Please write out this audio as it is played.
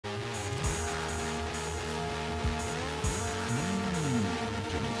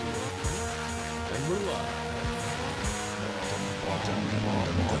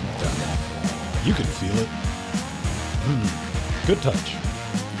You can feel it. Good touch.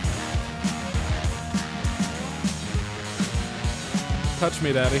 Touch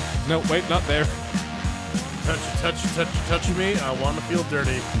me, Daddy. No, wait, not there. Touch me. I want to feel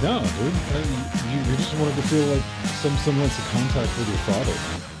dirty. No, dude. You just wanted to feel like some semblance of contact with your father.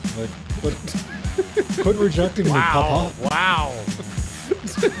 Man. Like, but quit rejecting me, Papa. Wow.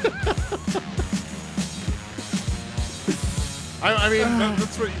 I mean,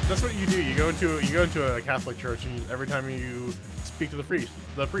 that's what you do. You go into a Catholic church, and every time you speak to the priest,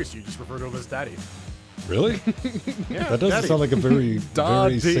 you just refer to him as Daddy. Really? Yeah, that doesn't Daddy. sound like a very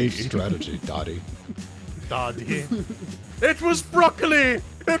Daddy. safe strategy, Daddy. Daddy. It was broccoli.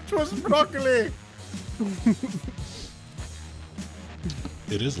 It was broccoli.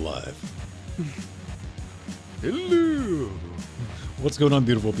 It is live. Hello. What's going on,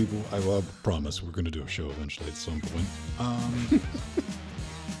 beautiful people? I promise we're going to do a show eventually at some point.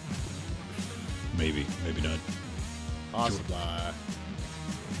 Maybe not. Awesome.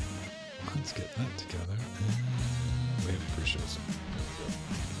 Let's get that together. And we have pre-shows. There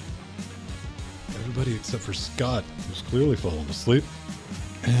we go. Everybody except for Scott, who's clearly fallen asleep.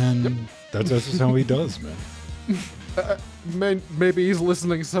 And that's just how he does, man. Maybe he's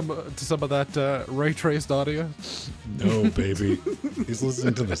listening to some of that ray traced audio. No, baby. He's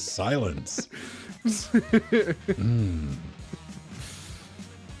listening to the silence.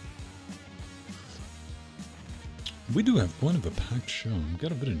 We do have one of a packed show. We've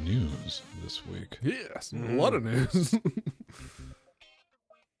got a bit of news this week. Yes, a lot of news.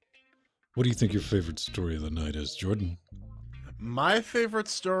 What do you think your favorite story of the night is, Jordan? My favorite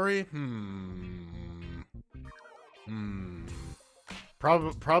story?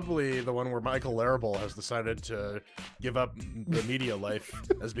 Probably the one where Michael Larrable has decided to give up the media life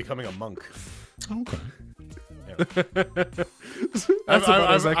as becoming a monk. Okay. Yeah. That's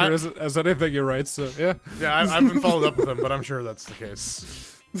about as accurate as anything you write, so yeah. Yeah, I haven't followed up with him, but I'm sure that's the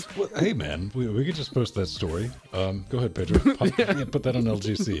case. Well, hey, man, we could just post that story. Go ahead, Pedro. Put that on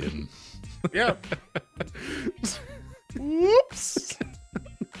LGC. And... Yeah. Whoops.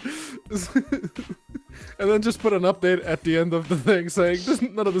 And then just put an update at the end of the thing saying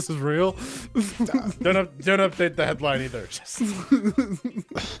none of this is real. Don't update the headline either. Just...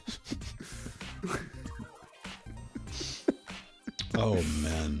 Oh,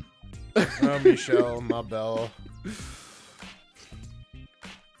 man. Oh, Michelle, ma belle.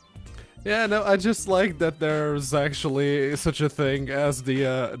 Yeah, no, I just like that there's actually such a thing as the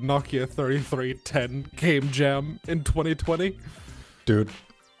Nokia 3310 game jam in 2020. Dude,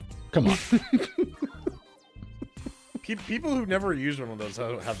 come on. People who never used one of those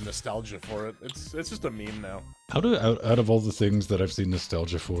have nostalgia for it. It's just a meme now. Out of all the things that I've seen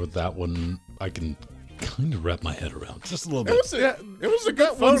nostalgia for, that one I can kind of wrap my head around just a little bit. It was a good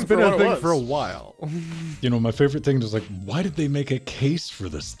That phone one's been for a what it thing was. for a while. You know, my favorite thing is like, why did they make a case for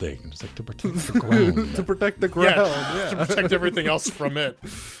this thing? It's like to protect the ground. To protect the ground, Yeah, to protect everything else from it.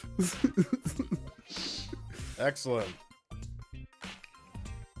 Excellent.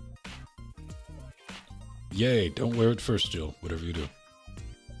 Yay, don't wear it first, Jill, whatever you do.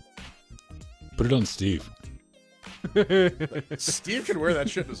 Put it on Steve. Steve could wear that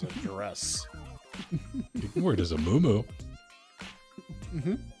shit as a dress. You can wear it as a muumuu.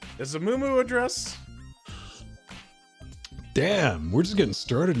 Is a muumuu a dress? Damn, we're just getting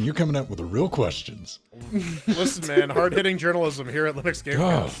started and you're coming out with the real questions. Listen, man, hard-hitting journalism here at Linux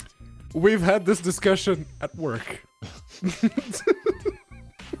God. Gamecast. We've had this discussion at work.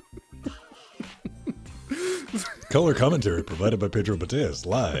 Color commentary provided by Pedro Bateas,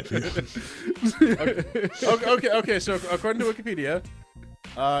 live. Okay, so according to Wikipedia,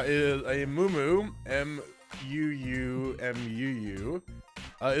 is a muumuu, M-U-U-M-U-U,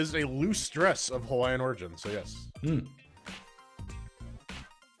 is a loose dress of Hawaiian origin, so yes.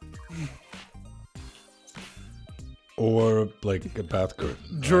 Or like a bath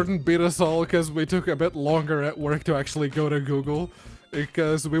curtain. Jordan beat us all because we took a bit longer at work to actually go to Google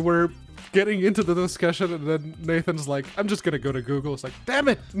because we were getting into the discussion and then Nathan's like, I'm just gonna go to Google. It's like, damn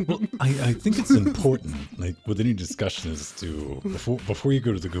it. Well, I think it's important, like with any discussion, is to before you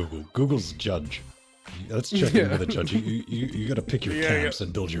go to the Google's a judge. Let's check in with a judge. You got to pick your camps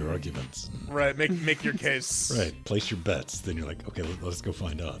and build your arguments. Right, make your case. Right, place your bets. Then you're like, okay, let's go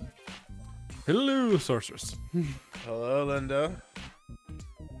find out. Hello, sorceress. Hello, Linda.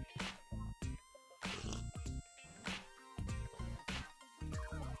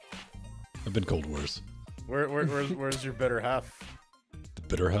 I've been cold worse. Where's your better half? The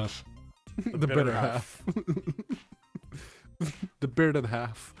bitter half. The bitter half. The bearded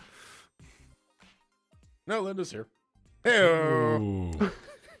half. No, Linda's here. Hey-o. Ooh.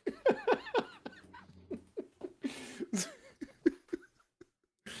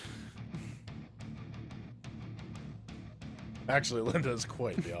 Actually, Linda is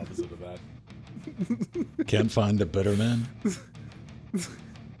quite the opposite of that. Can't find a better man.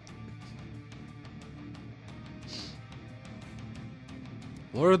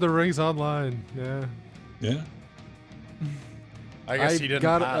 Lord of the Rings Online. Yeah. Yeah. I guess I he didn't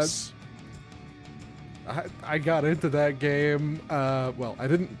got pass. I got into that game. Well, I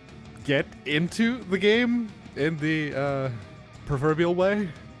didn't get into the game in the proverbial way.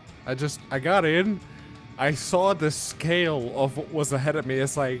 I got in. I saw the scale of what was ahead of me.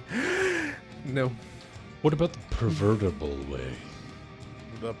 It's like, no. What about the pervertible way?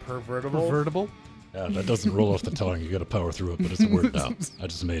 The pervertible? Pervertible? Yeah, that doesn't roll off the tongue. You gotta power through it, but it's a word now. I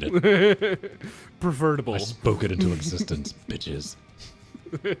just made it. Pervertible. I spoke it into existence, bitches.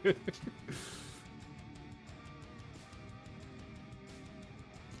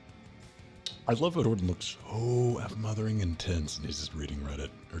 I love how Jordan looks so mothering intense and he's just reading Reddit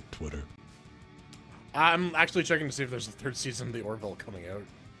or Twitter. I'm actually checking to see if there's a third season of The Orville coming out.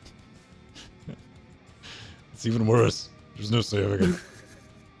 It's even worse. There's no saving it.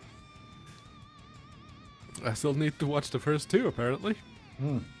 I still need to watch the first two, apparently.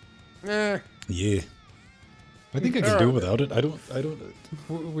 Eh. Yeah. I think I can do without it. I don't,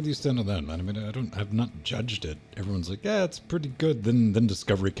 where do you stand on that, man? I mean, I've not judged it. Everyone's like, yeah, it's pretty good. Then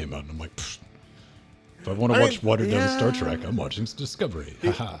Discovery came out and I'm like, pfft. If I want to watch watered down Star Trek, I'm watching Discovery.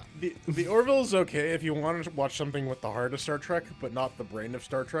 Haha. The Orville is okay if you want to watch something with the heart of Star Trek, but not the brain of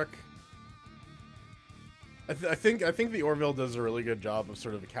Star Trek. I think the Orville does a really good job of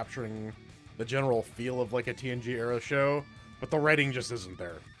sort of capturing the general feel of like a TNG era show, but the writing just isn't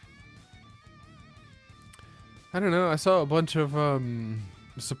there. I don't know. I saw a bunch of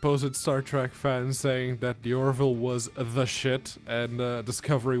supposed Star Trek fans saying that the Orville was the shit and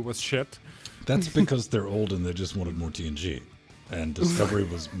Discovery was shit. That's because they're old and they just wanted more TNG. And Discovery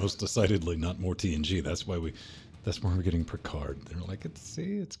was most decidedly not more TNG. That's why we're getting Picard. They're like,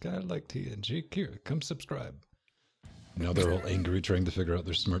 it's kind of like TNG. Here, come subscribe. Now they're all angry trying to figure out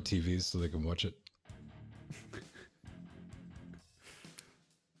their smart TVs so they can watch it.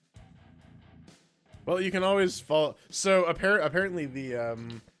 Well, you can always follow. So apparently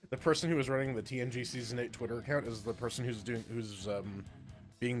the person who was running the TNG season 8 Twitter account is the person who's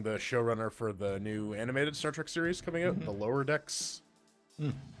being the showrunner for the new animated Star Trek series coming out, the Lower Decks,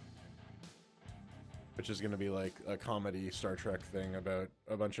 which is going to be like a comedy Star Trek thing about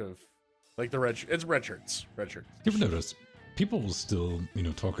a bunch of like it's red shirts. You ever notice people will still,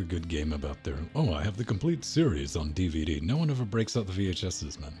 talk a good game about their, I have the complete series on DVD. No one ever breaks out the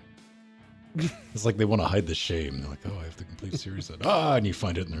VHSs, man. It's like they want to hide the shame. They're like, I have the complete series. And you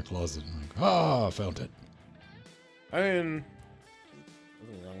find it in their closet. And like, I found it. I mean,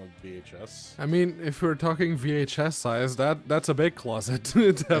 nothing wrong with VHS. I mean, if we're talking VHS size, that's a big closet to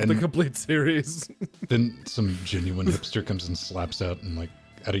have the complete series. Then some genuine hipster comes and slaps out and like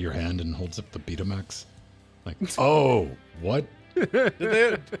out of your hand and holds up the Betamax. Like, oh, what?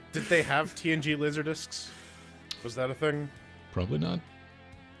 Did they have TNG Laserdiscs? Was that a thing? Probably not.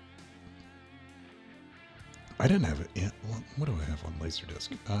 I didn't have it yet. What do I have on Laserdisc?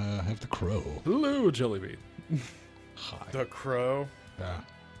 I have The Crow. Hello, Jellybean. Hi. The Crow?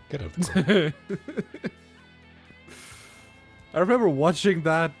 Get out the Crow. I remember watching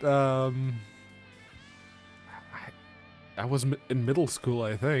that. I was in middle school,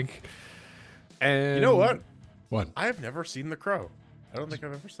 I think. And you know what? What? I have never seen The Crow. I don't think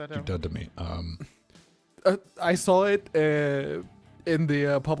I've ever sat down. You did to me. I saw it in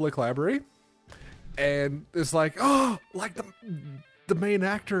the public library. And it's like, like the main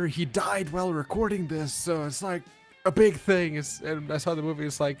actor, he died while recording this, so it's like a big thing. And I saw the movie,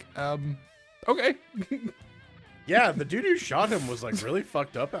 it's like, okay. Yeah, the dude who shot him was like really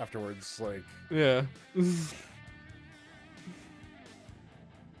fucked up afterwards. Like, yeah.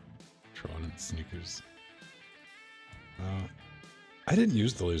 Tron and sneakers. I didn't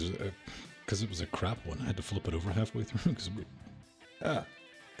use the laser because it was a crap one. I had to flip it over halfway through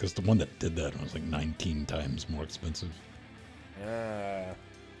because the one that did that was like 19 times more expensive. It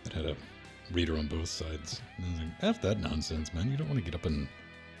had a reader on both sides. And I was like, F that nonsense, man. You don't want to get up and...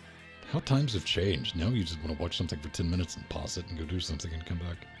 How times have changed. Now you just want to watch something for 10 minutes and pause it and go do something and come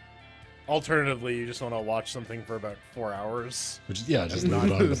back. Alternatively, you just want to watch something for about 4 hours. Which, yeah, just leave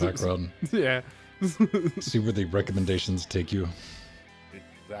it on in the background. Yeah. See where the recommendations take you.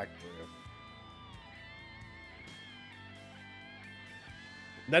 Exactly.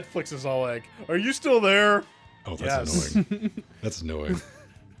 Netflix is all like, "Are you still there?" Oh, that's Yes. annoying. That's annoying.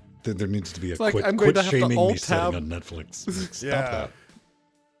 There needs to be a like, quit, I'm going quit to have to shaming me alt-tab. setting on Netflix. Like, stop Yeah. that.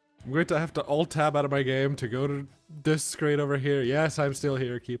 I'm going to have to alt-tab out of my game to go to this screen over here. Yes, I'm still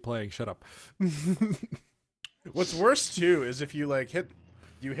here. Keep playing. Shut up. What's worse too is if you like hit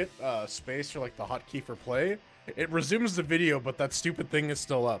space or like the hotkey for play, it resumes the video, but that stupid thing is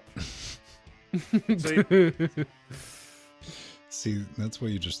still up. So See, that's why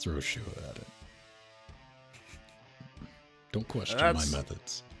you just throw shit at it. Don't question my That's-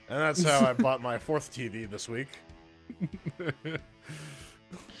 methods. and that's how I bought my 4th TV this week.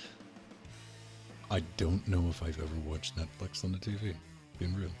 I don't know if I've ever watched Netflix on the TV.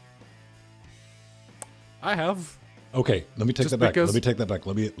 Being real. I have. Okay, let me take Just that back. because- Let me take that back.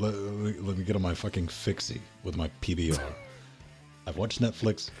 Let me get on my fucking fixie with my PVR. I've watched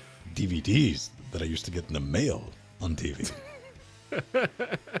Netflix DVDs that I used to get in the mail on TV.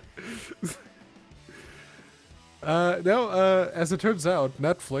 As it turns out,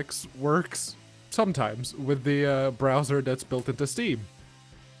 Netflix works sometimes with the browser that's built into Steam.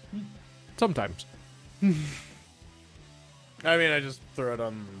 Sometimes. I mean, I just throw it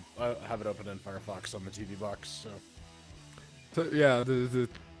on. I have it open in Firefox on the TV box. So Yeah, the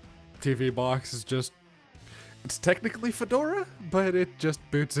TV box is just... It's technically Fedora, but it just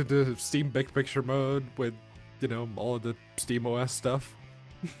boots into Steam Big Picture mode with, you know, all of the Steam OS stuff.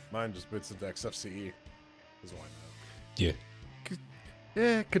 mine just boots into XFCE. Is why not. Yeah.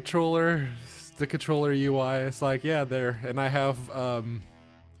 Yeah, controller, the controller UI, it's like, yeah, there. And I have,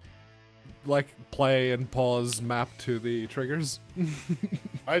 like, play and pause mapped to the triggers.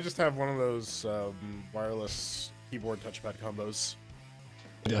 I just have one of those wireless keyboard touchpad combos.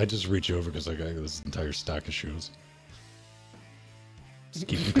 I just reach over because I got this entire stack of shoes. Just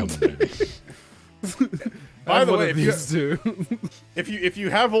keep them coming, baby. By the one way, of if you, these two. if you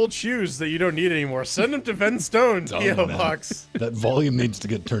have old shoes that you don't need anymore, send them to Ben Stone Oh, PO man. Box. That volume needs to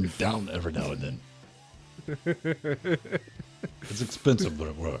get turned down every now and then. It's expensive, but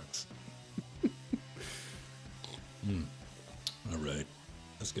it works. All right,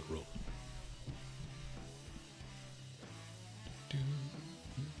 let's get rolling.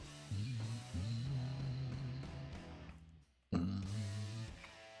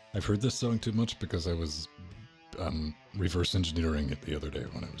 I've heard this song too much because I was reverse engineering it the other day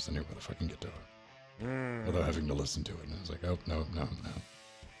when I was in here with a fucking guitar. Without having to listen to it. And I was like, oh, no.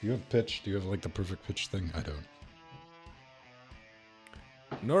 Do you have pitch? Do you have like the perfect pitch thing? I don't.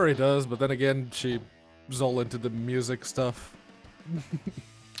 Nori does, but then again, she's all into the music stuff.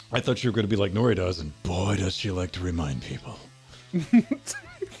 I thought you were going to be like Nori does, and boy, does she like to remind people.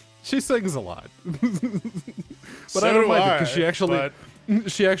 She sings a lot. But So I don't do mind it I, because but-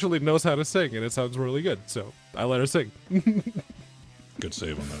 she actually knows how to sing, and it sounds really good. So I let her sing. Good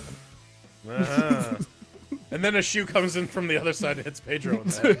save on that one. Uh-huh. And then a shoe comes in from the other side and hits Pedro in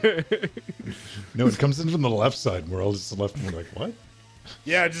the head. No, it comes in from the left side, and we're all just left, and we're like, what?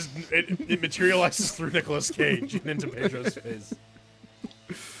 Yeah, just it materializes through Nicolas Cage and into Pedro's face.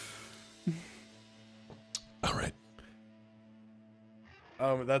 All right.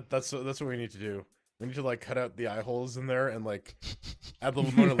 That's what we need to do. We need to like cut out the eye holes in there and like add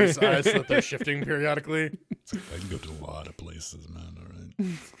little Mona Lisa eyes so that they're shifting periodically. I can go to a lot of places, man. All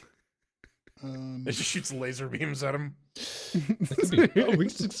right. It just shoots laser beams at him. That could be, oh, we can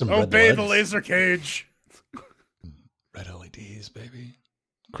stick some red Obey the lights. laser cage. Red LEDs, baby.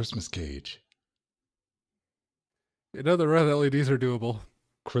 Christmas cage. You know the red LEDs are doable.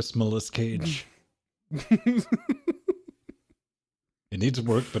 Christmas cage. It needs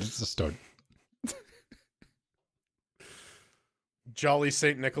work, but it's a start. Jolly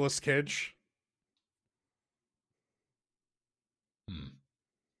Saint Nicholas Cage.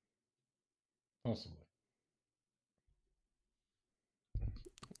 Possibly.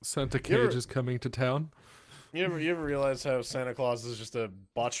 Santa You ever- Cage is coming to town. You ever realize how Santa Claus is just a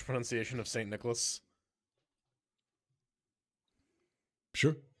botched pronunciation of Saint Nicholas?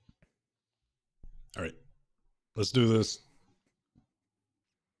 Sure. All right. Let's do this.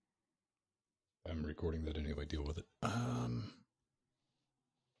 I'm recording that anyway. Deal with it.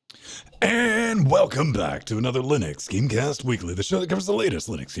 And welcome back to another Linux Gamecast Weekly, the show that covers the latest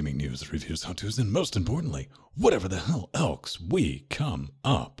Linux gaming news, reviews, how-tos, and most importantly, whatever the hell else we come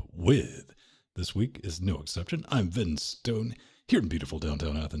up with. This week is no exception. I'm Vince Stone, here in beautiful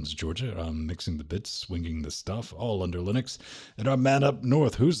downtown Athens, Georgia. I'm mixing the bits, swinging the stuff, all under Linux. And our man up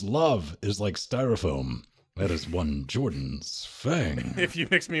north, whose love is like styrofoam. That is one Jordan's Fang. If you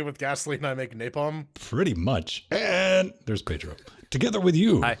mix me with gasoline, I make napalm. Pretty much. And there's Pedro. Together with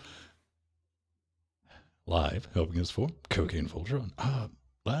you. Hi. Live, helping us for Cocaine Voltron.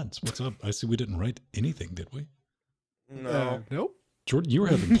 Lads, what's up? I see we didn't write anything, did we? No. Nope. Jordan, you were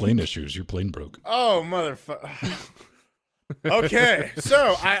having plane issues. Your plane broke. Oh, motherfucker. Okay,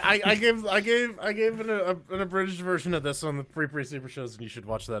 so I gave an abridged version of this on the pre-super shows, and you should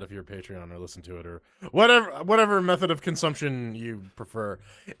watch that if you're a Patreon or listen to it or whatever method of consumption you prefer.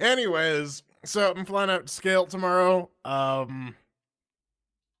 Anyways, so I'm flying out to Scale tomorrow. Going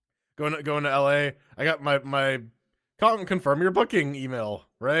to LA. I got my confirm your booking email,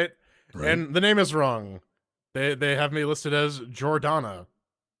 right? And the name is wrong. They have me listed as Jordana,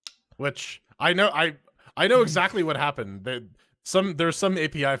 which I know exactly what happened. There's some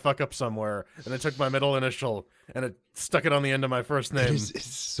API fuck up somewhere, and it took my middle initial and it stuck it on the end of my first name. It's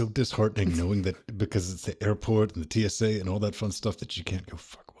so disheartening knowing that because it's the airport and the TSA and all that fun stuff that you can't go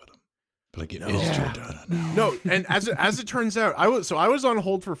fuck with them. But like it is Jordana now. No, and as it turns out, I was on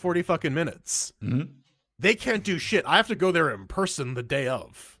hold for 40 fucking minutes. Mm-hmm. They can't do shit. I have to go there in person the day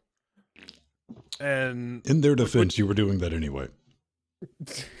of. And in their defense, you were doing that anyway.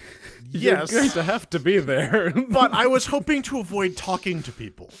 Yes, you're going to have to be there. But I was hoping to avoid talking to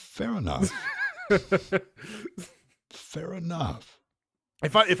people. Fair enough. Fair enough.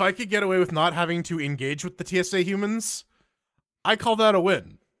 If I could get away with not having to engage with the TSA humans, I call that a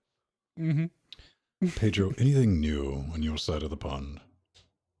win. Mm-hmm. Pedro, anything new on your side of the pond?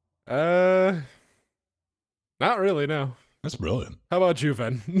 Not really, no. That's brilliant. How about you,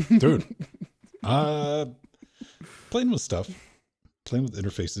 Ven? Dude. Playing with stuff. Playing with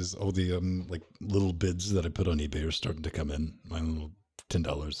interfaces. All the like little bids that I put on eBay are starting to come in. My little $10,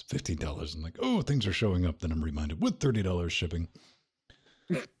 $15. I'm like, oh, things are showing up. Then I'm reminded with $30 shipping.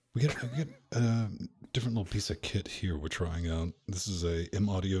 We get a different little piece of kit here we're trying out. This is a M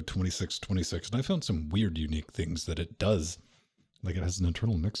Audio 2626, and I found some weird, unique things that it does. Like it has an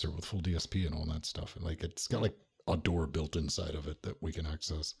internal mixer with full DSP and all that stuff, and like it's got like a door built inside of it that we can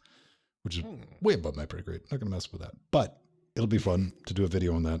access, which is way above my pay grade. Not gonna mess with that, but it'll be fun to do a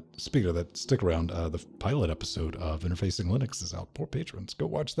video on that. Speaking of that, stick around. The pilot episode of Interfacing Linux is out. Poor patrons, go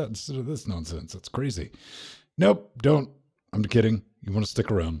watch that instead of this nonsense. It's crazy. Nope, don't. I'm kidding. You want to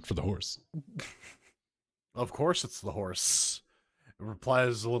stick around for the horse. Of course it's the horse. It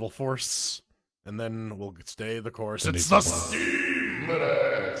replies a little force, and then we'll stay the course. It's the Steam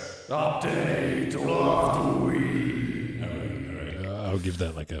Linux update of the week. All right. I'll give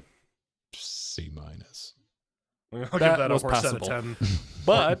that like a C minus. I'll give that a horse out of 10.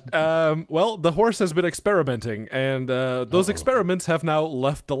 But, well, the horse has been experimenting, and those experiments have now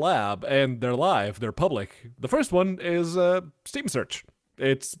left the lab, and they're live, they're public. The first one is Steam Search.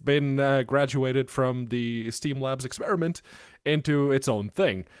 It's been graduated from the Steam Labs experiment into its own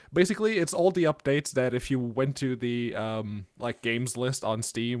thing. Basically, it's all the updates that if you went to the like games list on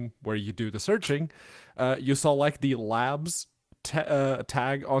Steam where you do the searching, you saw like the Labs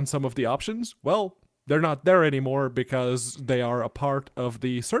tag on some of the options. Well, they're not there anymore because they are a part of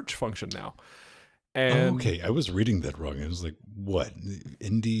the search function now. And okay, I was reading that wrong. I was like, what?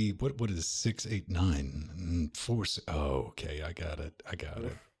 Indie, what is 689? Oh, okay, I got it.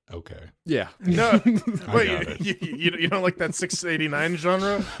 Okay. yeah. No, wait, you don't like that 689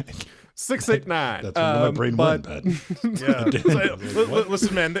 genre? 689. That's where my brain went. Yeah.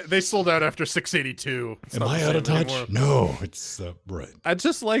 Listen, man, they sold out after 682. Am I out of touch? Anymore. No, it's right. I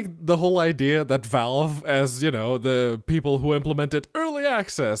just like the whole idea that Valve, as you know, the people who implemented early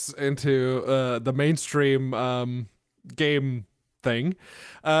access into the mainstream game thing,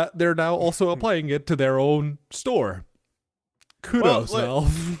 they're now also applying it to their own store. Kudos,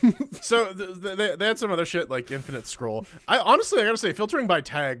 Valve. So they had some other shit like Infinite Scroll. I gotta say, filtering by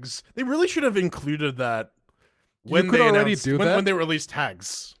tags, they really should have included that when you could they already announced, do that when they released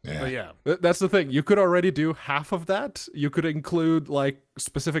tags. Yeah. But yeah, that's the thing. You could already do half of that. You could include like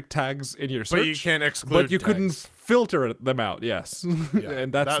specific tags in your search, but you can't exclude. But you couldn't filter them out. Yes, yeah.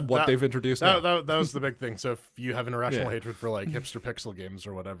 And that's what they've introduced. That was the big thing. So if you have an irrational hatred for like hipster pixel games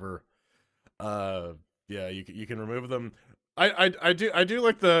or whatever, yeah, you can remove them. I do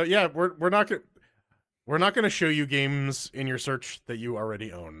like the we're not gonna show you games in your search that you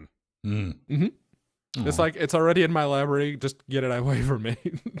already own. Mm-hmm. It's like it's already in my library. Just get it away from me.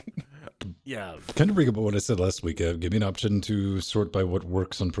 Yeah. Kind of bring up what I said last week. Give me an option to sort by what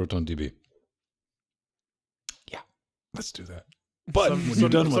works on ProtonDB. Yeah, let's do that. But when you're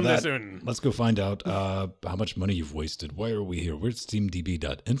done with that, let's go find out how much money you've wasted. Why are we here? We're at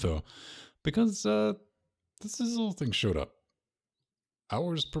steamdb.info because this little thing showed up.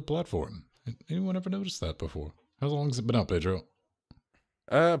 Hours per platform. Anyone ever noticed that before? How long has it been out, Pedro?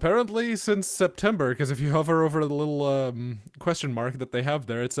 Apparently since September, because if you hover over the little question mark that they have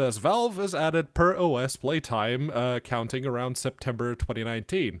there, it says Valve has added per OS playtime counting around September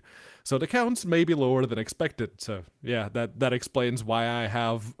 2019. So the counts may be lower than expected. So yeah, that explains why I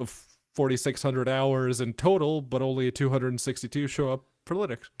have 4,600 hours in total, but only 262 show up for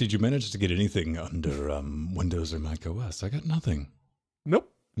Linux. Did you manage to get anything under Windows or Mac OS? I got nothing. Nope.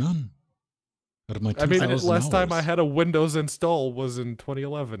 None. Out of my I mean, 2,000 last time I hours. had a Windows install was in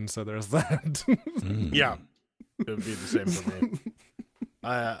 2011, so there's that. Yeah, it would be the same for me.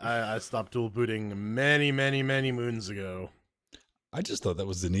 I stopped dual booting many moons ago. I just thought that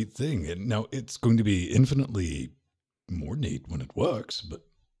was the neat thing. And now it's going to be infinitely more neat when it works, but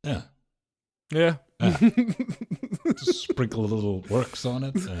yeah. Yeah. Just sprinkle a little works on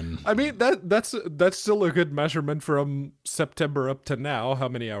it and I mean, that's still a good measurement from September up to now, how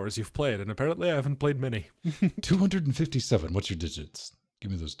many hours you've played, and apparently I haven't played many. 257. What's your digits?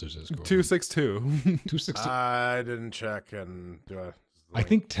 Give me those digits. 262. 260. I didn't check, and do I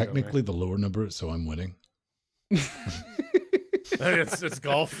think technically the lower number, so I'm winning. it's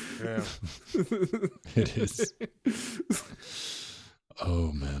golf. Yeah. It is.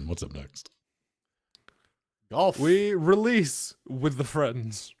 Oh man, what's up next? Golf. We release with the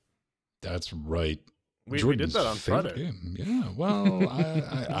friends. That's right. We did Jordan's that on favorite Friday. Game. Yeah, well,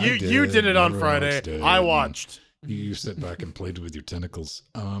 I You did it on everyone else Friday. did. I watched. You sit back and played with your tentacles.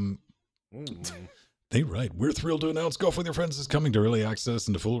 Mm. They right. We're thrilled to announce Golf with Your Friends is coming to early access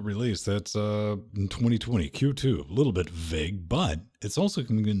and to full release. That's in 2020, Q2. A little bit vague, but it's also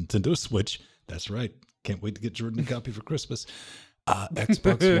coming to Nintendo Switch. That's right. Can't wait to get Jordan a copy for Christmas.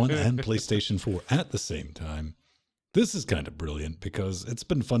 Xbox One and PlayStation 4 at the same time. This is kind of brilliant because it's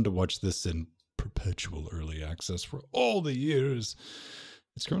been fun to watch this in perpetual early access for all the years.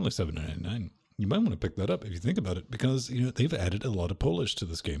 It's currently $7.99. You might want to pick that up if you think about it, because they've added a lot of Polish to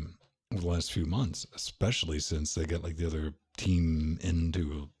this game over the last few months, especially since they got like the other team in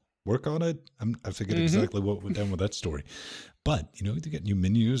to work on it. I figured exactly what went down with that story. But you get new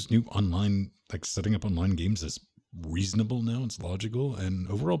menus, new online, like setting up online games is reasonable now. It's logical, and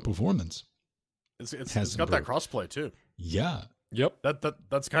overall performance. It's got that crossplay too. Yeah. Yep.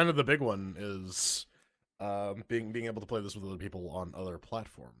 That's kind of the big one, is being able to play this with other people on other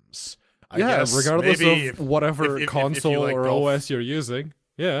platforms. I guess regardless maybe of whatever if console you like or golf. OS you're using.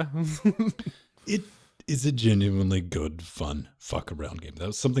 Yeah. It is a genuinely good, fun fuck around game. That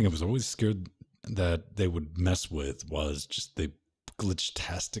was something I was always scared that they would mess with, was just the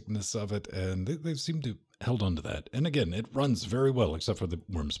glitch-tasticness of it, and they seem to held on to that. And again, it runs very well, except for the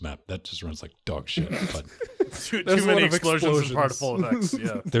Worms map. That just runs like dog shit. But too There's a many lot of explosions and explosions. particle effects.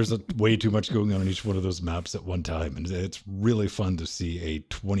 Yeah. there's way too much going on in each one of those maps at one time, and it's really fun to see a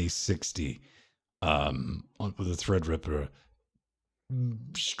 2060 with a Threadripper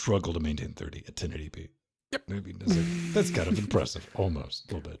struggle to maintain 30 at 1080p. Yep. That's kind of impressive, almost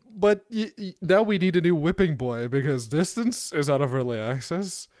a little bit. But now we need a new whipping boy, because Distance is out of early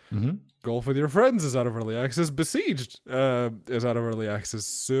access. Mm-hmm. Golf with Your Friends is out of early access. Besieged is out of early access.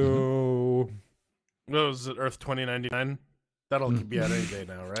 So What was it, Earth 2099? That'll be out any day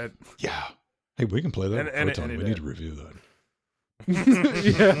now, right? Yeah. Hey, we can play that. Any We day. need to review that.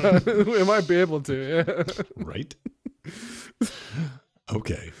 yeah, we might be able to. Yeah. Right?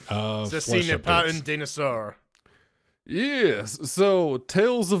 Okay. Ceci Flash n'est pas updates. un dinosaure. Yes, so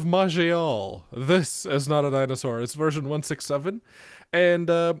Tales of Magial. This is not a dinosaur. It's version 167. And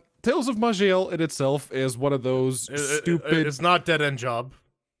Tales of Magial in itself is one of those stupid... It's not Dead End Job.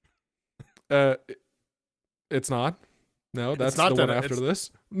 It's not. No, that's not the one that- after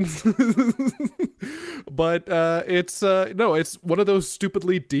this. But it's one of those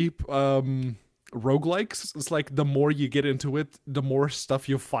stupidly deep roguelikes. It's like the more you get into it, the more stuff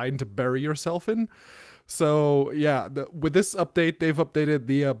you find to bury yourself in. So yeah, with this update, they've updated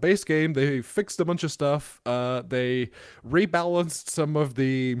the base game. They fixed a bunch of stuff. They rebalanced some of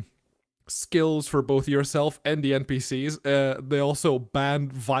the skills for both yourself and the NPCs. They also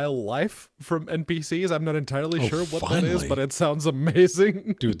banned Vile Life from NPCs. I'm not entirely sure what that is, finally. but it sounds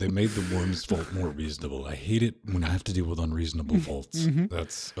amazing. Dude, they made the Worms vault more reasonable. I hate it when I have to deal with unreasonable vaults.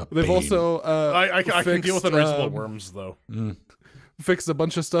 That's a They've pain. also I can deal with fixed, unreasonable worms, though. fixed a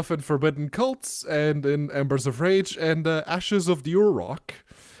bunch of stuff in Forbidden Cults and in Embers of Rage and Ashes of the Urrock.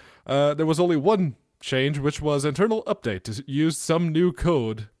 There was only one change, which was internal update to use some new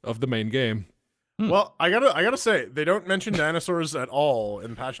code of the main game. Well, I gotta say, they don't mention dinosaurs at all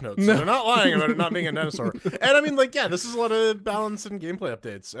in patch notes. So they're not lying about it not being a dinosaur. And I mean, like, yeah, this is a lot of balance and gameplay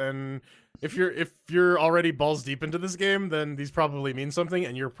updates. And if you're already balls deep into this game, then these probably mean something,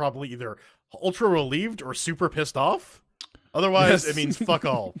 and you're probably either ultra relieved or super pissed off. Otherwise, Yes. it means fuck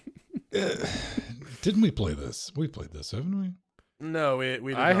all. Didn't we play this? We played this, haven't we? No, we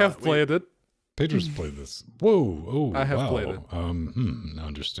did I not. have played it. Pedro's played this. Whoa! Oh, I have wow. played it. Now I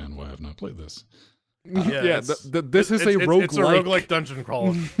understand why I've not played this. Yeah, it's- this is a It's a roguelike. roguelike dungeon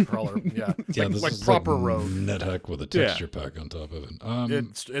crawler. Yeah, Yeah, like, this like is proper like rogue. NetHack with a texture pack on top of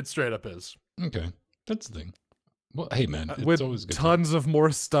it. It straight up is. Okay, that's the thing. Well, hey man, it's With always good. tons of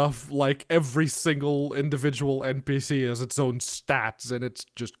more stuff, like every single individual NPC has its own stats, and it's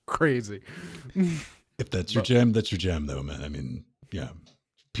just crazy. If that's your jam, that's your jam, though, man. I mean, yeah,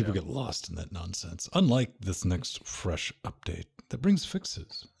 people get lost in that nonsense. Unlike this next fresh update that brings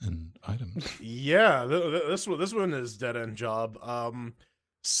fixes and items. Yeah, this one is dead end job.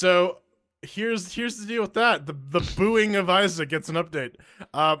 So here's the deal with that. The booing of Isaac gets an update.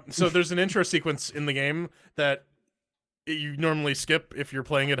 So there's an intro sequence in the game that you normally skip if you're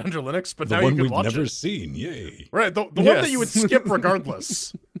playing it under Linux, but The now one you can we've watch never it. seen. Yay! Right, the one that you would skip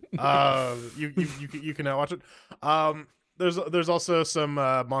regardless. You can now watch it. There's also some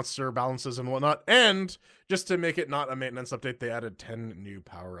monster balances and whatnot, and just to make it not a maintenance update, they added 10 new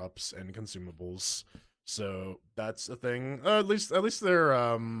power-ups and consumables. So that's a thing. At least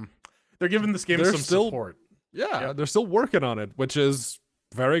they're giving this game They're some still- support. Yeah, they're still working on it, which is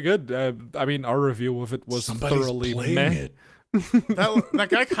very good. I mean, our review of it was Somebody's thoroughly playing meh. it. That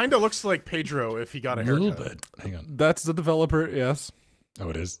guy kind of looks like Pedro if he got a A haircut. little bit. Hang on. That's the developer, yes. Oh,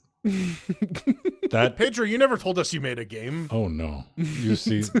 it is. That. Pedro, you never told us you made a game. Oh no! You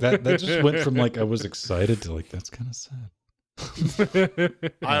see that just went from like I was excited to like that's kind of sad.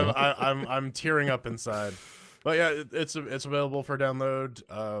 I'm tearing up inside. But yeah, it's available for download.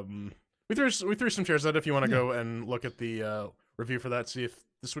 We threw some shares out if you want to go and look at the review for that. See if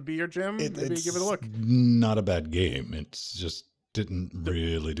this would be your jam. Maybe give it a look. Not a bad game. It's just didn't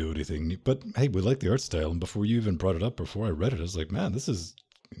really do anything. But hey, we like the art style. And before you even brought it up, before I read it, I was like, man, this is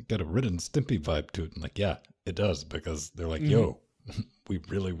got a Ren and Stimpy vibe to it. And like, yeah, it does because they're like, yo, we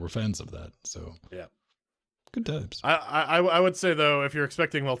really were fans of that. So Yeah. good times. I would say though, if you're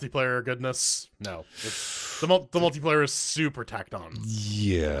expecting multiplayer goodness, no, the multiplayer is super tacked on.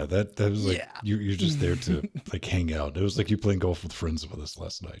 Yeah, that was like Yeah. you're just there to like hang out. It was like you playing golf with friends with us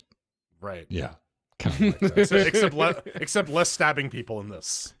last night. Right. Yeah, kind of like that. Except less stabbing people in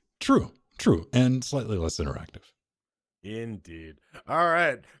this. True, and slightly less interactive. Indeed. All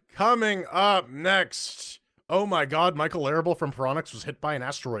right. Coming up next. Oh my god, Michael Arable from Piranix was hit by an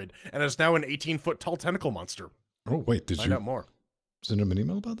asteroid and is now an 18-foot tall tentacle monster. Oh wait, did Find you out more. send him an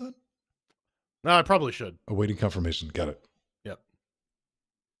email about that? No, I probably should. Awaiting confirmation. Got it. Yep.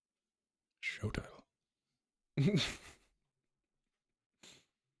 Show title.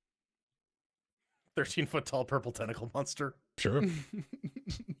 13-foot tall purple tentacle monster. Sure.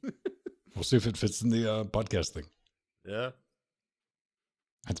 We'll see if it fits in the podcast thing. Yeah.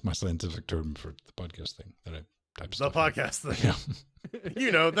 That's my scientific term for the podcast thing that I type The stuff. podcast thing. Yeah.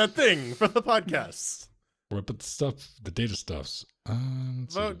 You know, that thing for the podcasts. Where I put the stuff, the data stuffs.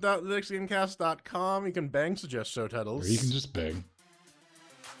 Let's see. Vote.linuxgamecast.com. You can bang suggest show titles. Or you can just bang.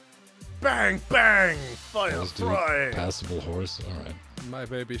 Bang, bang! Fire, Let's do fry! passable horse. All right. My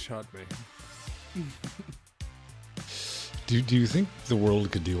baby shot me. Do you think the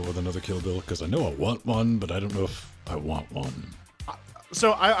world could deal with another Kill Bill? Because I know I want one, but I don't know if I want one.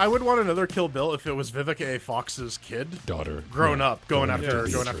 So I would want another Kill Bill if it was Vivica A. Fox's kid. Daughter. Grown Yeah, up, going after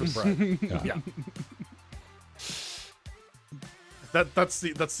Beatrice. Brett. Yeah. Yeah. That's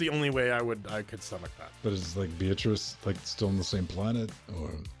the only way I could stomach that. But is like Beatrice like still on the same planet,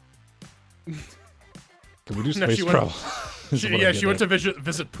 or can we do No, space she went- travel? Is what I'm She went to getting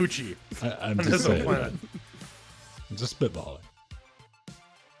visit Poochie at. I'm on just his own saying. planet. I'm just spitballing.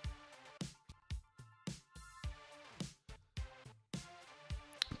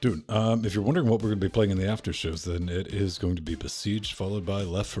 Dude, if you're wondering what we're going to be playing in the after shows, then it is going to be Besieged followed by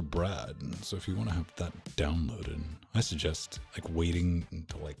Left for Brad. And so if you want to have that downloaded, I suggest like waiting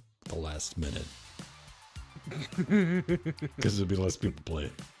until like the last minute. Because there'll be less people play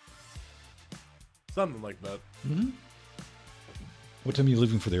it. Something like that. What time are you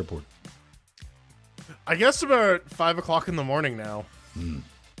leaving for the airport? I guess about 5 o'clock in the morning now.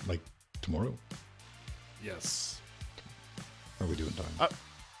 Like tomorrow? Yes. Or are we doing time?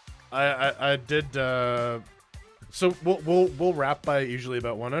 I did. So we'll wrap by usually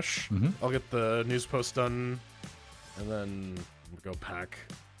about 1-ish. I'll get the news post done, and then we'll go pack.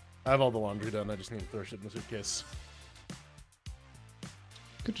 I have all the laundry done. I just need to throw shit in the suitcase.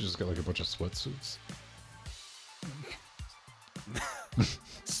 Could you just get like a bunch of sweatsuits?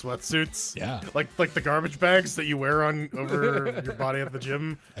 Sweatsuits. Yeah. Like the garbage bags that you wear on over your body at the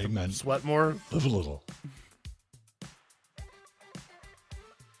gym. Amen. Sweat more. Live a little.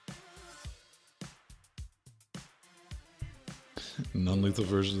 Non-lethal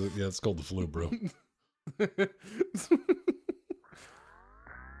version of it. Yeah, it's called the flu, bro. It's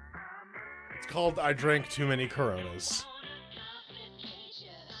called I drank too many Coronas.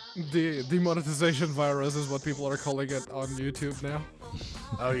 The demonetization virus is what people are calling it on YouTube now.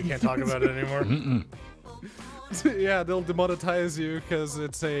 Oh, you can't talk about it anymore? Mm-mm. Yeah, they'll demonetize you because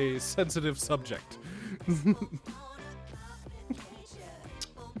it's a sensitive subject.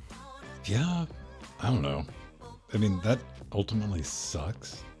 Yeah, I don't know. I mean, that ultimately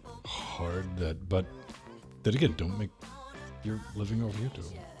sucks hard, but then again, don't make your living over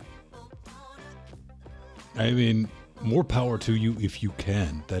YouTube. I mean, more power to you if you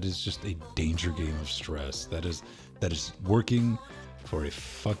can. That is just a danger game of stress. That is working for a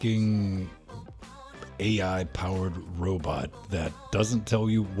fucking AI-powered robot that doesn't tell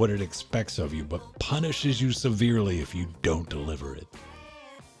you what it expects of you, but punishes you severely if you don't deliver it.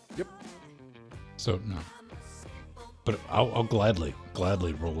 Yep. So, no. But I'll gladly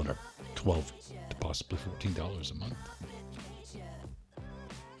roll in a $12 to possibly $14 a month.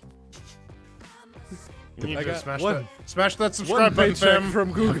 You need I to got smash that one subscribe button, paycheck fam.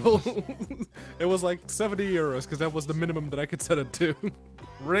 from Google. It was like 70 euros because that was the minimum that I could set it to.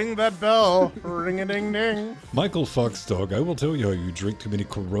 Ring that bell. Ring-a-ding-ding. Michael Foxdog, I will tell you how you drink too many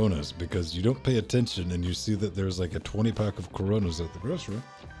Coronas because you don't pay attention and you see that there's like a 20-pack of Coronas at the grocery.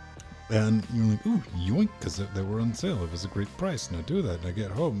 And you're like, ooh, yoink, because they were on sale. It was a great price. And I do that, and I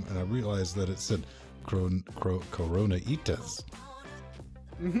get home, and I realize that it said Corona-itas.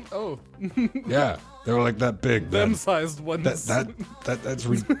 Oh. Yeah, they were like that big. Them man. sized ones. That's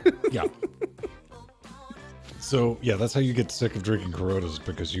yeah. So yeah, that's how you get sick of drinking Coronas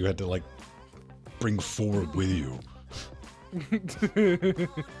because you had to like bring 4 with you.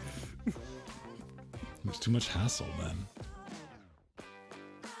 It's too much hassle, man.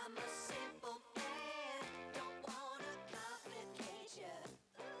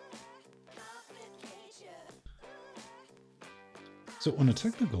 So on a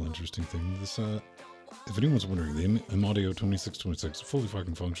technical interesting thing, this if anyone's wondering, the M-Audio 2626 is fully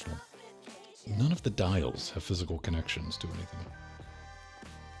fucking functional. None of the dials have physical connections to anything.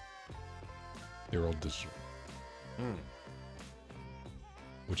 They're all digital.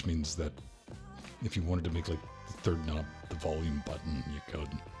 Which means that if you wanted to make like the third knob the volume button, you could.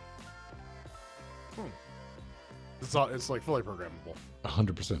 It's like fully programmable.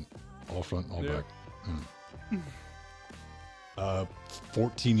 100%. All front, all Yeah. back.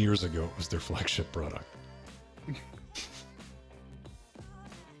 14 years ago, it was their flagship product.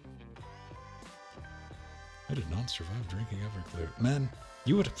 I did not survive drinking Everclear. Man,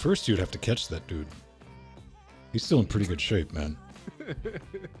 you'd have to catch that dude. He's still in pretty good shape, man.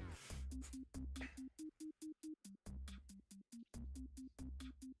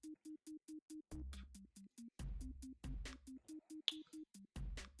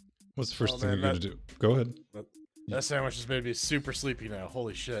 What's the first thing man, you're gonna do? Go ahead. That sandwich has made me super sleepy now.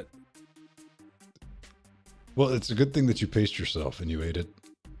 Holy shit. Well, it's a good thing that you paced yourself and you ate it.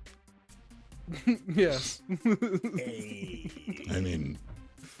 Yes. I mean,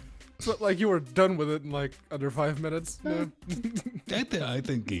 It's not like you were done with it in like under 5 minutes. No. I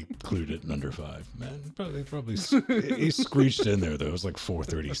think he cleared it in under 5, man. Probably he screeched in there though. It was like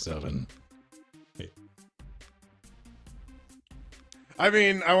 4:37. I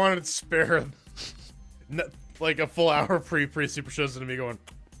mean, I wanted to spare like a full hour pre super shows into me going.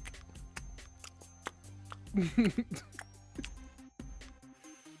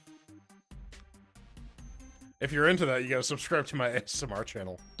 If you're into that, you gotta subscribe to my ASMR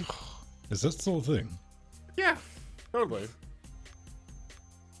channel. Is that still a thing? Yeah, totally.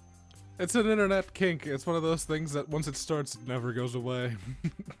 It's an internet kink. It's one of those things that once it starts, it never goes away.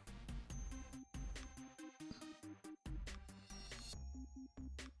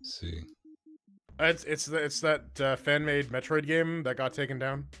 See. It's that fan-made Metroid game that got taken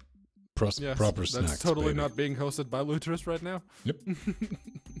down. Yes, Proper that's snacks. totally baby. not being hosted by Lutris right now. Yep.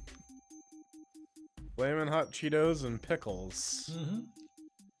 Flamin' hot Cheetos and pickles.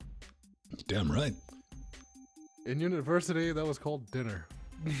 Damn right. In university, that was called dinner.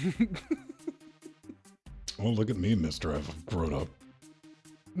 Well, look at me, mister. I've grown up.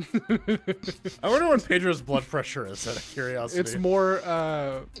 I wonder what Pedro's blood pressure is, out of curiosity. It's more,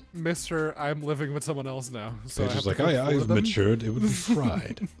 Mr. I'm living with someone else now. So It's just I have like, to cook for I've them. matured. It would be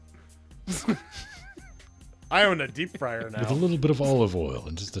fried. I own a deep fryer now. With a little bit of olive oil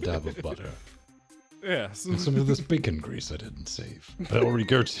and just a dab of butter. Yes. And some of this bacon grease I didn't save. But I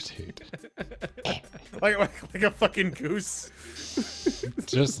regurgitate. like a fucking goose.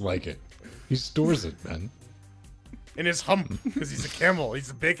 Just like it. He stores it, man. In his hump, because he's a camel.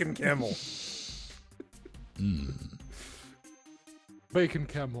 He's a bacon camel. Bacon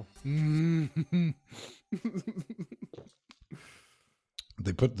camel.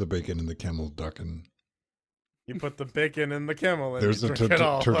 They put the bacon in the camel duck, and You put the bacon in the camel and there's you a drink it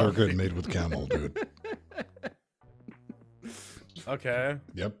all. turducken made with camel, dude. Okay.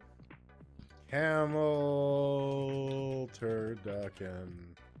 Yep. Camel turducken.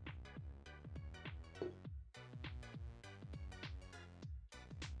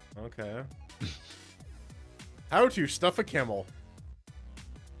 Okay. How to stuff a camel.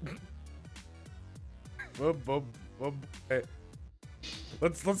 Whoop, whoop, whoop. Hey.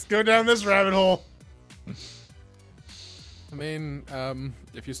 Let's go down this rabbit hole. I mean,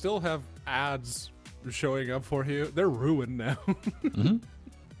 if you still have ads showing up for you, they're ruined now. Mm-hmm.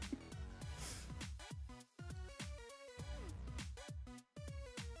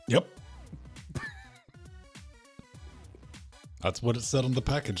 Yep. That's what it said on the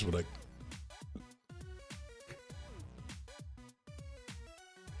package when I...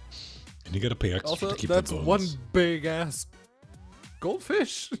 And you gotta pay extra Also, to keep that's the bones. one big ass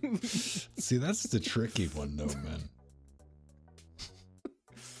goldfish. See, that's the tricky one, though, man.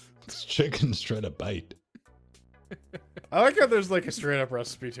 These chickens try to bite. I like how there's like a straight up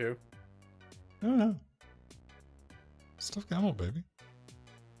recipe too. I don't know. Stuffed camel, baby.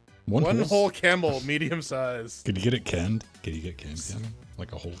 One whole camel, medium size. Can you get it canned? Can you get canned camel?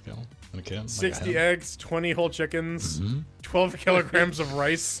 Like a whole camel in a can? 60 like a eggs, 20 whole chickens, Mm-hmm. 12 kilograms of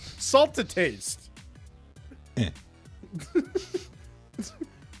rice, salt to taste. Eh.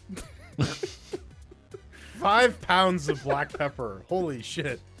 5 pounds of black pepper. Holy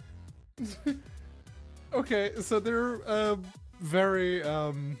shit. Okay, so they're very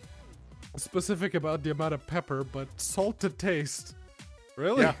specific about the amount of pepper, but salt to taste.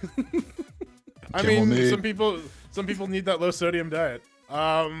 Really? Yeah. I Camel mean, meat. some people need that low sodium diet.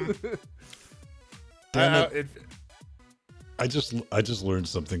 Damn it. I just learned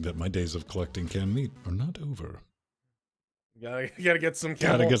something, that my days of collecting canned meat are not over. You gotta get some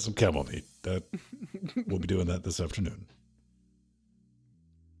camel. Gotta get some camel meat. That we'll be doing that this afternoon.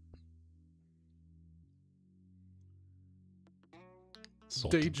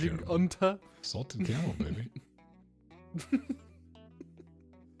 Salted Daging caramel. unta. Salted camel, baby.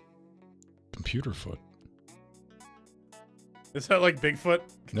 Computer foot. Is that like Bigfoot?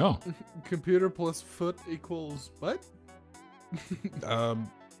 No. Computer plus foot equals what?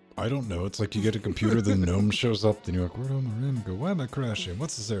 I don't know. It's like you get a computer, then Gnome shows up, then you're like, where on the rim? Go, why am I crashing?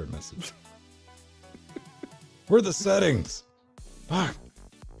 What's this error message? Where are the settings? Fuck.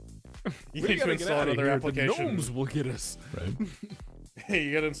 You We need to gotta get install outta another here. application. The gnomes will get us. Right?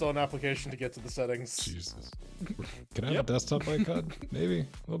 You gotta install an application to get to the settings. Jesus. Can I have Yep. a desktop icon? Maybe?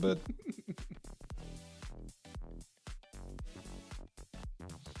 A little bit?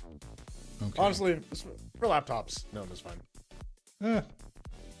 Okay. Honestly, for laptops, no, it's fine. Eh.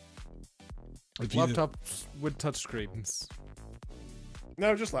 If you- Laptops with touchscreens.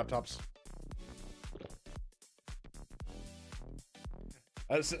 No, just laptops.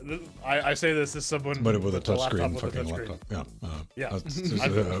 I say this as someone But with a laptop touchscreen, with a fucking touchscreen. laptop. Yeah.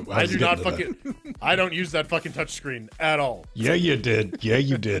 Yeah. I I do not fucking. I don't use that fucking touchscreen at all. Yeah, you did. Yeah,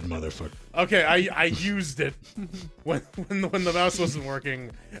 you did, motherfucker. Okay, I used it when the mouse wasn't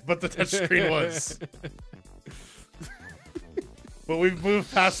working, but the touchscreen was. But we've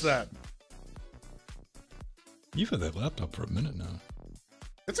moved past that. You've had that laptop for a minute now.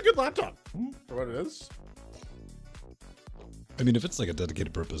 It's a good laptop for what it is. I mean, if it's like a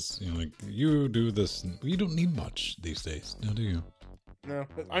dedicated purpose, you know, like you do this, you don't need much these days, now do you? No,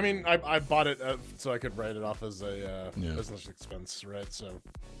 I mean, I bought it so I could write it off as a Yeah. business expense, right? So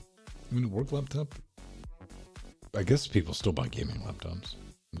I mean, a work laptop? I guess people still buy gaming laptops.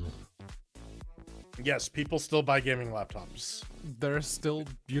 yes, people still buy gaming laptops. There's still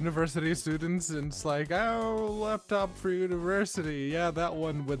university students, and it's like, oh, laptop for university. Yeah, that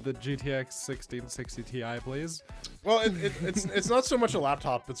one with the GTX 1660 Ti, please. Well, it's not so much a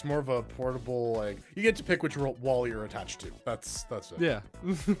laptop; it's more of a portable. Like you get to pick which wall you're attached to. That's it. Yeah,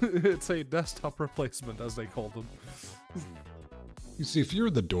 it's a desktop replacement, as they call them. You see, if you're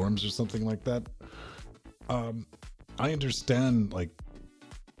in the dorms or something like that, I understand, like,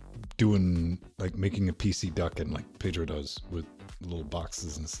 making a PC duck and like Pedro does with little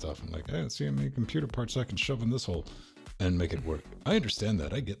boxes and stuff, and like, hey, see how many computer parts I can shove in this hole and make it work. I understand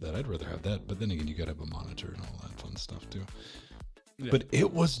that. I get that. I'd rather have that. But then again, you gotta have a monitor and all that fun stuff too. Yeah. But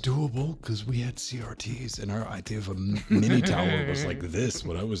it was doable because we had CRTs, and our idea of a mini tower was like this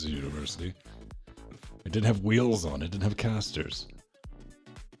when I was at university. It didn't have wheels on it. Didn't have casters.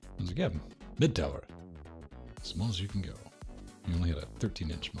 I was like, yeah, mid tower, as small as you can go. You only had a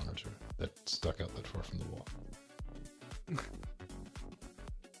 13-inch monitor that stuck out that far from the wall.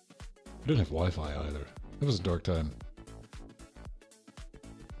 didn't have Wi-Fi either. It was a dark time.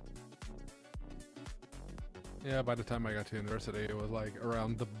 Yeah, by the time I got to university, it was like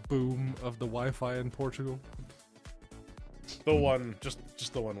around the boom of the Wi-Fi in Portugal. The one, just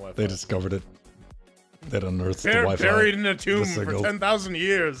the one Wi-Fi. They discovered it. They'd unearthed the Wi-Fi. Buried in a tomb for signal. 10,000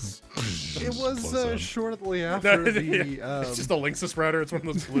 years. It was shortly after the. It's just a Linksys router. It's one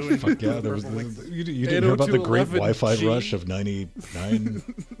of those blue and Fuck yeah, there was you didn't hear about the great Wi-Fi 802.11G. rush of 99?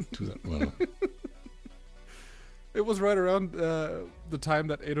 Well, It was right around the time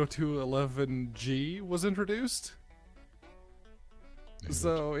that 802.11G was introduced.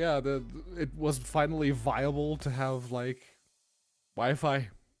 So yeah, it was finally viable to have like Wi-Fi.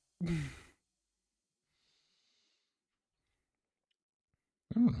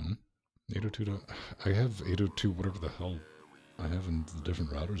 I don't know. 802. I have 802. Whatever the hell I have in the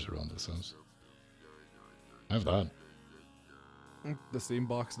different routers around this house. I have that. The Steam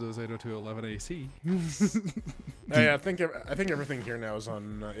box does 802.11ac. Yeah, I think everything here now is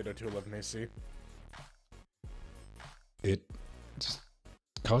on 802.11ac. It just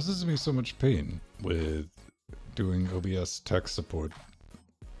causes me so much pain with doing OBS tech support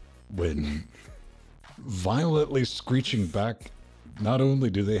when violently screeching back. Not only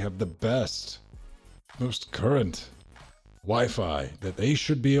do they have the best, most current Wi-Fi that they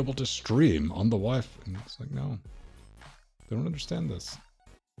should be able to stream on the Wi-Fi, and it's like, no, they don't understand this.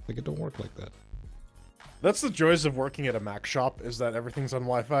 Like, it don't work like that. That's the joys of working at a Mac shop, is that everything's on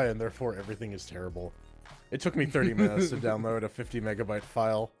Wi-Fi and therefore everything is terrible. It took me 30 minutes to download a 50 megabyte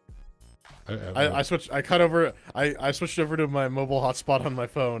file. I switched over to my mobile hotspot on my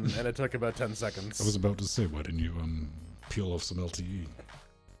phone, and it took about 10 seconds. I was about to say, why didn't you peel off some LTE?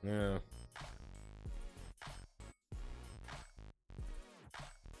 Yeah.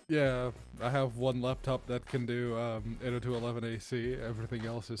 Yeah, I have one laptop that can do 802.11ac. Everything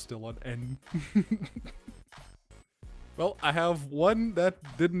else is still on N. Well, I have one that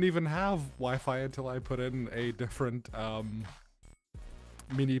didn't even have Wi-Fi until I put in a different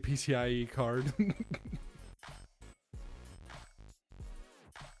mini PCIe card.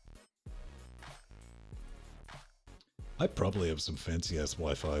 I probably have some fancy ass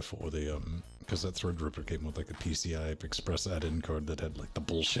Wi-Fi for the because that Threadripper came with like a PCI Express add-in card that had like the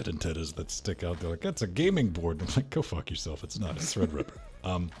bullshit antennas that stick out. They're like, that's a gaming board. And I'm like, go fuck yourself. It's not. It's Threadripper.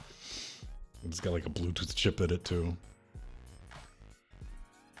 It's got like a Bluetooth chip in it too.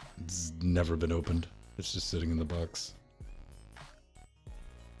 It's never been opened. It's just sitting in the box.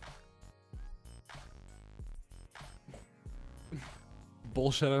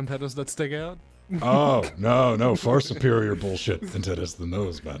 Bullshit antennas that stick out. Oh, no, far superior bullshit antennas than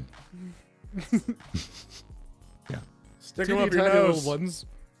those, man. Yeah. Stick them up your nose. Ones.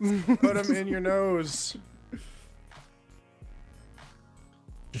 Put them in your nose.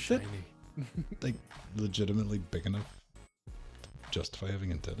 Is it like legitimately big enough to justify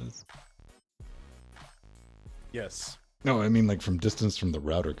having antennas? Yes. No, I mean like from distance from the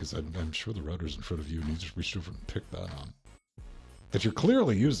router, because I'm sure the router's in front of you and you just reached over and picked that on. That you're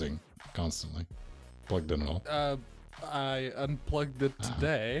clearly using constantly. Plugged in at all. I unplugged it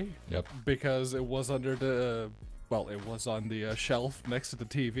today. Yep. Because it was under the, well, it was on the shelf next to the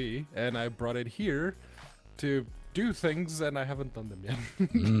TV, and I brought it here to do things, and I haven't done them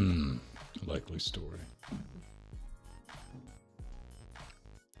yet. Likely story.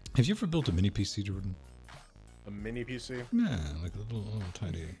 Have you ever built a mini PC, Jordan? A mini PC? Yeah, like a little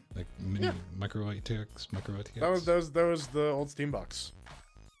tiny, like mini micro ITX, micro ITX. That was the old Steam box.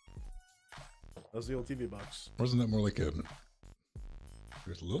 That was the old TV box. Wasn't that more like a? It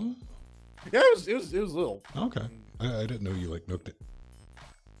was little. Yeah, it was little. Okay, I didn't know you like nooked it.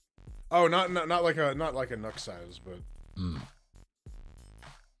 Oh, not like a Nook size, but.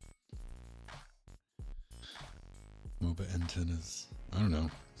 MOBA antennas. I don't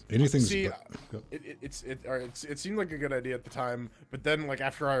know. Anything's. See, it seemed like a good idea at the time, but then like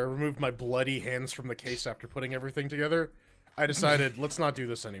after I removed my bloody hands from the case after putting everything together, I decided let's not do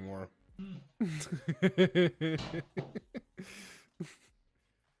this anymore.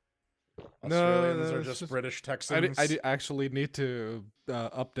 Australians are just British Texans. I actually need to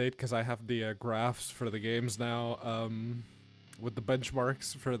update because I have the graphs for the games now with the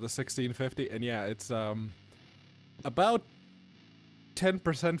benchmarks for the 1650, and yeah, it's about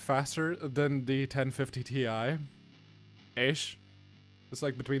 10% faster than the 1050 Ti ish. It's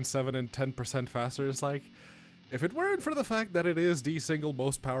like between 7 and 10% faster. It's like, if it weren't for the fact that it is the single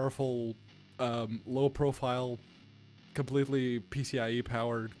most powerful low profile completely PCIe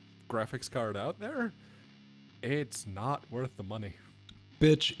powered graphics card out there, it's not worth the money.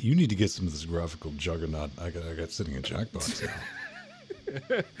 Bitch, you need to get some of this graphical juggernaut I got sitting in Jackbox now.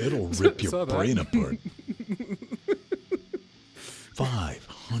 It'll rip your Saw that. brain apart.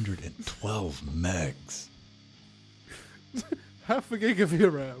 512 megs. Half a gig of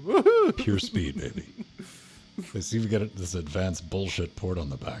VRAM. Woohoo! Pure speed, baby. Let's even get this advanced bullshit port on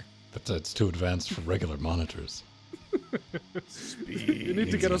the back. It's too advanced for regular monitors. You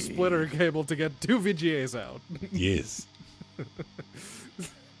need to get a splitter cable to get 2 VGAs out. Yes.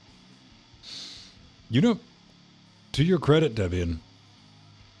 You know, to your credit, Debian,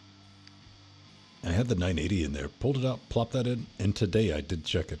 I had the 980 in there, pulled it out, plopped that in, and today I did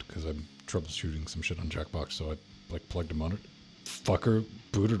check it because I'm troubleshooting some shit on Jackbox, so I like plugged him on it. Fucker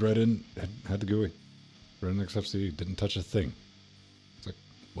booted right in, had the GUI. Ran an XFCE, didn't touch a thing. It's like,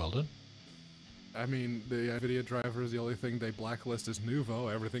 well done. I mean, the NVIDIA driver is the only thing they blacklist is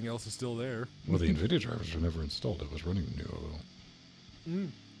Nuvo. Everything else is still there. Well, the NVIDIA drivers were never installed. It was running the Nuvo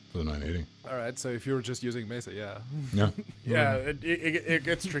for the 980. All right, so if you were just using Mesa, yeah. Yeah. Yeah, it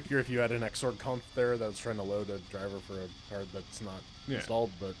gets trickier if you had an Xorg conf there that's trying to load a driver for a card that's not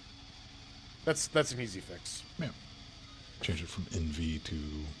installed, but that's an easy fix. Yeah. Change it from NV to...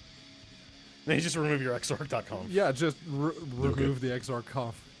 Then you just remove your Xorg.conf. Yeah, just remove the XR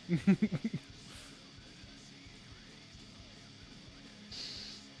conf.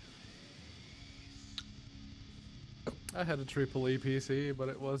 I had a triple E PC, but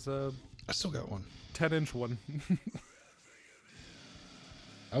it was a I still got one. 10-inch one.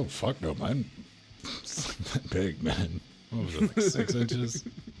 Oh, fuck no, mine. It's like that big, man. What was it, like 6 inches?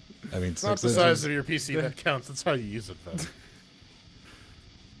 I mean, It's not 6 the inches. size of your PC that counts. That's how you use it, though.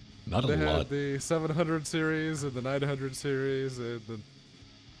 Not a They lot. had the 700 series and the 900 series and the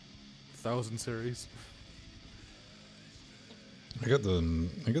 1000 series. I got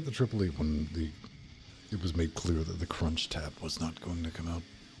the triple E when it was made clear that the crunch tab was not going to come out.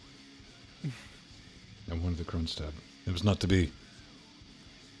 I wanted the crunch tab. It was not to be.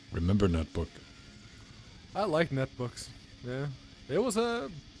 Remember netbook. I like netbooks. Yeah, it was a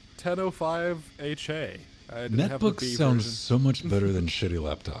 1005 HA. I didn't have the Netbook B sounds version. so much better than shitty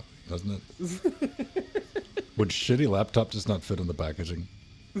laptop, doesn't it? Would shitty laptop just not fit in the packaging?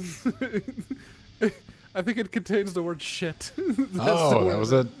 I think it contains the word shit. Oh, that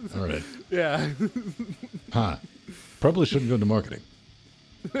was it? All right. Yeah. Huh. Probably shouldn't go into marketing.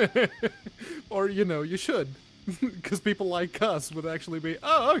 Or, you should. Because people like us would actually be,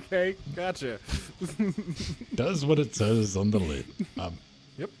 oh, okay, gotcha. Does what it says on the lid.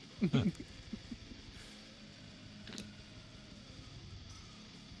 Yep.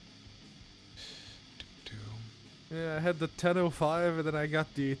 Yeah, I had the 1005, and then I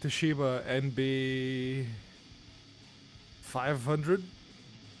got the Toshiba NB 500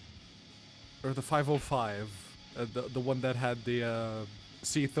 or the 505, the one that had the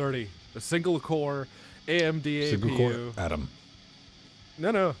C30, the single core AMD Single APU. core Atom.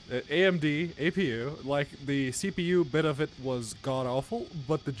 No, AMD APU. Like the CPU bit of it was god awful,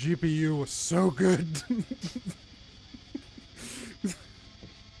 but the GPU was so good.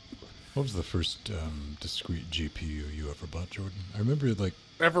 What was the first discrete GPU you ever bought, Jordan? I remember like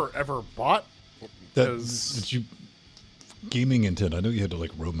Ever bought? that you gaming intent. I know you had to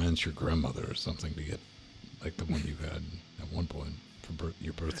like romance your grandmother or something to get like the one you had at one point for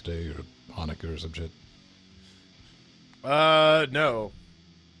your birthday or Hanukkah or some shit. No.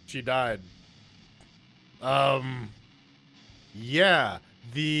 She died. Yeah.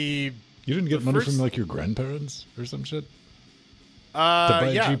 You didn't get money first- from like your grandparents or some shit to Uh, buy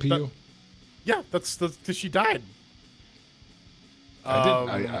a yeah, GPU? that's because she died.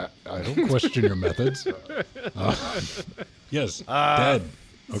 I don't question your methods. Yes, dead.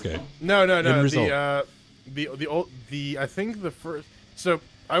 Okay. No. End result. I think the first. So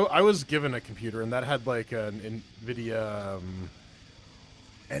I was given a computer and that had like an NVIDIA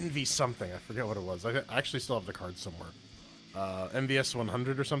NV something. I forget what it was. I actually still have the card somewhere. MVS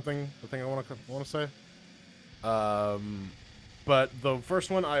 100 or something. I think I want to say. But the first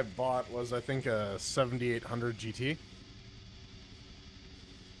one I bought was I think a 7800 GT.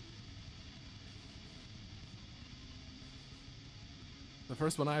 The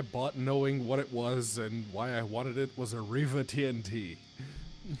first one I bought knowing what it was and why I wanted it was a Riva TNT.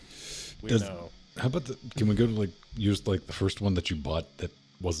 We know. How about can we go to like use like the first one that you bought that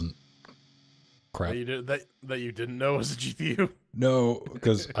wasn't crap? That you didn't know was a GPU. No,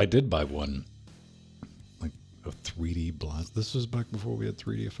 because I did buy one, like a 3D blast. This was back before we had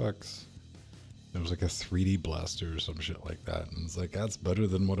 3D effects. It was like a 3D blaster or some shit like that, and it's like that's better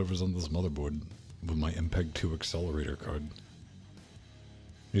than whatever's on this motherboard with my MPEG 2 accelerator card.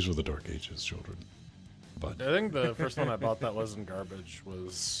 These were the dark ages, children. But I think the first one I bought that wasn't garbage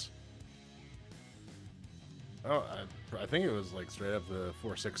was Oh, I think it was like straight up the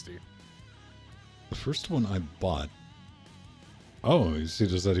 460. The first one I bought. Oh, you see,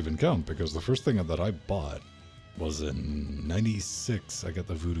 does that even count? Because the first thing that I bought was in '96. I got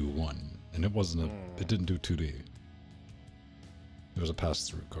the Voodoo 1, and it wasn't it didn't do 2D. It was a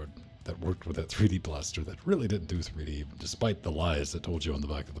pass-through card that worked with that 3D blaster that really didn't do 3D, despite the lies that told you on the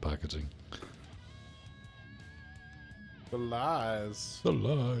back of the packaging. The lies. The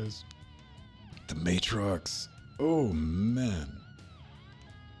lies. The Matrox. Oh, man.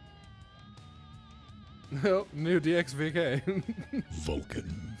 Oh, new DXVK.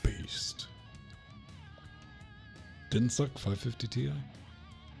 Vulcan based. Didn't suck 550 Ti?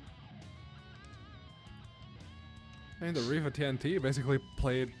 I mean, the Riva TNT basically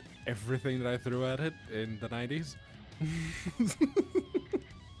played everything that I threw at it in the 90s. I'm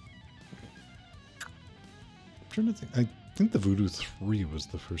trying to think. I think the Voodoo 3 was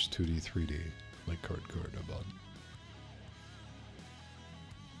the first 2D, 3D, like card I bought.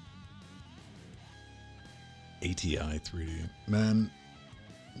 ATI 3D. Man,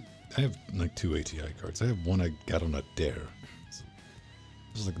 I have like 2 ATI cards. I have one I got on a dare. This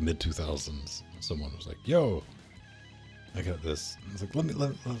was like mid-2000s. Someone was like, yo, I got this. I was like, let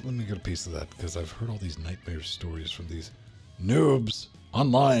me get a piece of that, because I've heard all these nightmare stories from these noobs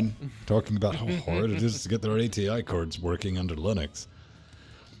online talking about how hard it is to get their ATI cards working under Linux.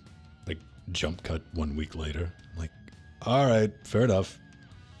 Like, jump cut 1 week later. I'm like, all right, fair enough.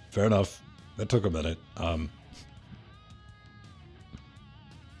 Fair enough. That took a minute.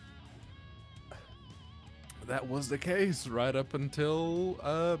 That was the case right up until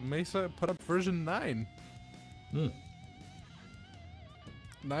Mesa put up version 9.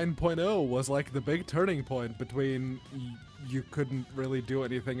 9.0 was like the big turning point between you couldn't really do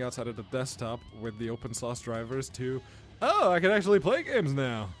anything outside of the desktop with the open source drivers to, oh, I can actually play games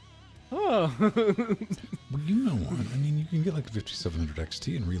now. Oh. Well, you know what? I mean, you can get like a 5700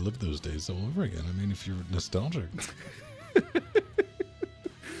 XT and relive those days all over again. I mean, if you're nostalgic.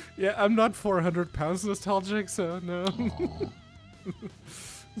 Yeah, I'm not 400 pounds nostalgic, so no.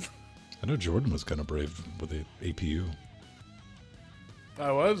 I know Jordan was kind of brave with the APU.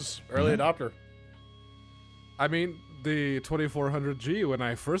 I was early adopter. I mean, the 2400G, when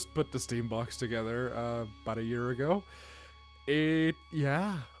I first put the Steam box together about a year ago, it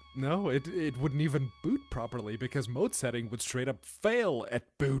wouldn't even boot properly because mode setting would straight up fail at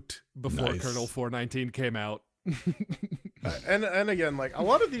boot before Nice. kernel 4.19 came out. And again, like, a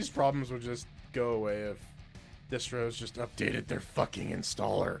lot of these problems would just go away if distros just updated their fucking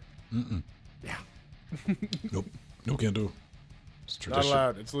installer. Yeah. Nope. No can do. It's Not tradition.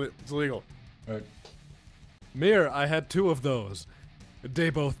 allowed. It's illegal. All right. Mir, I had 2 of those. They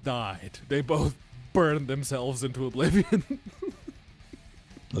both died. They both burned themselves into oblivion.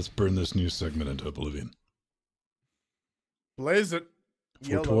 Let's burn this new segment into oblivion. Blaze it.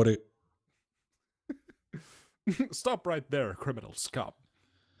 Yellow. 420. Stop right there, criminal scum.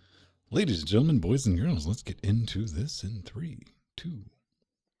 Ladies and gentlemen, boys and girls, let's get into this in 3, 2.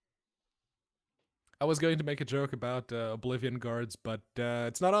 I was going to make a joke about Oblivion guards, but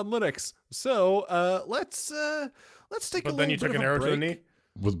it's not on Linux. So let's take a But little then you bit took of an a arrow to the break. knee.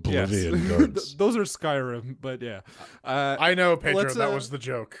 With Yes. Bolivian guards. Those are Skyrim, but yeah. I know, Pedro. let's, That was the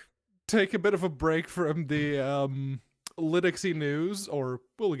joke. Take a bit of a break from the Linuxy news, or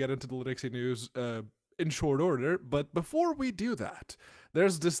we'll get into the Linuxy news in short order. But before we do that,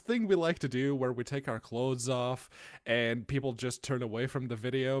 there's this thing we like to do where we take our clothes off and people just turn away from the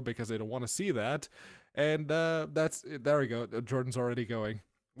video because they don't want to see that. And there we go. Jordan's already going.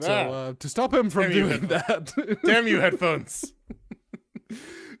 So to stop him from Damn you, doing that, Damn you, headphones.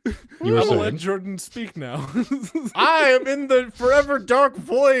 You were I'll saying? let Jordan speak now. I am in the forever dark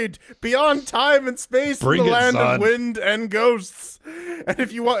void, beyond time and space, Bring in the it, land son. of wind and ghosts. And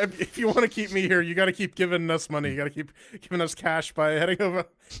if you want to keep me here, you got to keep giving us money. You got to keep giving us cash by heading over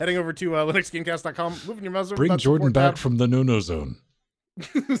to linuxgamecast.com, moving your mouse over. to Bring that Jordan support back tab. from the no-no zone.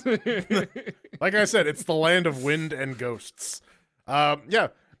 Like I said, it's the land of wind and ghosts. Yeah,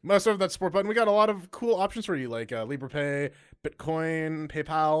 mouse over that support button. We got a lot of cool options for you, like LibrePay, Bitcoin,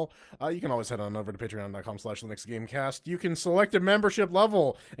 PayPal. You can always head on over to patreon.com/linuxgamecast. You can select a membership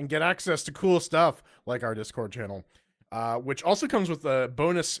level and get access to cool stuff like our Discord channel, which also comes with a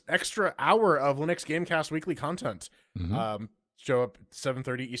bonus extra hour of Linux Gamecast weekly content. Show up at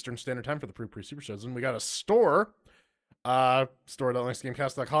 7:30 Eastern Standard Time for the pre super shows. And we got a store,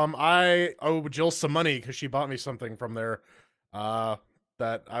 store.linuxgamecast.com. I owe Jill some money because she bought me something from there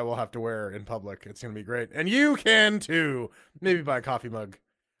that I will have to wear in public. It's going to be great. And you can too. Maybe buy a coffee mug.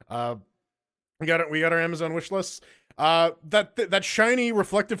 We got it. We got our Amazon wish lists. That shiny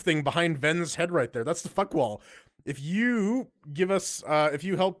reflective thing behind Ven's head right there. That's the fuck wall. If you give us, if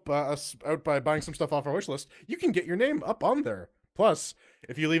you help us out by buying some stuff off our wish list, you can get your name up on there. Plus,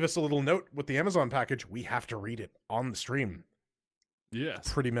 if you leave us a little note with the Amazon package, we have to read it on the stream.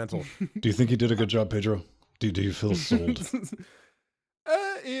 Yes. Pretty mental. Do you think you did a good job, Pedro? Do you feel sold?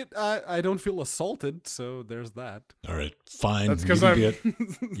 I don't feel assaulted, so there's that. All right, fine. That's because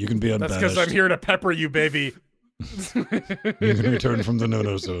you can be unbanished. That's because I'm here to pepper you, baby. You can return from the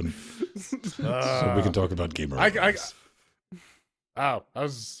no-no zone, so we can talk about gamer. I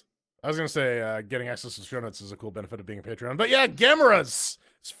was gonna say getting access to show notes is a cool benefit of being a Patreon, but yeah, Gameras,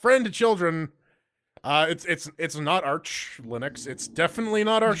 it's friend to children. It's not Arch Linux. It's definitely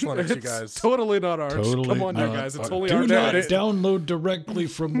not Arch Linux, you guys. It's totally not Arch. Totally Come on, not, you guys. It's only do Arch. not download directly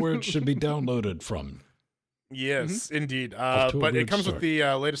from where it should be downloaded from. Yes, indeed. Off to a But it weird comes start. with the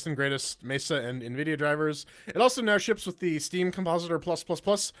latest and greatest Mesa and NVIDIA drivers. It also now ships with the Steam Compositor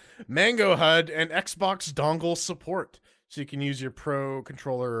Plus, Mango HUD, and Xbox dongle support. So you can use your Pro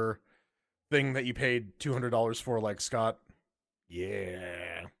controller thing that you paid $200 for, like Scott.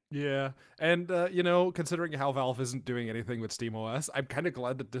 Yeah. Yeah, and considering how Valve isn't doing anything with SteamOS, I'm kind of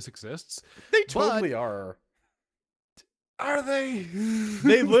glad that this exists. They totally are. Are they?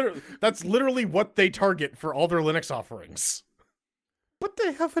 That's literally what they target for all their Linux offerings. But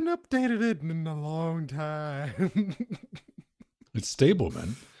they haven't updated it in a long time. It's stable,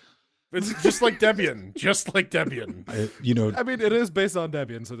 man. It's just like Debian. Just like Debian. I mean, it is based on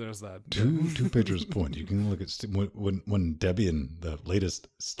Debian, so there's that. To Pedro's point, you can look at when Debian, the latest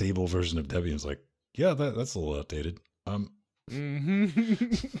stable version of Debian, is like, yeah, that's a little outdated. Then you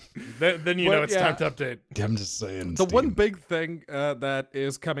know it's time to update. I'm just saying. The one big thing that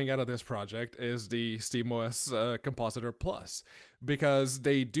is coming out of this project is the SteamOS Compositor Plus, because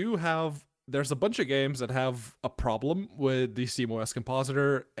they do have. There's a bunch of games that have a problem with the SteamOS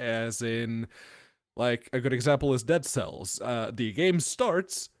Compositor, as in, like, a good example is Dead Cells. The game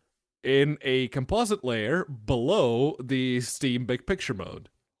starts in a composite layer below the Steam Big Picture mode,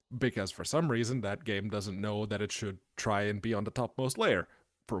 because for some reason that game doesn't know that it should try and be on the topmost layer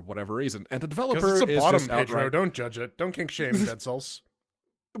for whatever reason. And the developer it's a is bottom, just Pedro. outright... Don't judge it. Don't kink shame Dead Cells.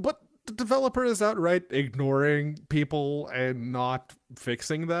 But the developer is outright ignoring people and not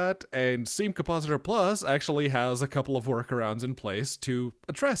fixing that. And Steam Compositor Plus actually has a couple of workarounds in place to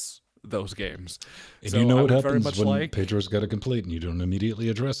address those games. And so you know I what would very happens much when like... Pedro's got a complaint and you don't immediately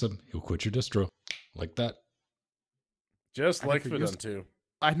address him? He'll quit your distro. Like that. Just I like never used- Fiduntu.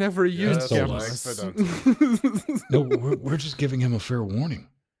 I never used Just like cameras. Fiduntu. No, we're just giving him a fair warning.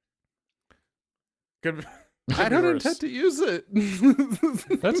 Could I don't worse. intend to use it.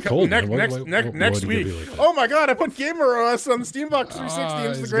 That's cold. Next week. Oh my god, I put Gamer OS on the Steambox 360. It's the he's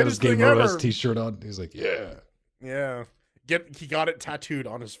got his greatest thing Gamer ever. OS t-shirt on. He's like, yeah. Yeah. He got it tattooed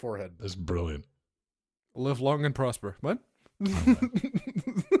on his forehead. That's brilliant. Live long and prosper. What?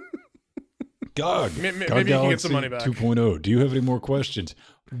 GOG. Maybe you GOG can get Galaxy some money back. 2.0. Do you have any more questions?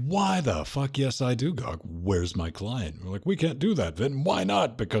 Why the fuck yes I do, GOG. Where's my client? We're like, we can't do that, Vin. Why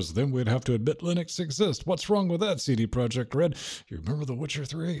not? Because then we'd have to admit Linux exists. What's wrong with that, CD Projekt Red? You remember The Witcher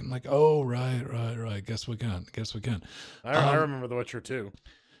 3? I'm like, oh, right. Guess we can. I remember The Witcher 2.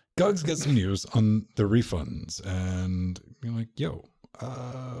 GOG's got some news on the refunds. And you're like, yo,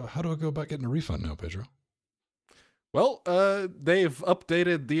 how do I go about getting a refund now, Pedro? Well, they've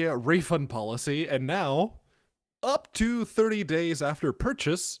updated the refund policy, and now, up to 30 days after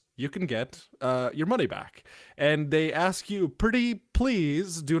purchase, you can get your money back. And they ask you, pretty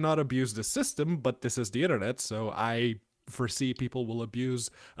please do not abuse the system, but this is the internet, so I foresee people will abuse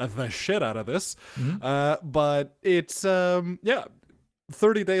the shit out of this. Mm-hmm. But it's,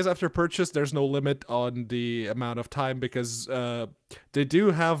 30 days after purchase, there's no limit on the amount of time, because they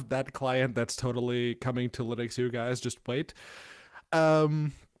do have that client that's totally coming to Linux, you guys, just wait.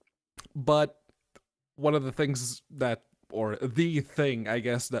 But one of the things that, or the thing, I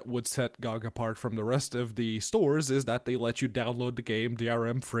guess, that would set GOG apart from the rest of the stores is that they let you download the game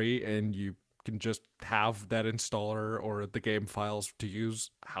DRM free, and you can just have that installer or the game files to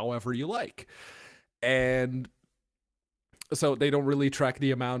use however you like. And so they don't really track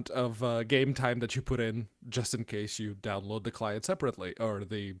the amount of game time that you put in, just in case you download the client separately or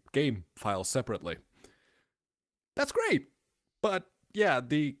the game files separately. That's great. But yeah,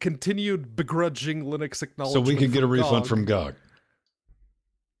 the continued begrudging Linux acknowledgement. So we can get a refund GOG, from GOG.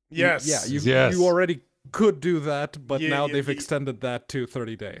 Yes. You already could do that, but Yeah, now yeah, they've yeah. extended that to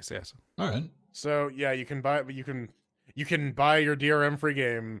 30 days. Yes. All right. So yeah, you can buy it, but you can You can buy your DRM free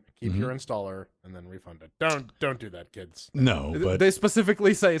game, keep your installer, and then refund it. Don't do that, kids. No, but They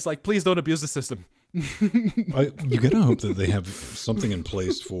specifically say it's like, please don't abuse the system. you gotta hope that they have something in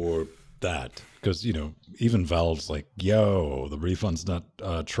place for that, because even Valve's like, yo, the refund's not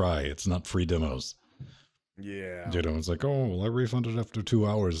try, it's not free demos. Yeah. It's like, oh, well, I refunded after 2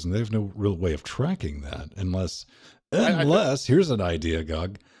 hours, and they have no real way of tracking that unless here's an idea,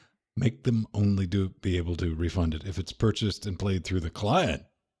 GOG, make them only be able to refund it if it's purchased and played through the client.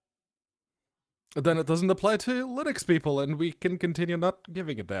 Then it doesn't apply to Linux people, and we can continue not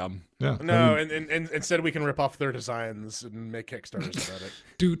giving a damn. Yeah. No, and instead we can rip off their designs and make Kickstarters about it.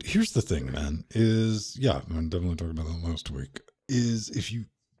 Dude, here's the thing, man, I'm definitely talking about that last week, is if you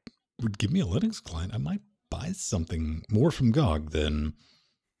would give me a Linux client, I might buy something more from GOG than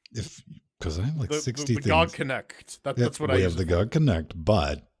because I have like 60 the things. GOG Connect. That's what I use. We use have the GOG Connect,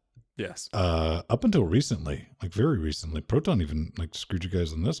 but yes, up until recently, like very recently, Proton even like screwed you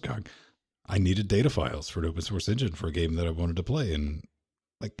guys on this, GOG. I needed data files for an open source engine for a game that I wanted to play, and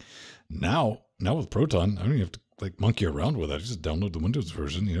like now with Proton, I don't even have to like monkey around with it. I just download the Windows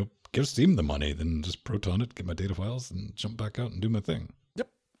version, give Steam the money, then just Proton it, get my data files, and jump back out and do my thing. Yep.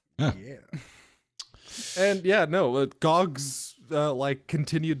 Yeah. And GOG's like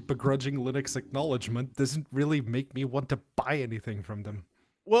continued begrudging Linux acknowledgement doesn't really make me want to buy anything from them.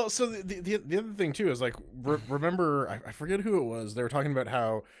 Well, so the other thing too is like, remember, I forget who it was. They were talking about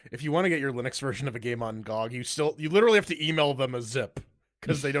how if you want to get your Linux version of a game on GOG, you literally have to email them a zip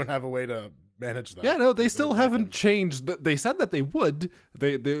because they don't have a way to manage that. Yeah, no, they still haven't changed. They said that they would.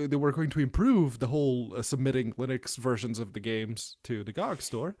 They were going to improve the whole submitting Linux versions of the games to the GOG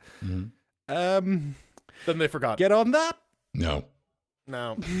store. Mm-hmm. Then they forgot. Get on that? No.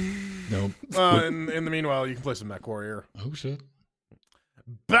 No. In the meanwhile, you can play some MechWarrior. Oh shit.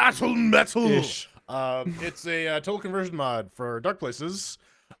 Battle Metal. Ish. It's a total conversion mod for Dark Places,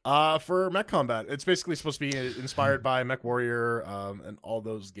 for mech combat. It's basically supposed to be inspired by MechWarrior, and all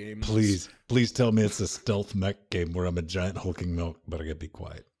those games. Please tell me it's a stealth mech game where I'm a giant hulking milk, but I gotta be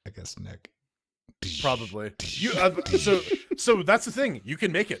quiet. I guess, Nick. Probably. So that's the thing. You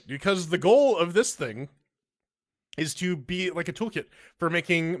can make it because the goal of this thing is to be like a toolkit for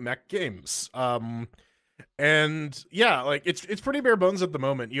making mech games. And yeah, like it's pretty bare bones at the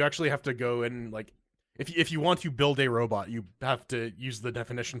moment. You actually have to go and like, if you want to build a robot, you have to use the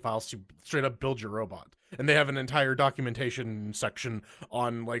definition files to straight up build your robot. And they have an entire documentation section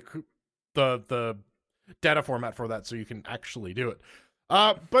on like the data format for that, so you can actually do it.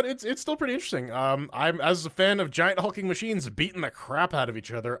 But it's still pretty interesting. I'm, as a fan of giant hulking machines beating the crap out of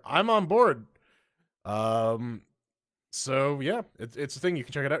each other, I'm on board. So yeah, it's a thing. You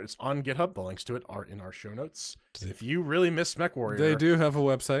can check it out. It's on GitHub. The links to it are in our show notes. If you really miss MechWarrior, They do have a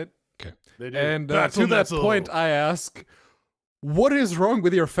website. Okay. They do. And Battle to that Metal. point, I ask, what is wrong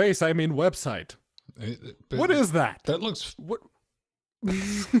with your face? I mean, website. What is that? That looks. What? They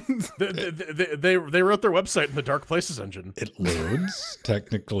wrote their website in the Dark Places engine. It loads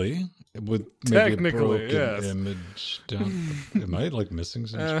technically with maybe Technically, a broken yes. image down. Am I like missing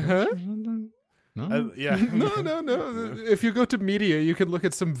some? Uh-huh. scripts or something? No. Yeah. No. If you go to media, you can look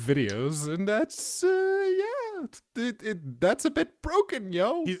at some videos, and that's that's a bit broken,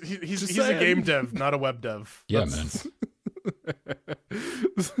 yo. He's a game dev, not a web dev. Yeah, man.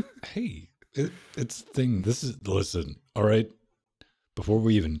 Hey, it's the thing. Listen. All right. Before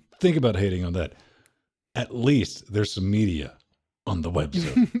we even think about hating on that, at least there's some media on the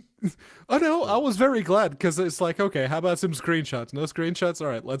website. Oh no, I was very glad because it's like, okay, how about some screenshots? No screenshots? All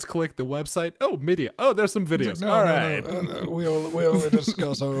right, let's click the website. Oh, media. Oh, there's some videos. All right. We only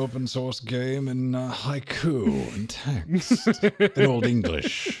discuss our open source game in haiku and text in Old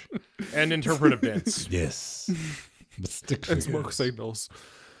English. And interpretive dance. Yes. With stick And figures. smoke signals.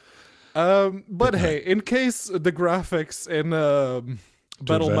 But hey, in case the graphics in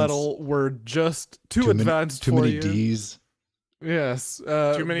Battle advanced. Metal were just too advanced too for many you. D's. Yes.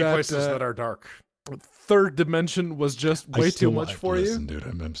 Too many places that are dark. Third dimension was just way too much for you. Listen, dude,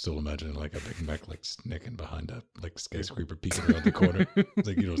 I'm still imagining like a big mech like sneaking behind a like skyscraper peeking around the corner. It's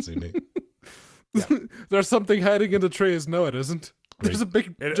like, you don't see me. There's something hiding in the trees. No, it isn't. There's a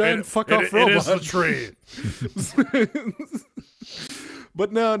big giant fuck off it robot. It is the tree.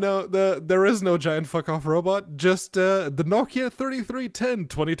 But no, there is no giant fuck off robot. Just the Nokia 3310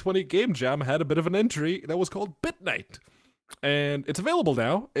 2020 Game Jam had a bit of an entry that was called Bit Night. And it's available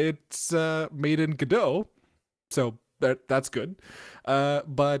now. It's made in Godot, so that's good.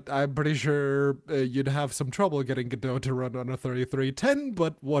 But I'm pretty sure you'd have some trouble getting Godot to run on a 3310,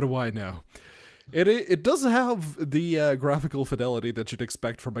 but what do I know? It does have the graphical fidelity that you'd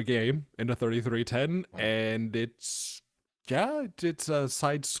expect from a game in a 3310, and it's Yeah, it's a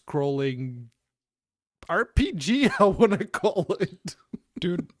side-scrolling RPG, I want to call it.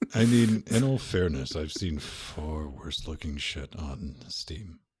 Dude, I mean, in all fairness, I've seen far worse looking shit on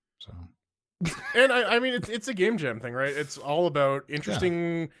Steam. So, And I mean, it's a game jam thing, right? It's all about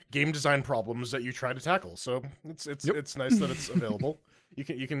interesting game design problems that you try to tackle. So it's nice that it's available. You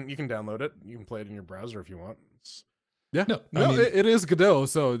can download it. You can play it in your browser if you want. Yeah, No, no, I mean- it is Godot,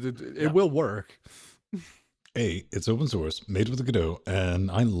 so it will work. it's open source, made with Godot,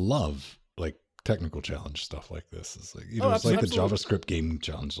 and I love like technical challenge stuff like this. It's like, you know, it's like the absolutely. JavaScript game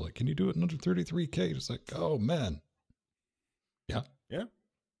challenge. Like, can you do it in under 33K? It's like, oh man. Yeah. Yeah.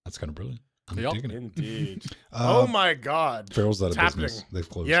 That's kind of brilliant. I'm Yep. digging it. Indeed. Oh my God. Feral's out It's of business. happening. They've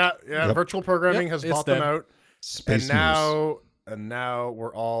closed. Yeah. Yep. Virtual programming Yep, has it's bought them dead. out, Space and now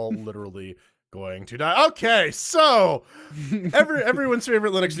we're all literally going to die. Okay, so everyone's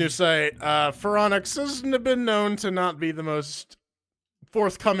favorite Linux news site, Phoronix, has been known to not be the most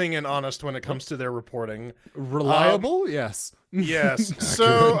forthcoming and honest when it comes to their reporting. Reliable, yes. Yes.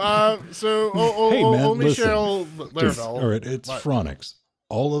 So Hey, man, only listen. Cheryl Just, Laravel. all right, it's What? Phoronix.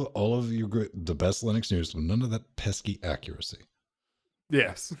 All of you, the best Linux news with none of that pesky accuracy.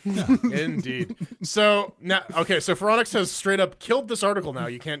 Yes. Indeed. So now, okay, so Phoronix has straight up killed this article. Now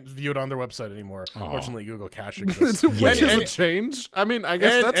you can't view it on their website anmore. Aw. Fortunately, Google Cache exists. Which Yeah. is a change. I mean, I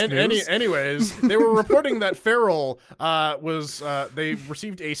guess that's news. Anyways, they were reporting that Feral they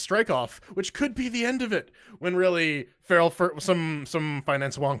received a strike off, which could be the end of it. When really Feral, some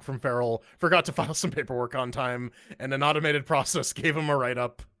finance wonk from Feral forgot to file some paperwork on time, and an automated process gave him a write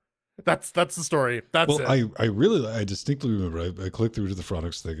up. That's the story. That's Well, it. I distinctly remember I clicked through to the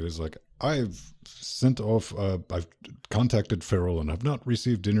Phoronix thing and it's like, I've sent off, I've contacted Feral and I've not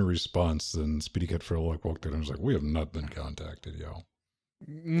received any response. And Speedy Cat Feral like walked in and was like, we have not been contacted, yo.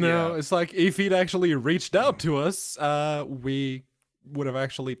 No, Yeah. it's like if he'd actually reached out to us, we would have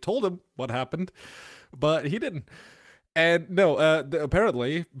actually told him what happened, but he didn't. And no,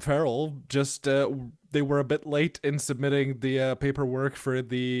 apparently Feral just they were a bit late in submitting the paperwork for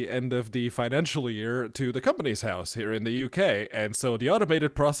the end of the financial year to the company's house here in the UK, and so the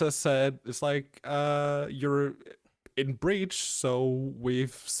automated process said it's like you're in breach, so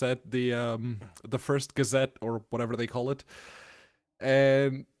we've set the first gazette or whatever they call it,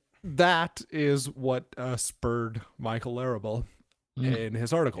 and that is what spurred Michael Larrabell in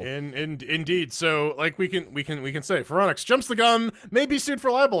his article. Indeed. So, like we can say, Phoronix jumps the gun, may be sued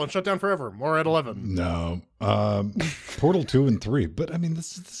for libel and shut down forever. More at 11. No, Portal 2 and 3. But I mean,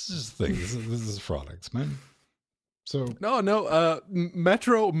 this is the thing. This is Phoronix, man. So No,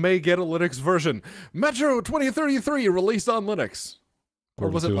 Metro may get a Linux version. Metro 2033 released on Linux. Or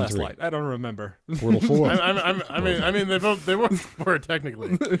Portal was 2 it and last 3. light? I don't remember. Portal 4. I mean, they both were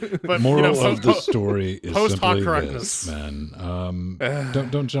technically, but Moral of the story is post hoc simply correctness. this, man.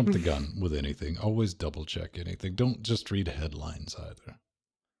 Don't jump the gun with anything. Always double check anything. Don't just read headlines either.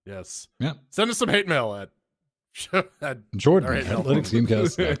 Yes. Yeah. Send us some hate mail at Jordan All right, at no.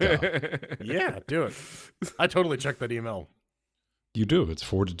 linuxgamecast.com. yeah, do it. I totally checked that email. You do. It's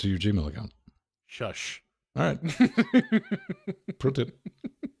forwarded to your Gmail account. Shush. All right. Pro tip.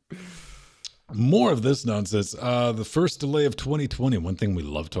 More of this nonsense. The first delay of 2020. One thing we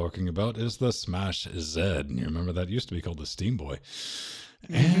love talking about is the Smash Z. You remember that used to be called the Steam Boy.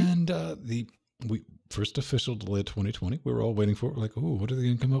 And the first official delay of 2020. We were all waiting for it. We're like, oh, what are they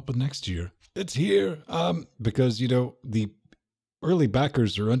going to come up with next year? It's here. Because the early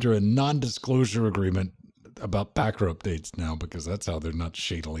backers are under a non-disclosure agreement about backer updates now, because that's how they're not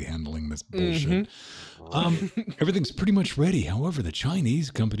shadily handling this bullshit. Everything's pretty much ready. However, the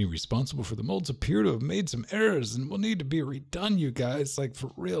Chinese company responsible for the molds appear to have made some errors and will need to be redone, you guys. Like, for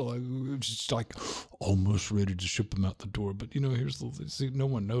real. We're just like almost ready to ship them out the door. But, here's see, no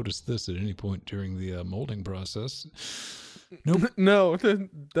one noticed this at any point during the molding process. Nope. No,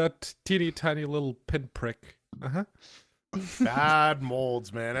 that teeny tiny little pinprick. Bad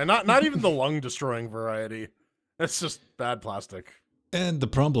molds, man, and not even the lung destroying variety. It's just bad plastic. And the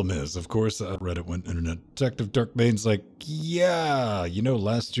problem is, of course, Reddit went internet detective. Darkbane's like, yeah,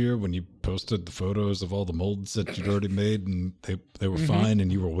 last year when you posted the photos of all the molds that you'd already made and they were fine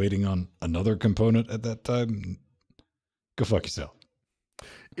and you were waiting on another component at that time, go fuck yourself.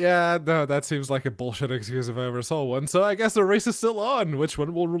 Yeah, no, that seems like a bullshit excuse if I ever saw one. So I guess the race is still on. Which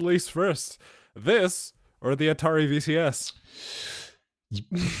one will release first? This or the Atari VCS?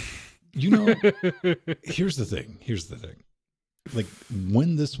 Here's the thing. Like,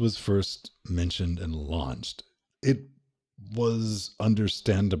 when this was first mentioned and launched, it was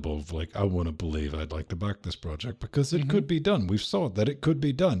understandable. Like, I want to believe I'd like to back this project because it could be done. We've saw that it could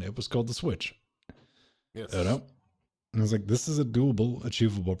be done. It was called the Switch. Yes. And I was like, this is a doable,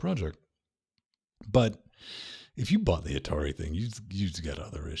 achievable project. But if you bought the Atari thing, you've got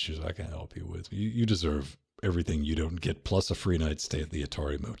other issues I can help you with. You deserve everything you don't get, plus a free night stay at the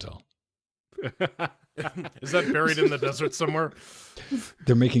Atari Motel. Is that buried in the desert somewhere?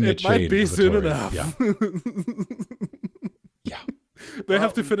 They're making a It chain. might be of soon Atari. enough. Yeah. Yeah. They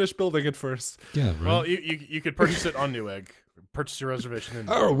have to finish building it first. Yeah, right. Well, you could purchase it on Newegg. Purchase your reservation in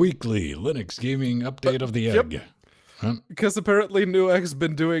Our weekly Linux gaming update of the yep. egg. Huh? Because apparently Newegg's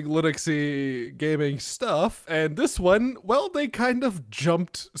been doing Linuxy gaming stuff, and this one, well, they kind of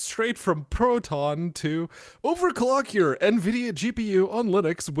jumped straight from Proton to overclock your NVIDIA GPU on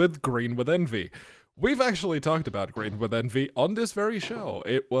Linux with Green with Envy. We've actually talked about Green with Envy on this very show.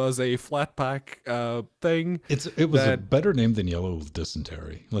 It was a flat pack thing. It was a better name than Yellow with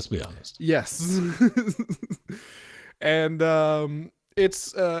Dysentery. Let's be honest. Yes. And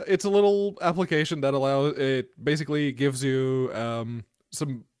it's a little application that basically gives you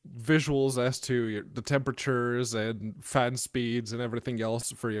some visuals as to the temperatures and fan speeds and everything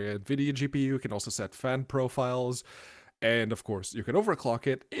else for your NVIDIA GPU. You can also set fan profiles. And of course, you can overclock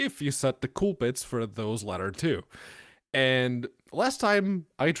it if you set the cool bits for those latter two. And last time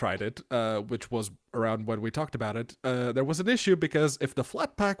I tried it, which was around when we talked about it, there was an issue because if the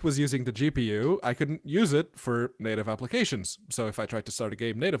Flatpak was using the GPU, I couldn't use it for native applications. So if I tried to start a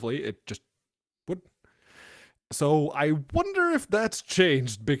game natively, it just wouldn't. So I wonder if that's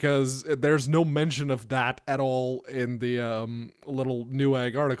changed because there's no mention of that at all in the little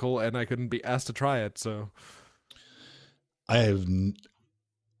Newegg article, and I couldn't be asked to try it, so...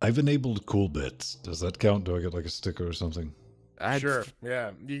 I've enabled cool bits. Does that count? Do I get like a sticker or something? Sure.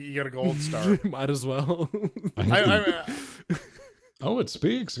 Yeah. You get a gold star. Might as well. Oh, it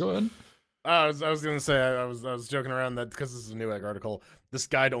speaks. Go ahead. I was going to say I was joking around that because this is a Newegg article. This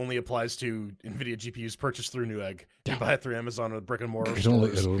guide only applies to NVIDIA GPUs purchased through Newegg. You buy it through Amazon or brick and mortar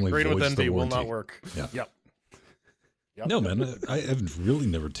stores. It only Green with voids the Envy will warranty. not work. Yeah. Yep. No, man, I've really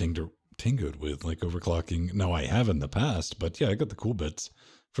never tinkered with like overclocking. No, I have in the past, but yeah, I got the cool bits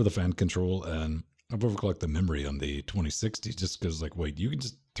for the fan control, and I've overclocked the memory on the 2060 just because, like, wait, you can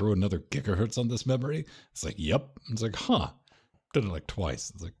just throw another gigahertz on this memory? It's like, yep. It's like, huh. Did it like twice.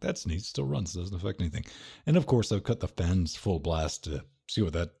 It's like, that's neat. Still runs. Doesn't affect anything. And of course, I've cut the fans full blast to see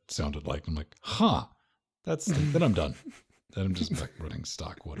what that sounded like. I'm like, huh. Then I'm done. Then I'm just back running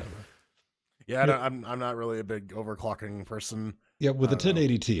stock, whatever. Yeah, I'm not really a big overclocking person. Yeah, with a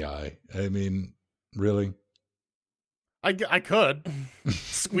 1080 Ti, I mean, really? I could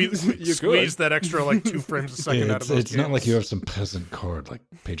squeeze that extra like 2 frames a second out of those It's not like you have some peasant card like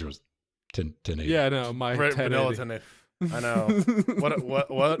Pedro's 1080. Yeah, no, my 1080. I know.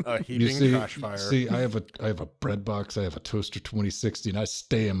 What a heaping trash fire. See, I have a bread box, I have a toaster 2060, and I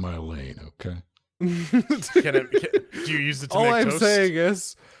stay in my lane, okay? Do you use it to All make I'm toast? saying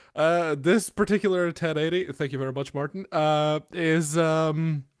is, this particular 1080, thank you very much, Martin, is,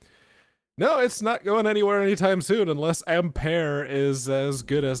 no, it's not going anywhere anytime soon unless Ampere is as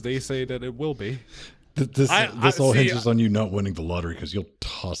good as they say that it will be. This all hinges on you not winning the lottery because you'll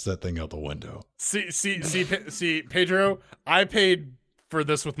toss that thing out the window. See, Pedro, I paid for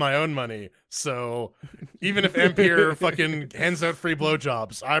this with my own money, so even if Ampere fucking hands out free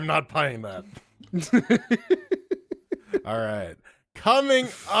blowjobs, I'm not buying that. All right. Coming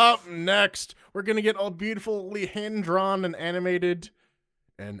up next, we're gonna get all beautifully hand-drawn and animated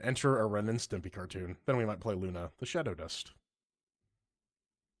and enter a Ren and Stimpy cartoon. Then we might play Luna, the Shadow Dust.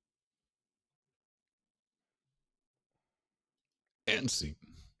 And see.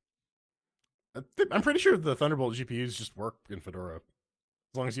 I'm pretty sure the Thunderbolt GPUs just work in Fedora.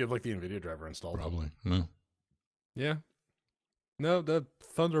 As long as you have like the NVIDIA driver installed. Probably. No. Yeah. No, the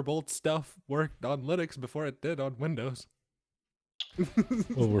Thunderbolt stuff worked on Linux before it did on Windows.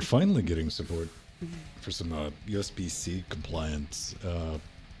 Well, we're finally getting support for some USB-C compliance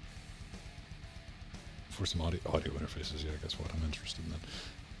for some audio interfaces. Yeah, I guess what I'm interested in.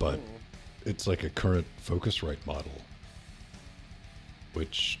 But it's like a current Focusrite model,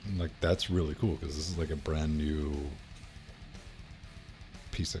 which like that's really cool because this is like a brand new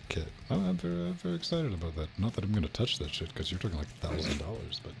piece of kit. I'm very excited about that. Not that I'm going to touch that shit because you're talking like $1,000,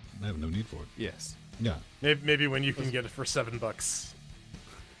 but I have no need for it. Yes. Yeah. Maybe when you can get it for $7.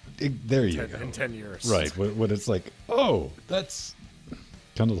 There you go. In 10 years. Right. When it's like, oh, that's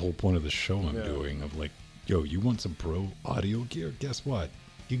kind of the whole point of the show I'm doing of like, yo, you want some pro audio gear? Guess what?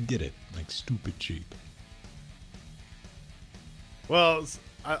 You can get it like stupid cheap. Well,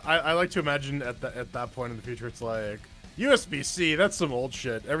 I like to imagine at that point in the future, it's like, USB-C, that's some old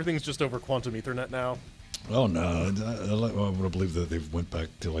shit. Everything's just over quantum Ethernet now. Oh no, I would believe that they've went back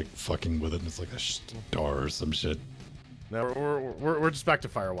to like fucking with it and it's like a star or some shit. No, we're just back to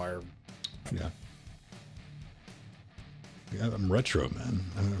Firewire. Yeah. Yeah, I'm retro, man.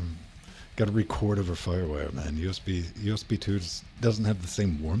 Got to record over Firewire, man. USB 2 just doesn't have the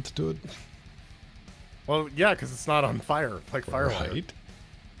same warmth to it. Well, yeah, because it's not on fire like Firewire. Right?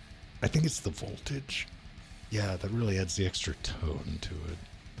 I think it's the voltage. Yeah, that really adds the extra tone to it.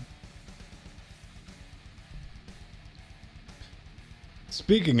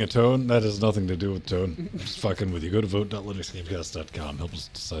 Speaking of tone, that has nothing to do with tone. I'm just fucking with you. Go to vote.linuxgamecast.com. Help us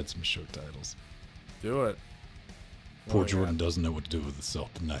decide some show titles. Do it. Poor Jordan doesn't know what to do with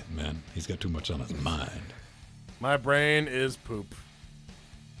himself tonight, man. He's got too much on his mind. My brain is poop.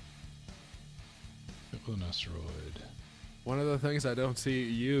 An asteroid. One of the things I don't see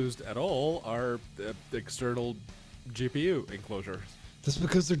used at all are external GPU enclosures. That's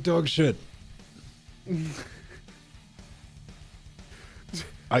because they're dog shit.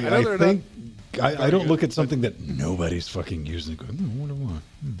 I think I don't look at something that nobody's fucking using and go, what do I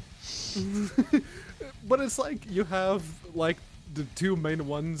want? But it's like you have like the two main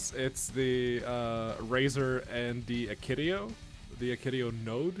ones. It's the Razer and the Akitio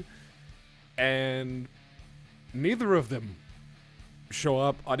Node, and neither of them show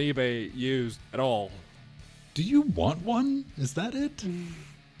up on eBay used at all. Do you want one? Is that it?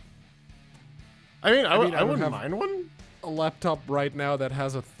 I mean, I wouldn't mind one. A laptop right now that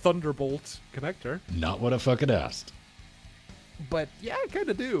has a Thunderbolt connector. Not what I fucking asked. But yeah, I kind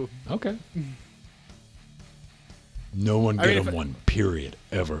of do. Okay. No one get him one, period,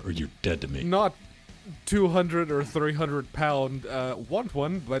 ever, or you're dead to me. Not 200 or 300 pound want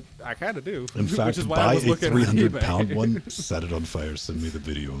one, but I kind of do. In fact, which is why buy I was a looking 300 at pound eBay. one, set it on fire, send me the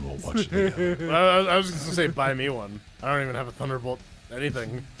video, and we'll watch it together. I was just gonna say, buy me one. I don't even have a Thunderbolt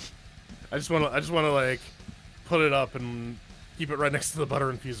anything. I just want to like put it up and keep it right next to the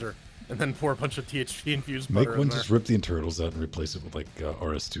butter infuser, and then pour a bunch of THP infused butter Make one, in there. just rip the internals out and replace it with like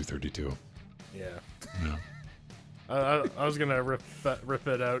RS-232. Yeah. Yeah. I was gonna rip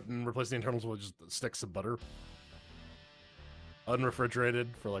it out and replace the internals with just sticks of butter, unrefrigerated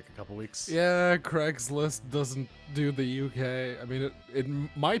for like a couple weeks. Yeah, Craigslist doesn't do the UK. I mean, it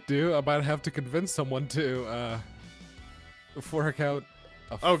might do. I might have to convince someone to fork out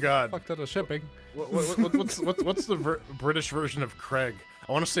a Oh god. fuck ton of shipping. What's the British version of Craig?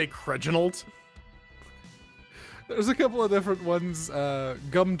 I want to say Creginold. There's a couple of different ones.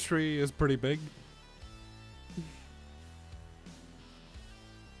 Gumtree is pretty big.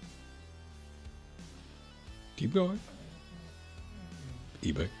 Keep going.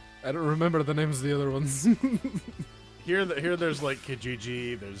 eBay. I don't remember the names of the other ones. Here there's like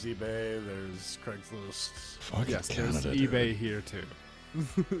Kijiji, there's eBay, there's Craigslist. yes, Fucking there's Canada, eBay here too.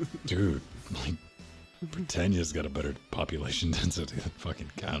 Dude, like, Britannia's got a better population density than fucking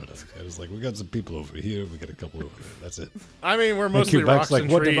Canada. It's like, we got some people over here, we got a couple over there. That's it. I mean, we're mostly Quebec's rocks like,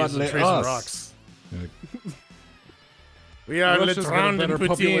 and what trees, about and trees us? and rocks. Like, We are Russia's got a drowned in better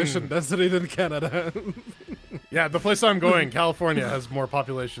population poutine. density than Canada. Yeah, the place I'm going, California, has more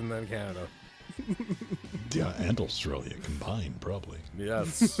population than Canada. yeah, and Australia combined, probably.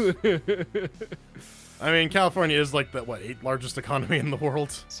 Yes. I mean, California is like the, what, 8th largest economy in the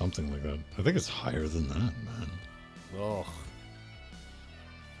world? Something like that. I think it's higher than that, man. Ugh.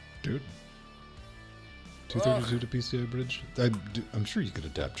 Dude. 232 to PCI bridge? I'm sure you could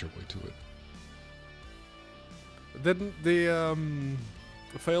adapt your way to it. Didn't the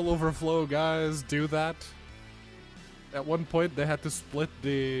fail overflow guys do that? At one point, they had to split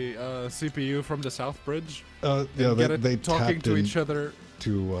the CPU from the South Bridge. Yeah, Get it they talking tapped to in each other.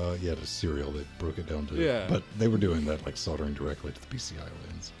 to to serial. They broke it down to but they were doing that like soldering directly to the PCI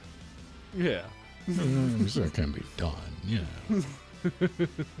lanes. Yeah. So it can be done. Yeah.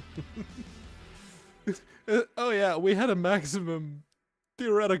 Oh yeah, we had a maximum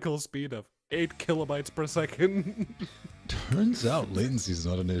theoretical speed of 8 kilobytes per second. Turns out latency is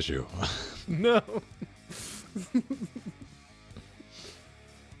not an issue. No.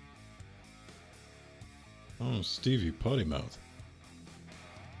 Oh, Stevie potty mouth.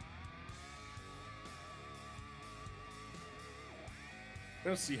 I'm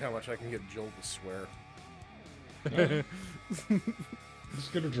gonna see how much I can get Jill to swear.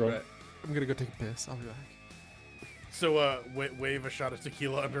 Just get her drunk. Right. I'm gonna go take a piss. I'll be back. So, wave a shot of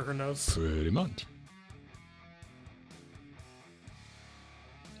tequila under her nose. Pretty much.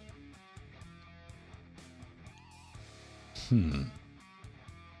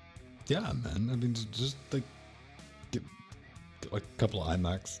 Yeah, man. I mean, just like get like a couple of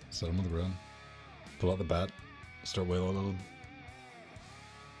IMAX, set them on the ground, pull out the bat, start wailing on them.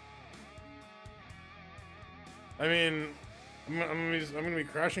 I mean, I'm gonna be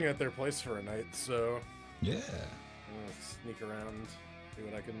crashing at their place for a night, so Yeah. I'm gonna sneak around, see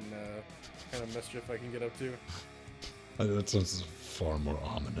what I can, kind of mischief I can get up to. That sounds far more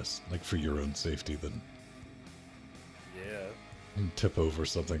ominous, like for your own safety than Yeah. tip over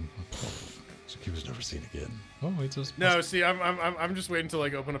something. So he was never seen again. Oh, it's just No, see, I'm just waiting to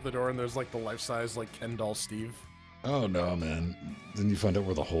like open up the door and there's like the life-size like Ken doll Steve. Oh no, man! Then you find out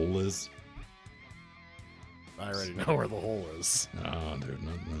where the hole is. I already know where the hole is. Oh, dude,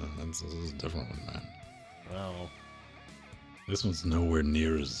 no, this is a different one, man. Well, This one's nowhere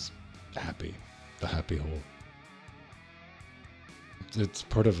near as happy. The happy hole. It's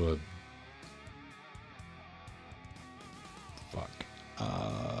part of a... Fuck.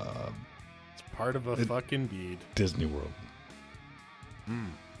 it's part of a fucking deed. Disney World.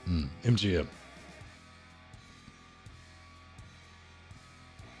 MGM.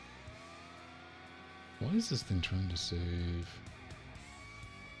 Why is this thing trying to save?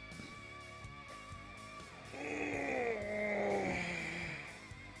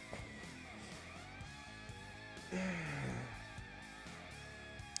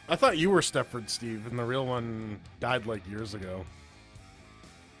 I thought you were Stepford Steve, and the real one died like years ago.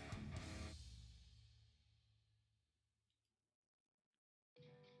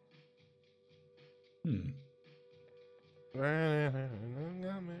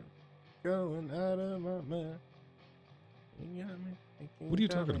 Going out of my mind. What are you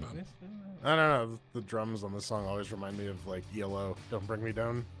talking about? I don't know. The drums on this song always remind me of like ELO. Don't Bring Me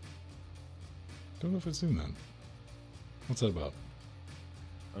Down. Don't know if I've seen that. What's that about?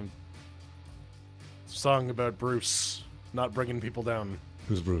 Song about Bruce not bringing people down.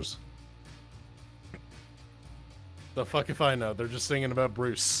 Who's Bruce? The fuck if I know. They're just singing about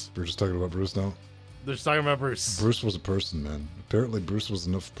Bruce. We're just talking about Bruce now? They're just talking about Bruce. Bruce was a person, man. Apparently Bruce was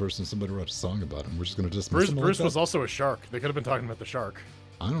enough person somebody wrote a song about him. We're just gonna dismiss him like Bruce that? was also a shark. They could have been talking about the shark.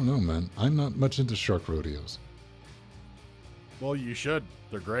 I don't know, man. I'm not much into shark rodeos. Well, you should.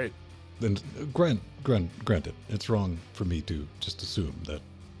 They're great. Then granted, it's wrong for me to just assume that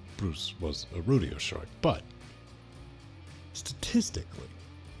Bruce was a rodeo shark, but statistically,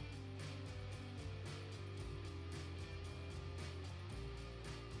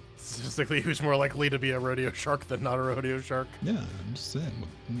 Statistically, who's more likely to be a rodeo shark than not a rodeo shark? yeah, I'm just saying,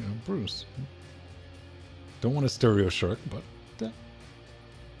 Bruce. Don't want a stereo shark, but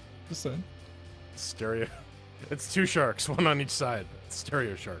just saying. Stereo. It's two sharks, one on each side. It's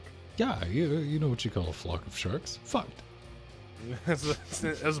stereo shark. Yeah, you know what you call a flock of sharks? Fucked.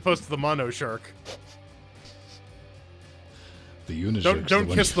 As opposed to the mono shark. The unishark. Don't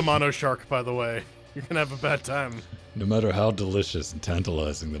kiss the mono shark, by the way. You're gonna have a bad time. No matter how delicious and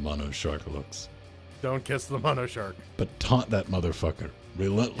tantalizing the mono shark looks. Don't kiss the mono shark. But taunt that motherfucker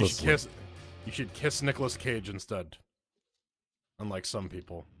relentlessly. You should kiss Nicolas Cage instead. Unlike some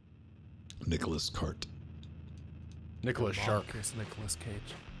people. Nicholas Cart. Nicholas Shark. Kiss Nicolas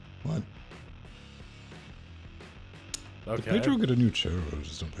Cage. What? Okay. Did Pedro get a new chair, or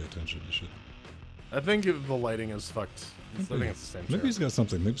just don't pay attention to shit? I think the lighting is fucked. I think it's the same chair. Maybe he's got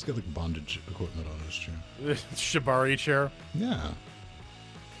something. Maybe he's got like bondage equipment on his chair. Shibari chair. Yeah.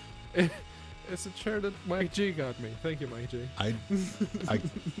 It's a chair that Mike G got me. Thank you, Mike G.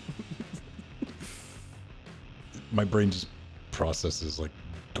 My brain just processes like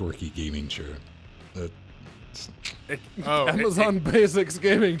dorky gaming chair. Amazon Basics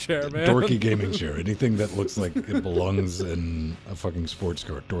gaming chair, man. Dorky gaming chair. Anything that looks like it belongs in a fucking sports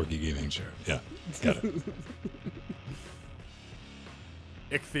car. Dorky gaming chair. Yeah, got it.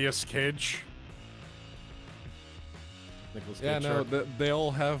 Ichthyus Cage. Nicolas Cage Yeah, no, shark. they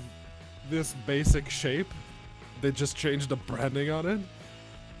all have this basic shape. They just changed the branding on it.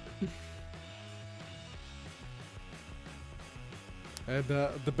 And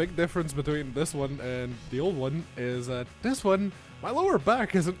the big difference between this one and the old one is that this one, my lower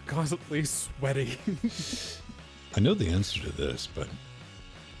back isn't constantly sweaty. I know the answer to this, but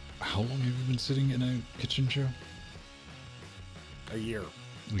how long have you been sitting in a kitchen chair? A year.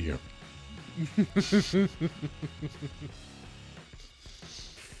 A year.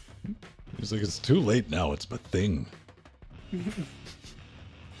 It's like it's too late now. It's my thing.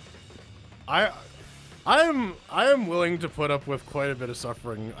 I am willing to put up with quite a bit of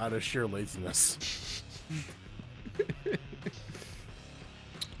suffering out of sheer laziness.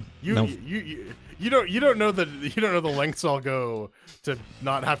 You don't know the lengths I'll go to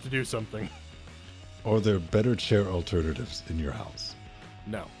not have to do something. Are there better chair alternatives in your house?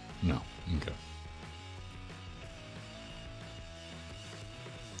 No. No. Okay.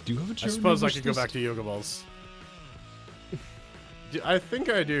 Do you have a chair? I suppose I could go back to yoga balls. I think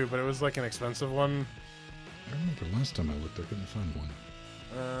I do, but it was like an expensive one. I remember last time I looked, I couldn't find one.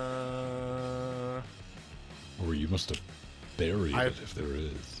 Or you must have buried it if there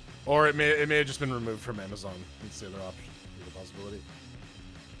is. Or it may have just been removed from Amazon. That's the other option, the possibility.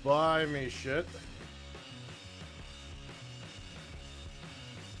 Buy me shit.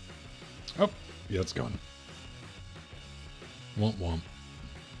 Oh, yeah, it's gone. Womp womp.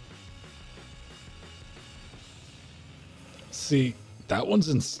 See, that one's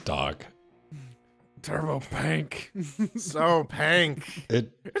in stock. Turbo Pink. So pink.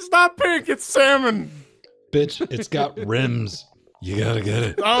 It's not pink, it's salmon. bitch, it's got rims. You gotta get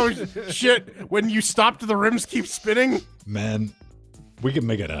it. Oh, shit. When you stopped, the rims keep spinning? Man, we can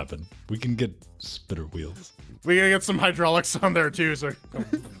make it happen. We can get spitter wheels. We gotta get some hydraulics on there, too, so...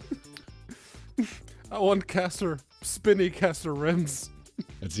 I want spinny caster rims.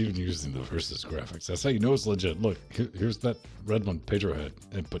 It's even using the Versus graphics. That's how you know it's legit. Look, here's that red one Pedro had,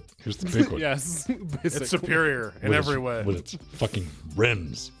 but here's the big one. Yes, basically. It's superior in every way. With its fucking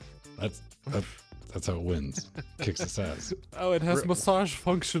rims. That's how it wins. Kicks its ass. Oh, it has massage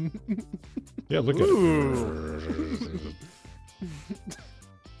function. Yeah, look at it.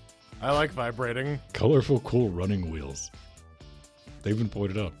 I like vibrating. Colorful, cool running wheels. They even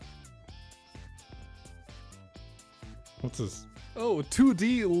pointed out. What's this? Oh,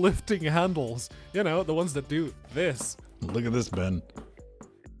 2D lifting handles. You know, the ones that do this. Look at this, Ben.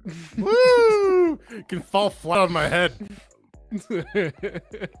 Woo! Can fall flat on my head.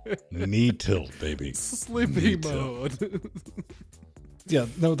 Knee tilt, baby. Sleepy mode. Yeah,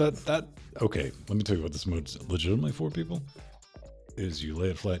 no, that okay, let me tell you what this mode's legitimately for, people. Is you lay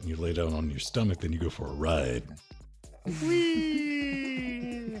it flat and you lay down on your stomach, then you go for a ride.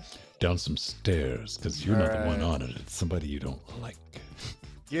 Whee! Down some stairs, because you're not the one on it. It's somebody you don't like.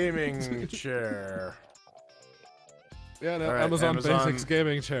 Gaming chair. Yeah, no, Right, Amazon Basics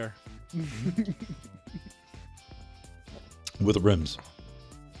gaming chair. With the rims.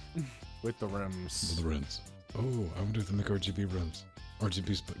 With the rims. With the rims. Oh, I wonder if they make RGB rims.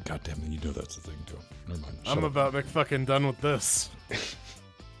 RGB's, but goddamn it, you know that's the thing too. Never mind. I'm about McFucking done with this.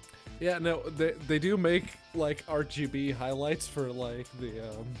 Yeah, no, they do make like RGB highlights for like the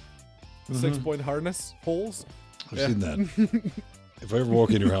 6-point harness holes. I've seen that. If I ever walk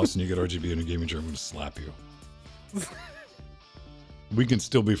in your house and you get RGB in a gaming chair, I'm gonna slap you. We can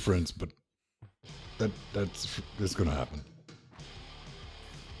still be friends, but that's gonna happen.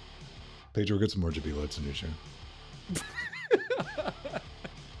 Pedro, get some RGB lights in your chair.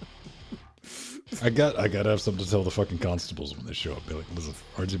 I gotta have something to tell the fucking constables when they show up. Be like, listen,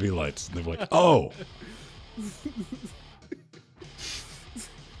 RGB lights. And they're like, oh.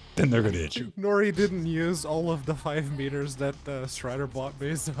 Then they're gonna hit you. Nori didn't use all of the 5 meters that Strider bought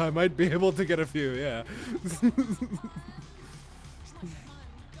me, so I might be able to get a few, yeah.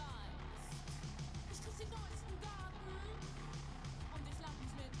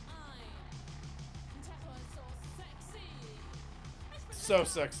 So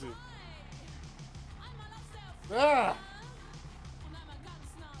sexy. Ah!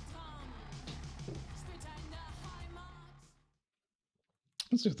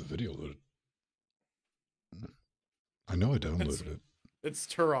 Let's see if the video loaded. I know I downloaded it. It's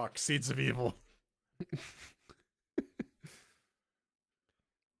Turok, Seeds of Evil.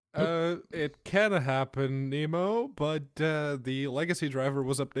 It can happen, Nemo, but the legacy driver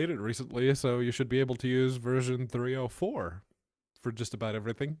was updated recently, so you should be able to use version 304 for just about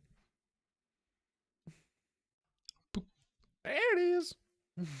everything. There it is.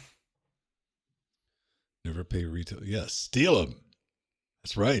 Never pay retail. Yeah, steal them.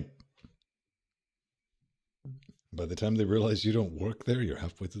 That's right. By the time they realize you don't work there, you're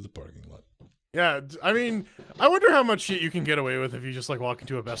halfway through the parking lot. Yeah, I mean, I wonder how much shit you can get away with if you just like walk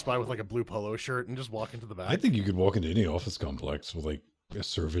into a Best Buy with like a blue polo shirt and just walk into the back. I think you could walk into any office complex with like a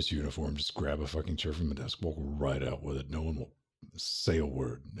service uniform, just grab a fucking chair from a desk, walk right out with it. No one will say a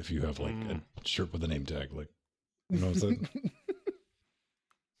word if you have like a shirt with a name tag. Like, you know what I'm saying?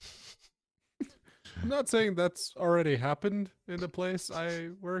 I'm not saying that's already happened in the place I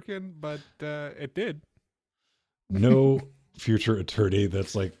work in, but it did. No future attorney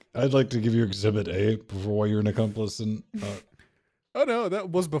that's like, I'd like to give you Exhibit A before while you're an accomplice. And oh no,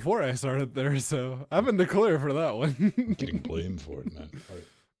 that was before I started there, so I'm in the clear for that one. getting blamed for it, man.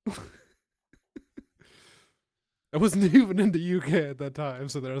 All right. I wasn't even in the UK at that time,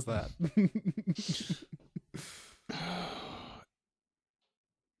 so there's that.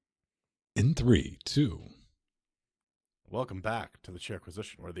 In 3, 2. Welcome back to the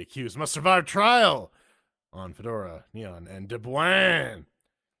Chairquisition, where the accused must survive trial on Fedora, Neon, and Debwan.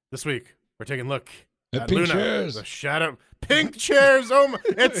 This week, we're taking a look at pink Luna, chairs. the shadow. Pink chairs! Oh my,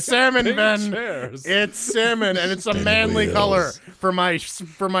 it's salmon, Pink Ben! chairs. It's salmon, and it's a Spin manly wheels. color for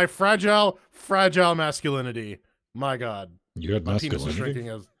my fragile fragile masculinity. My God. You had My penis is masculinity? shrinking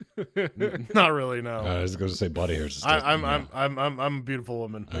as not really, no. I was going to say body hairs. I'm a beautiful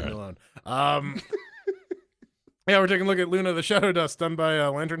woman. Leave me right. alone. Yeah, we're taking a look at Luna the Shadow Dust, done by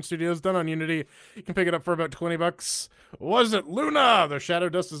Lantern Studios, done on Unity. You can pick it up for about $20. Was it Luna? The Shadow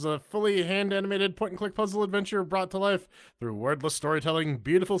Dust is a fully hand-animated point-and-click puzzle adventure brought to life through wordless storytelling,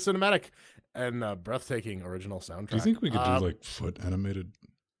 beautiful cinematic, and breathtaking original soundtrack. Do you think we could do like foot animated?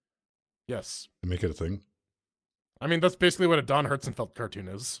 Yes. And make it a thing? I mean, that's basically what a Don Herzenfeld cartoon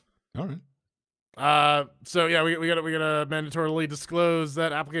is. All right. So yeah, we gotta mandatorily disclose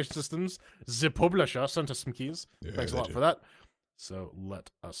that application systems, the publisher, sent us some keys. Yeah, Thanks a they lot did. for that. So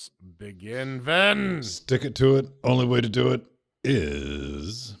let us begin then. Stick it to it. Only way to do it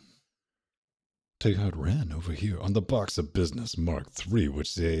is take out ran over here on the box of business Mark III,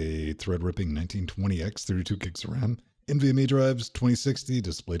 which is a thread-ripping 1920X 32 gigs of RAM, NVMe drives, 2060,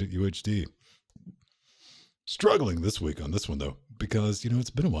 displayed at UHD. Struggling this week on this one though, because it's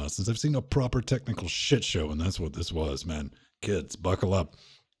been a while since I've seen a proper technical shit show, and that's what this was, man. Kids, buckle up.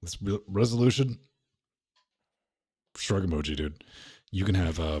 This resolution, shrug emoji, dude. You can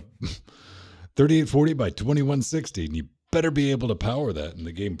have 3840 by 2160, and you better be able to power that in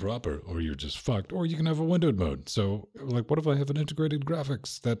the game proper, or you're just fucked. Or you can have a windowed mode. So, like, what if I have an integrated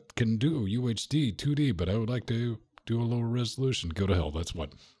graphics that can do UHD 2D, but I would like to do a lower resolution? Go to hell. That's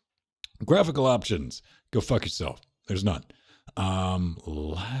what. Graphical options. Go fuck yourself. There's none.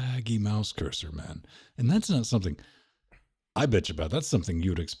 Laggy mouse cursor, man. And that's not something I bitch about. That's something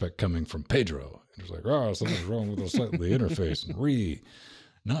you'd expect coming from Pedro. It's like, oh, something's wrong with the interface. And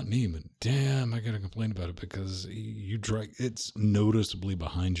not me, but damn, I gotta complain about it because you drag. It's noticeably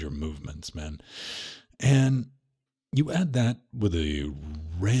behind your movements, man. And you add that with a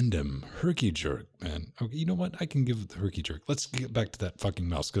random herky jerk, man. Okay, you know what? I can give it the herky jerk. Let's get back to that fucking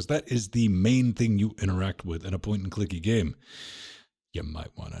mouse, because that is the main thing you interact with in a point-and-clicky game. You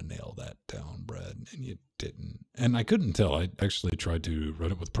might want to nail that down, Brad, and you didn't. And I couldn't tell. I actually tried to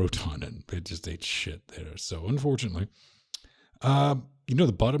run it with Proton, and it just ate shit there. So, unfortunately,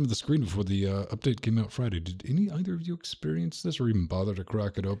 the bottom of the screen before the update came out Friday, did either of you experience this or even bother to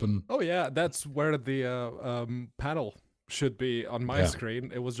crack it open? Oh yeah, that's where the panel should be on my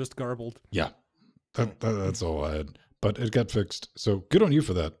screen. It was just garbled. Yeah, that's all I had. But it got fixed. So good on you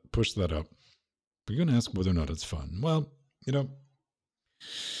for that. Push that up. But you're going to ask whether or not it's fun. Well,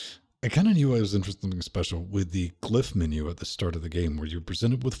 I kind of knew I was interested in something special with the glyph menu at the start of the game, where you're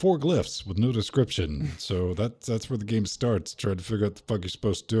presented with 4 glyphs with no description. So that's where the game starts. Try to figure out the fuck you're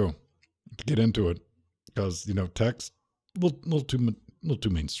supposed to do to get into it, because text a little too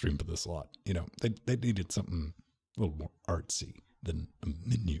mainstream for this lot. They needed something a little more artsy than a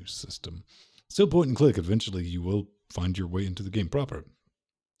menu system. So point and click. Eventually, you will find your way into the game proper.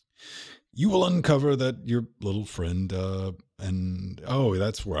 You will uncover that your little friend,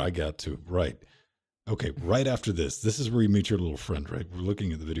 that's where I got to. Right. Okay, right after this is where you meet your little friend, right? We're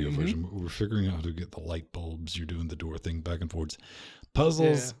looking at the video version. We're figuring out how to get the light bulbs. You're doing the door thing back and forwards.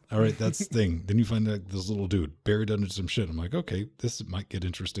 Puzzles. Yeah. All right, that's the thing. Then you find this little dude buried under some shit. I'm like, okay, this might get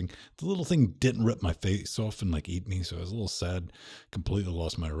interesting. The little thing didn't rip my face off and eat me, so I was a little sad. Completely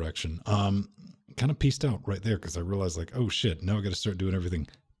lost my erection. Kind of pieced out right there because I realized oh shit, now I got to start doing everything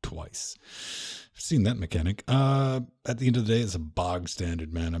twice. I've seen that mechanic. At the end of the day, it's a bog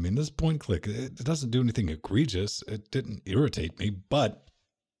standard, man. I mean, this point click, it doesn't do anything egregious. It didn't irritate me, but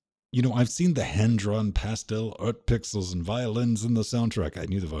I've seen the hand-drawn pastel art pixels and violins in the soundtrack. I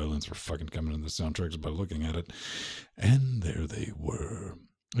knew the violins were fucking coming in the soundtracks by looking at it. And there they were.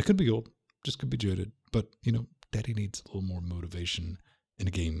 I could be old, just could be jaded, but daddy needs a little more motivation in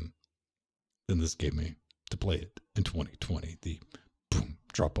a game than this gave me to play it in 2020. The boom,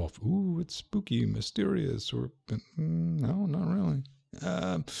 drop off. Ooh, it's spooky, mysterious, or no, not really.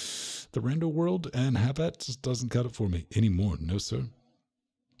 The rando world and Habat just doesn't cut it for me anymore. No, sir.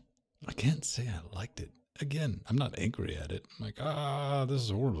 I can't say I liked it. Again, I'm not angry at it. I'm like, this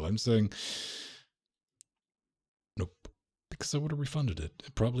is horrible. I'm saying, nope, because I would have refunded it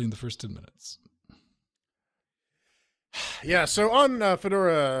probably in the first 10 minutes. Yeah, so on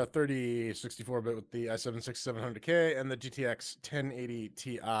Fedora 3064-bit with the i7-6700K and the GTX 1080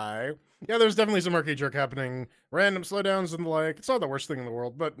 Ti, yeah, there's definitely some arcade jerk happening, random slowdowns and the like. It's not the worst thing in the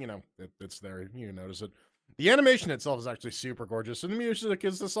world, but, it's there. You notice it. The animation itself is actually super gorgeous, and the music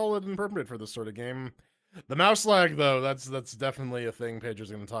is solid and perfect for this sort of game. The mouse lag, though, that's definitely a thing.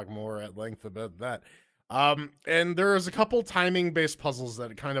 Pedro's going to talk more at length about that. And there's a couple timing-based puzzles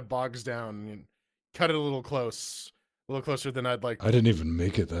that it kind of bogs down and cut it a little closer than I'd like. I didn't even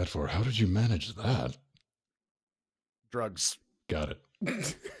make it that far. How did you manage that? Drugs. Got it.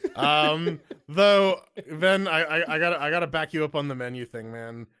 Though, Ben, I gotta back you up on the menu thing,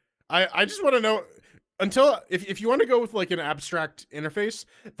 man. I just want to know until if you want to go with like an abstract interface,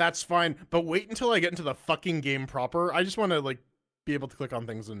 that's fine. But wait until I get into the fucking game proper. I just want to like be able to click on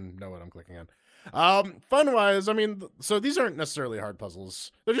things and know what I'm clicking on. Fun wise, I mean, so these aren't necessarily hard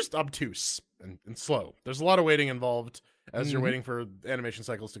puzzles. They're just obtuse and slow. There's a lot of waiting involved as you're waiting for animation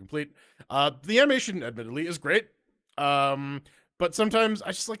cycles to complete. The animation, admittedly, is great. But sometimes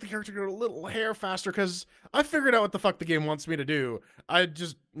I just like the character to go a little hair faster because I figured out what the fuck the game wants me to do. I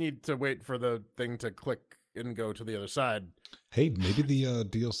just need to wait for the thing to click and go to the other side. Hey, maybe the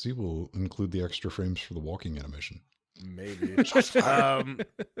DLC will include the extra frames for the walking animation. Maybe.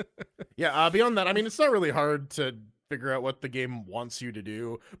 Yeah, beyond that, I mean, it's not really hard to figure out what the game wants you to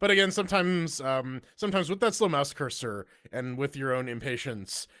do. But again, sometimes with that slow mouse cursor and with your own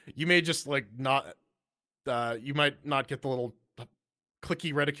impatience, you may just like not, you might not get the little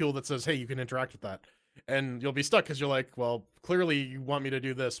clicky reticule that says, hey, you can interact with that. And you'll be stuck because you're like, well, clearly you want me to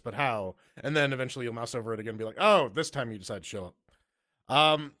do this, but how? And then eventually you'll mouse over it again and be like, oh, this time you decide to show up.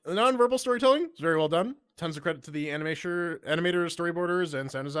 The non-verbal storytelling is very well done. Tons of credit to the animators, storyboarders, and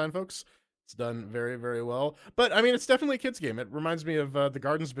sound design folks. It's done very, very well. But I mean, it's definitely a kid's game. It reminds me of The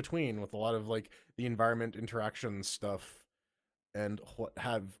Gardens Between, with a lot of like the environment interaction stuff and what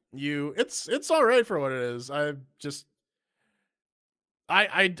have you. It's all right for what it is. I would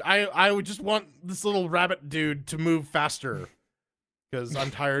just want this little rabbit dude to move faster because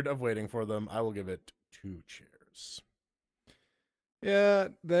I'm tired of waiting for them. I will give it 2 chairs. Yeah,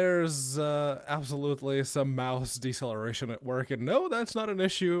 there's absolutely some mouse deceleration at work, and no, that's not an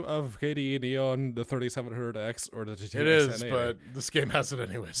issue of KDE Neon, the 3700X, or the GTX. It is, but this game has it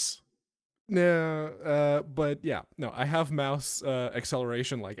anyways. No, but yeah, no, I have mouse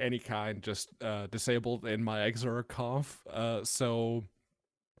acceleration like any kind, just disabled in my Xor conf, so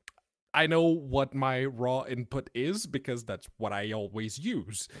I know what my raw input is because that's what I always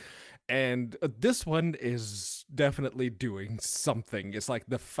use. And this one is definitely doing something. It's like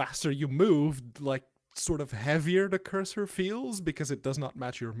the faster you move, like sort of heavier the cursor feels because it does not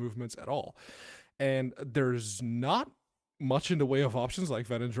match your movements at all. And there's not much in the way of options, like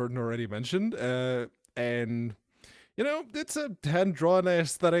Van and Jordan already mentioned. And, you know, it's a hand-drawn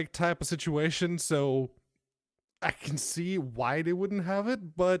aesthetic type of situation, so I can see why they wouldn't have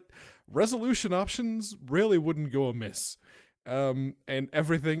it, but resolution options really wouldn't go amiss. And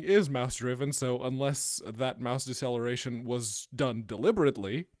everything is mouse driven, so unless that mouse deceleration was done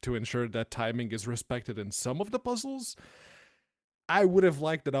deliberately to ensure that timing is respected in some of the puzzles, I would have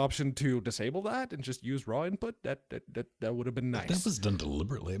liked an option to disable that and just use raw input. That would have been nice. That was done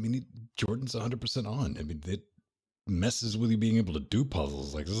deliberately. I mean, Jordan's 100% on. I mean, it messes with you being able to do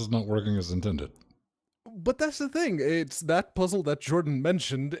puzzles. Like, this is not working as intended. But that's the thing, it's that puzzle that Jordan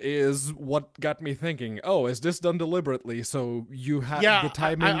mentioned is what got me thinking, oh, is this done deliberately? So you have the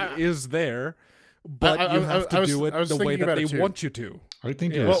timing is there, but you have to do it the way that they want you to. I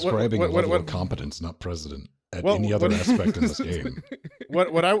think you're ascribing a level of competence, not precedent, at any other aspect in this game.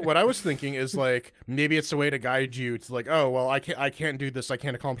 What I was thinking is like, maybe it's a way to guide you to like, oh, well, I can't do this, I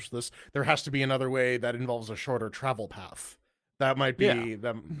can't accomplish this. There has to be another way that involves a shorter travel path. That might be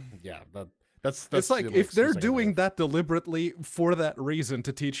That's it's like if they're doing that deliberately for that reason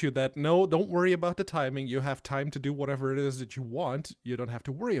to teach you that, no, don't worry about the timing. You have time to do whatever it is that you want. You don't have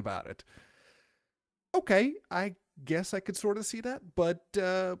to worry about it. Okay, I guess I could sort of see that, but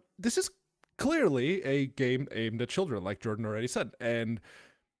this is clearly a game aimed at children, like Jordan already said. And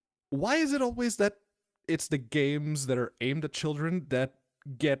why is it always that it's the games that are aimed at children that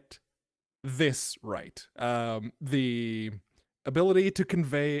get this right? The ability to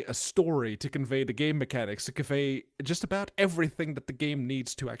convey a story, to convey the game mechanics, to convey just about everything that the game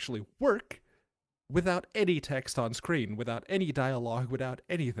needs to actually work without any text on screen, without any dialogue, without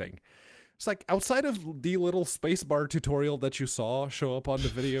anything. It's like, outside of the little spacebar tutorial that you saw show up on the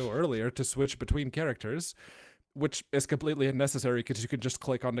video earlier to switch between characters, which is completely unnecessary because you can just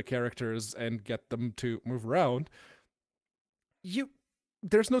click on the characters and get them to move around,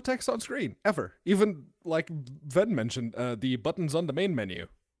 there's no text on screen, ever. Even, like Ven mentioned, the buttons on the main menu.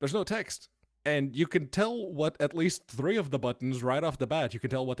 There's no text. And you can tell what at least 3 of the buttons right off the bat, you can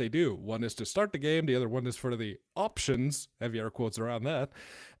tell what they do. One is to start the game, the other one is for the options, heavy air quotes around that,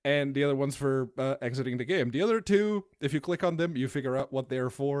 and the other one's for exiting the game. The other 2, if you click on them, you figure out what they're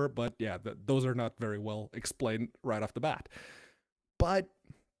for, but yeah, those are not very well explained right off the bat. But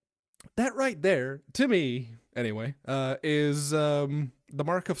that right there, to me, anyway, is the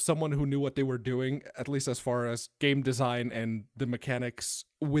mark of someone who knew what they were doing, at least as far as game design and the mechanics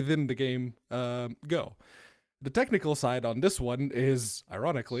within the game go. the technical side on this one is,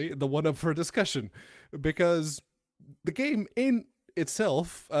 ironically, the one up for discussion, because the game in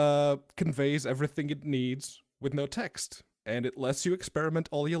itself conveys everything it needs with no text, and it lets you experiment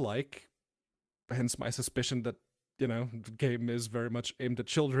all you like. Hence my suspicion that, the game is very much aimed at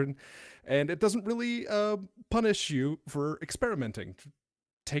children, and it doesn't really punish you for experimenting.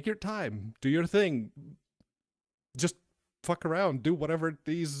 Take your time, do your thing, just fuck around, do whatever it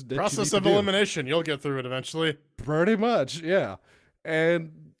is that Process you of need to do. elimination. You'll get through it eventually. Pretty much, yeah.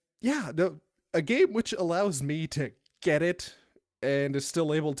 And yeah, a game which allows me to get it and is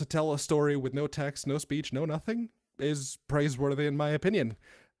still able to tell a story with no text, no speech, no nothing is praiseworthy in my opinion.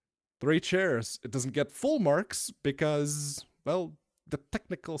 3 chairs. It doesn't get full marks because, well, the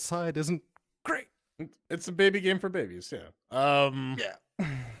technical side isn't great. It's a baby game for babies, yeah.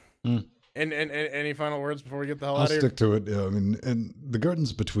 Yeah. And any final words before we get the hell I'll out of here? stick to it. Yeah, I mean, and the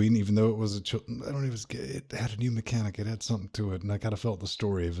Gardens Between, even though it was I don't even get it had a new mechanic. It had something to it, and I kind of felt the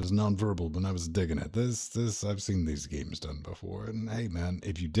story. It was nonverbal, but I was digging it. This I've seen these games done before, and hey, man,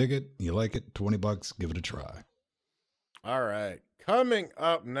 if you dig it, you like it, $20, give it a try. All right. Coming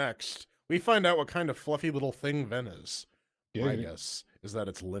up next, we find out what kind of fluffy little thing Ven is. Yeah, My yeah. guess is that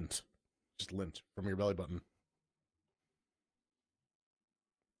it's lint. Just lint from your belly button.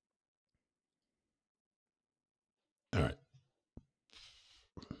 All right.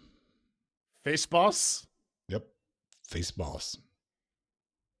 Face boss? Yep. Face boss.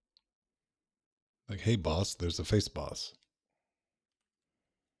 Like, hey, boss, there's a face boss.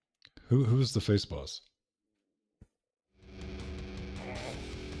 Who's the face boss?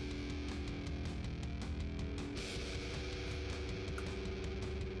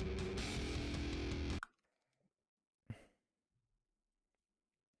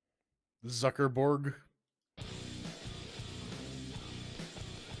 Zuckerborg?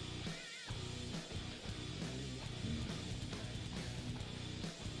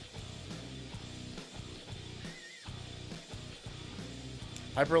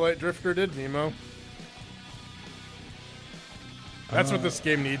 Hyperlight Drifter did, Nemo. That's what this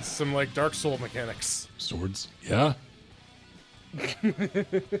game needs, some, like, Dark Soul mechanics. Swords? Yeah.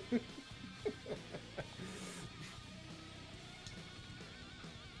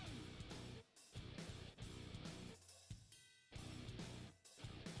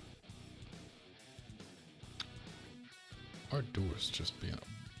 Our door's just being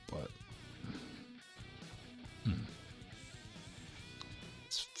a butt.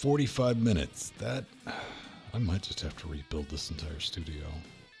 It's 45 minutes. That I might just have to rebuild this entire studio.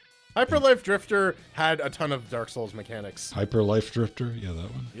 Hyperlight Drifter had a ton of Dark Souls mechanics. Hyper Life Drifter? Yeah, that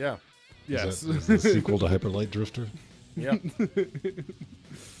one. Yeah. Yes. Is that the sequel to Hyper Light Drifter? Yep.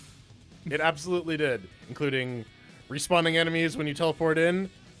 It absolutely did, including respawning enemies when you teleport in,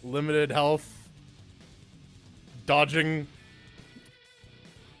 limited health, dodging.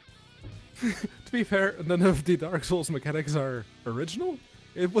 To be fair, none of the Dark Souls mechanics are original.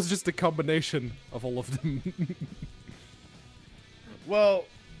 It was just a combination of all of them. Well,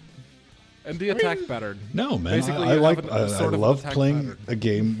 And the attack pattern. No, man. Basically, I you like. have I sort of an love attack playing pattern. a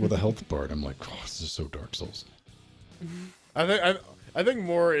game with a health bar. And I'm like, oh, this is so Dark Souls. I think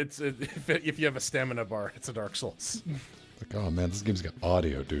more if you have a stamina bar, it's a Dark Souls. Like, oh man, this game's got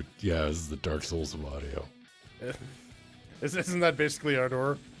audio, dude. Yeah, this is the Dark Souls of audio. Isn't that basically our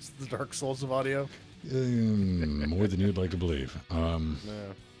door? It's the Dark Souls of audio. More than you'd like to believe. Yeah.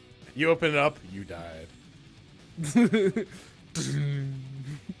 You open it up, you died.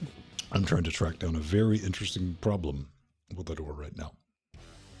 I'm trying to track down a very interesting problem with the door right now.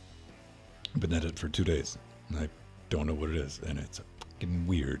 I've been at it for 2 days, and I don't know what it is, and it's fucking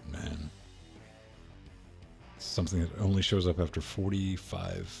weird, man. It's something that only shows up after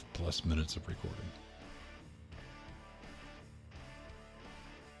 45 plus minutes of recording.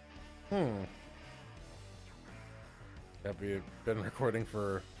 Have we been recording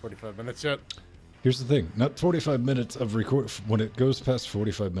for 45 minutes yet? Here's the thing, not 45 minutes of record, when it goes past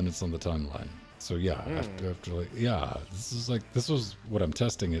 45 minutes on the timeline. So yeah, after like, yeah, this was what I'm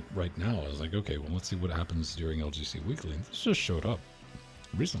testing it right now. I was like, okay, well, let's see what happens during LGC Weekly. And this just showed up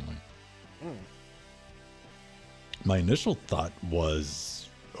recently. My initial thought was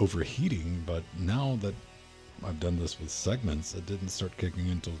overheating, but now that I've done this with segments, it didn't start kicking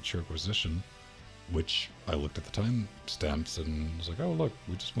until Chirquisition, which I looked at the time stamps and was like, oh, look,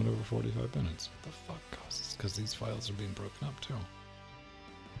 we just went over 45 minutes. What the fuck, guys? It's because these files are being broken up, too.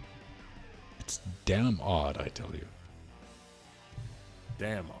 It's damn odd, I tell you.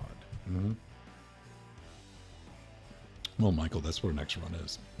 Damn odd. Mm-hmm. Well, Michael, that's what our next run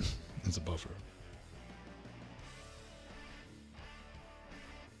is. It's a buffer.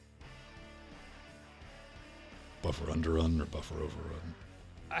 buffer underrun or buffer overrun.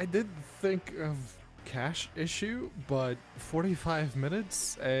 I did think of cache issue, but 45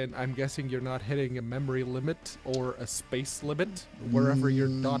 minutes, and I'm guessing you're not hitting a memory limit or a space limit wherever your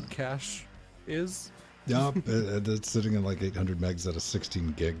dot cache is. Yeah, it's sitting at like 800 megs out of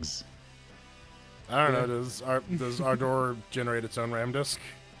 16 gigs. I don't know. Does our door generate its own RAM disk?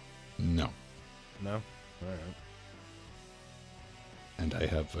 No. No. All right. And I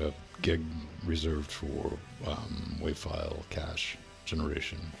have a gig reserved for WAV file cache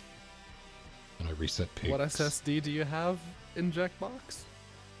generation. And I reset peaks. What SSD do you have in Jackbox?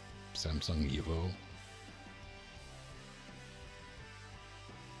 Samsung Evo.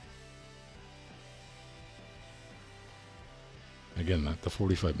 Again, at the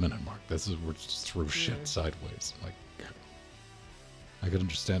 45-minute mark, this is where it just throws shit sideways. Like, I could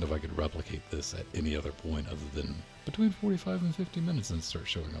understand if I could replicate this at any other point other than between 45 and 50 minutes and start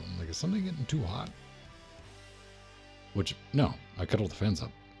showing up. I'm like, is something getting too hot? Which, no, I cut all the fans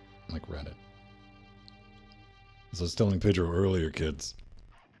up, like Reddit. As I was telling Pedro earlier, kids,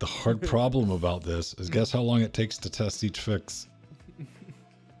 the hard problem about this is guess how long it takes to test each fix?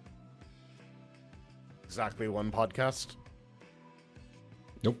 Exactly one podcast.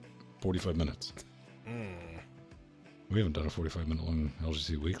 Nope, 45 minutes. We haven't done a 45-minute long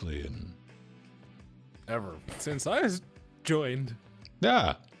LGC Weekly in... Ever. Since I joined.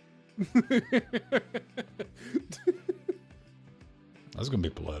 Yeah! I was going to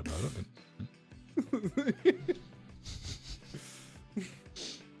be polite about it, but... You're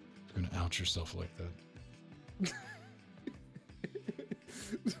going to out yourself like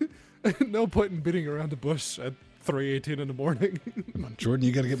that. No point in beating around the bush at 3:18 in the morning. Come on, Jordan,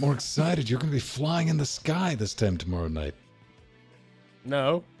 you got to get more excited. You're going to be flying in the sky this time tomorrow night.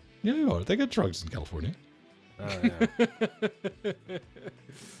 No. Yeah, you are. They got drugs in California. Oh, yeah.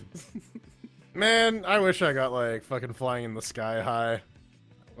 Man, I wish I got like fucking flying in the sky high.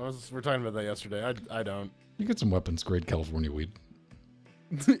 We're talking about that yesterday. I don't. You get some weapons grade California weed.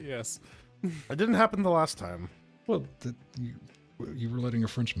 Yes. It didn't happen the last time. Well, you were letting a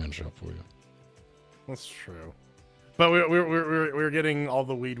Frenchman shop for you. That's true. But we were getting all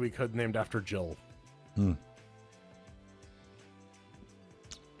the weed we could named after Jill.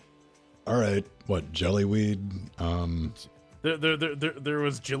 All right. What, jellyweed? There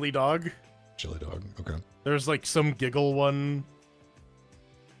was Jilly Dog. Chili dog. Okay. There's like some giggle one.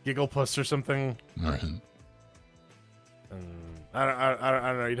 Giggle Puss or something. All right. I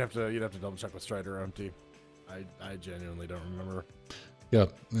don't know. You'd have to double check with Strider or empty. I genuinely don't remember. Yeah,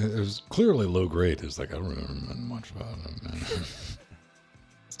 it was clearly low grade. It's like I don't remember much about it, man.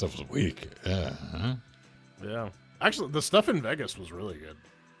 Stuff was weak. Yeah. Huh? Yeah. Actually, the stuff in Vegas was really good.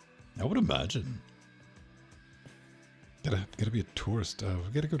 I would imagine. Gotta be a tourist.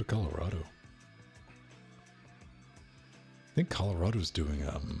 We gotta go to Colorado. I think Colorado's doing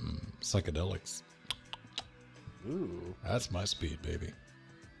psychedelics. Ooh. That's my speed, baby.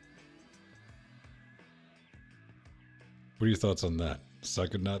 What are your thoughts on that?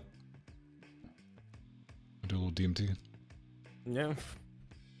 Psychonaut? Do a little DMT? Yeah.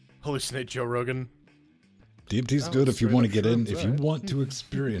 Hallucinate Joe Rogan. DMT's good if you want to get in, if you want to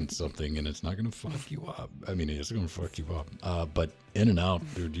experience something and it's not going to fuck you up. I mean, it's going to fuck you up. But in and out,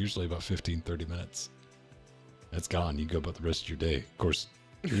 dude, usually about 15, 30 minutes. It's gone. You go about the rest of your day. Of course,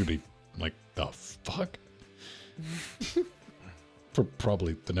 you're going to be like, the fuck? For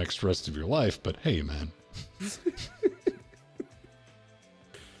probably the next rest of your life, but hey, man.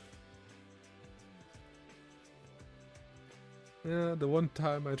 Yeah, the one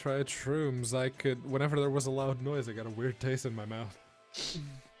time I tried shrooms, I could, whenever there was a loud noise, I got a weird taste in my mouth.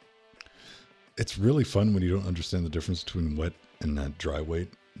 It's really fun when you don't understand the difference between wet and dry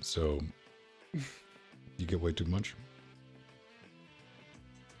weight, so you get way too much.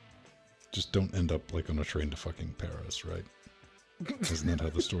 Just don't end up like on a train to fucking Paris, right? Isn't that how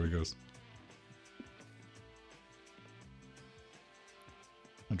the story goes?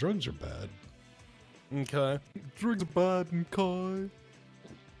 And drugs are bad. Okay. Drugs are bad and coy.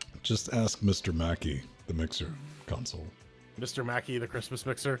 Just ask Mr. Mackey, the mixer console. Mr. Mackey, the Christmas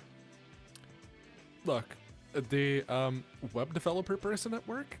mixer. Look, the web developer person at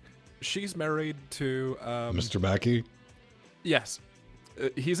work, she's married to... Mr. Mackey? Yes.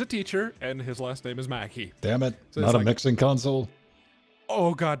 He's a teacher, and his last name is Mackey. Damn it, So not a like, mixing console?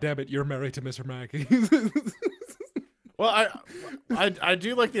 Oh, god damn it, you're married to Mr. Mackey. Well, I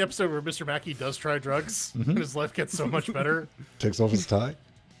do like the episode where Mr. Mackey does try drugs, and his life gets so much better. Takes off his tie?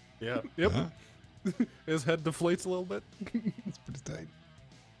 Yeah. Yep. Huh? His head deflates a little bit. It's pretty tight.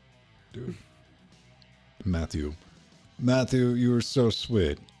 Dude. Matthew, you were so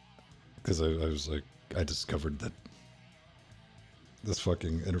sweet. Because I was like, I discovered that this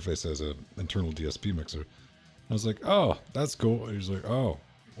fucking interface has an internal DSP mixer. I was like, oh, that's cool. And he's like, oh,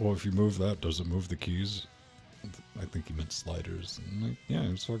 well, if you move that, does it move the keys? I think he meant sliders. And I'm like, yeah,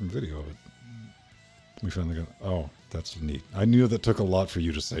 it was fucking video of it. We finally got, oh, that's neat. I knew that took a lot for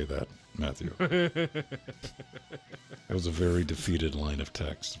you to say that, Matthew. It was a very defeated line of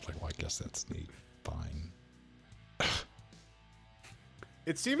text. Like, well, I guess that's neat. Fine.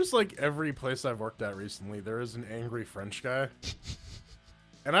 It seems like every place I've worked at recently, there is an angry French guy.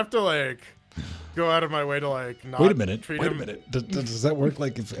 And I have to, like, go out of my way to, like, not Wait a minute. treat Wait him. a minute. Does that work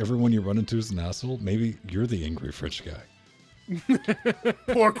like if everyone you run into is an asshole? Maybe you're the angry French guy.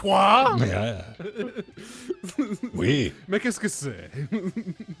 Pourquoi? Yeah. Oui. Mais qu'est-ce que c'est?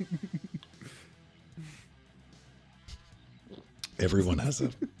 Everyone has a...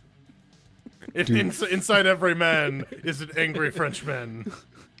 Inside every man is an angry Frenchman.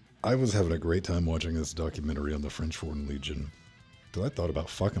 I was having a great time watching this documentary on the French Foreign Legion. Because I thought about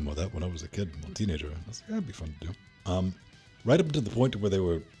fucking with that when I was a kid, a teenager. I was like, that'd be fun to do. Right up to the point where they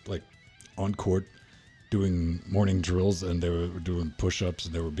were, like, on court doing morning drills and they were doing push-ups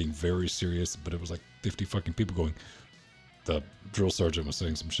and they were being very serious, but it was like 50 fucking people going. The drill sergeant was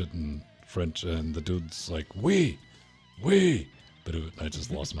saying some shit in French and the dude's like, oui. But I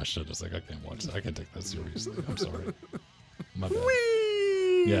just lost my shit. I was like, I can't watch that. I can't take that seriously. I'm sorry. My bad.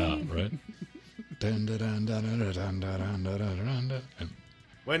 Whee! Yeah, right? And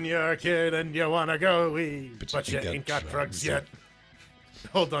When you're a kid and you wanna go wee, but you ain't ain't got got drugs drugs yet.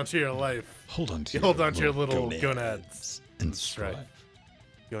 Hold on to your life. hold on to your little gonads and strife. strife.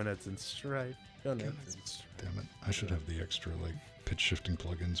 Gonads and strife. Gonads and strife. Damn it. I should have the extra, like, pitch shifting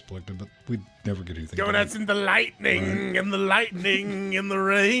plugins plugged in, but we'd never get anything Gonads done. in the lightning, and the lightning, in the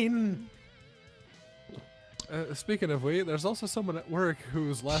rain. Speaking of we, there's also someone at work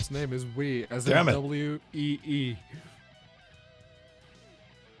whose last name is We, as Damn in it. W-E-E.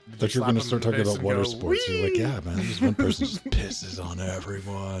 That you're slap going to him start in the talking face about and water go, sports. You're like, "Whee!" yeah, man, this one person just pisses on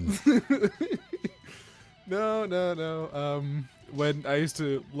everyone. No. When I used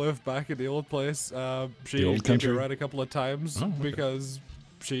to live back in the old place, she old gave me country? a ride a couple of times Oh, okay. because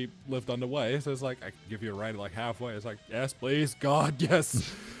she lived on the way. So it's like, I can give you a ride like halfway. It's like, yes, please, God,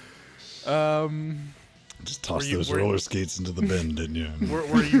 yes. Just toss you- those were- roller skates into the bin, didn't you?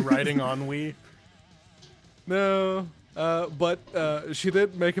 Were you riding on Wii? No, but she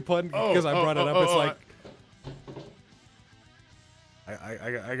did make a point Oh, because I brought it up. It's like,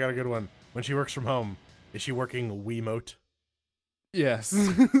 I got a good one. When she works from home, is she working Wiimote? yes.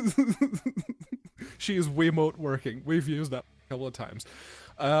 She is Wiimote working. We've used that a couple of times.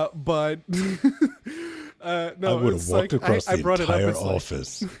 But no, I would have it's walked like, across I the brought it up, entire it's like-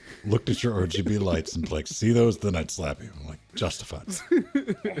 office, looked at your RGB lights, and be like, see those? Then I'd slap you. I'm like, justified.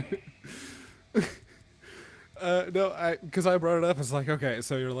 No, because I brought it up. It's like, okay,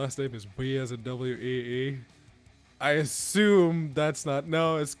 so your last name is We as in W-E-E. I assume that's not.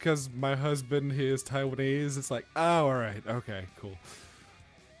 No, it's because my husband, he is Taiwanese. It's like, oh, all right, okay, cool.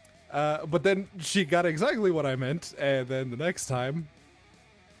 But then she got exactly what I meant, and then the next time,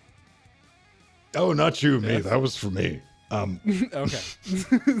 Oh, not you, me. Yes. That was for me. okay.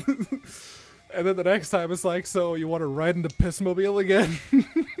 And then the next time, it's like, so you want to ride in the Pissmobile again?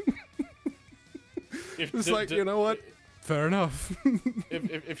 It's like, you know what? Fair enough.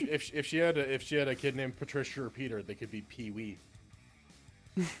 If she had a kid named Patricia or Peter, they could be Pee Wee.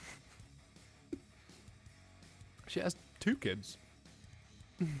 She has 2 kids.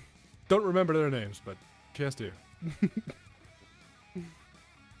 Don't remember their names, but she has 2.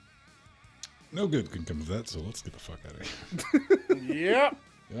 No good can come of that, so let's get the fuck out of here. Yep.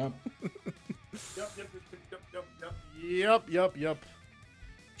 Yeah. Yep.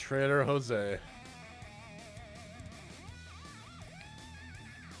 Trader Jose.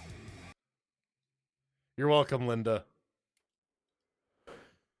 You're welcome, Linda.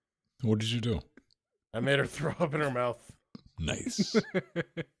 What did you do? I made her throw up in her mouth. Nice.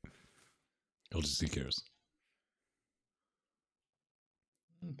 LGC cares.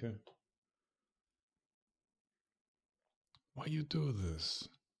 Okay. Why you do this?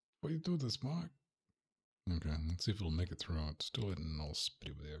 Why you do this, Mark? Okay, let's see if it'll make it through. It's still hitting all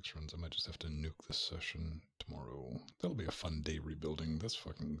spitty with the extra ones. I might just have to nuke this session tomorrow. That'll be a fun day rebuilding this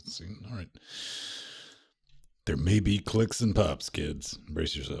fucking scene. Alright. There may be clicks and pops, kids.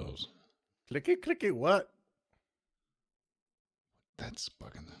 Brace yourselves. Clicky, what? That's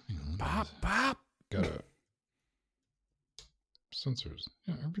bugging. Hang on, Pop. Gotta. Sensors.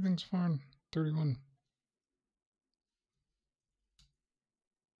 Yeah, everything's fine. 31.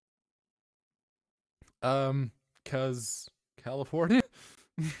 Cause California?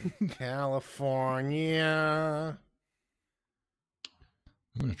 California.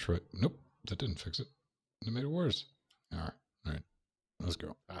 I'm gonna try. Nope, that didn't fix it. It made it worse. All right, let's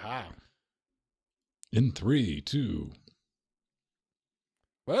go. Aha. In 3, 2.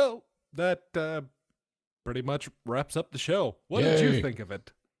 Well, that pretty much wraps up the show. What did you Yay. think of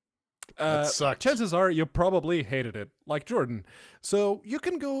it? That sucked. Chances are you probably hated it, like Jordan. So you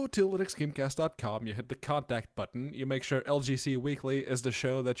can go to linuxgamecast.com, you hit the contact button, you make sure LGC Weekly is the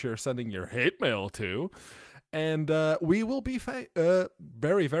show that you're sending your hate mail to, and we will be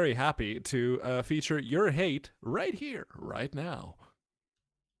very, very happy to feature your hate right here, right now.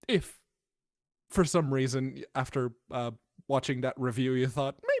 If, for some reason, after watching that review, you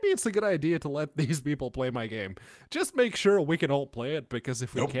thought, maybe it's a good idea to let these people play my game. Just make sure we can all play it, because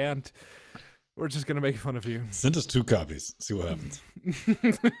if we can't, we're just going to make fun of you. Send us 2 copies. See what happens.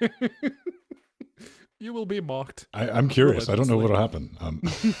 You will be mocked. I'm curious. I don't know what'll happen.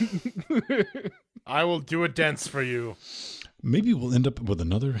 I will do a dance for you. Maybe we'll end up with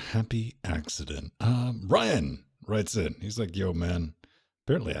another happy accident. Ryan writes in. He's like, yo, man,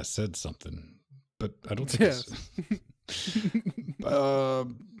 apparently I said something, but I don't think it's...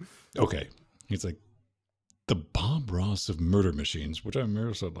 Okay. He's like, the Bob Ross of murder machines, which I may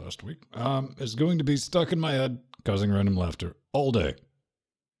have said last week, is going to be stuck in my head, causing random laughter all day.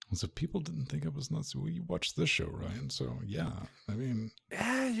 So people didn't think I was nuts. Well, you watched this show, Ryan. So yeah, I mean,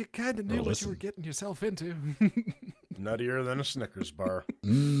 yeah, you kind of knew what you were getting yourself into. Nuttier than a Snickers bar.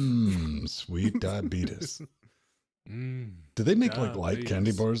 Sweet diabetes. Do they make like light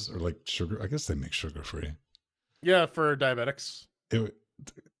candy bars or like sugar? I guess they make sugar free. Yeah, for diabetics.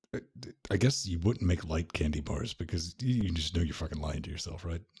 I guess you wouldn't make light candy bars because you just know you're fucking lying to yourself,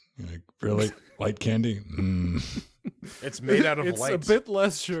 right? You're like, really? Light candy? It's made out of light. It's a bit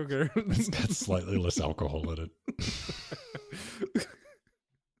less sugar. It's got slightly less alcohol in it.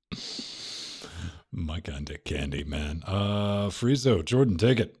 My kind of candy, man. Friezo, Jordan,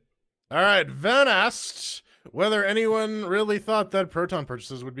 take it. All right, Van asked whether anyone really thought that Proton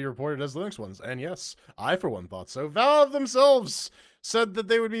purchases would be reported as Linux ones. And yes, I for one thought so. Valve themselves said that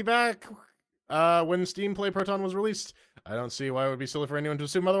they would be back when Steam Play Proton was released. I don't see why it would be silly for anyone to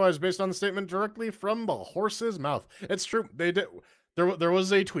assume otherwise based on the statement directly from the horse's mouth. It's true. They did. There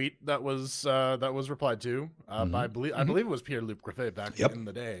was a tweet that was replied to by I believe it was Pierre-Luc Griffet back in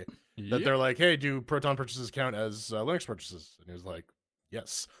the day. That they're like, hey, do Proton purchases count as Linux purchases? And he was like,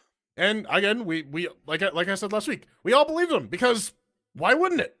 yes. And again, we like I said last week, we all believed him because why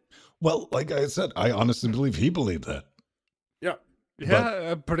wouldn't it? Well, like I said, I honestly believe he believed that. Yeah.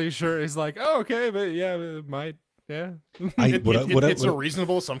 Yeah, I'm pretty sure he's like, oh, okay, but yeah, it might. Yeah. It's a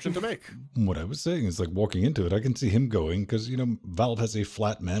reasonable assumption to make. What I was saying is like walking into it, I can see him going because, you know, Valve has a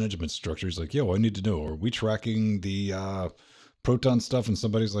flat management structure. He's like, yo, I need to know, are we tracking the Proton stuff? And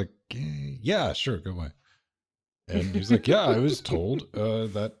somebody's like, yeah, sure, go away. And he's like, yeah, I was told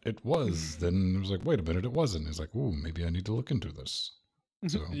that it was. Then it was like, wait a minute, it wasn't. He's like, ooh, maybe I need to look into this.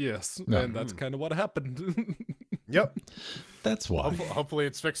 So, yes, yeah. and that's kind of what happened. Yep. That's why. Hopefully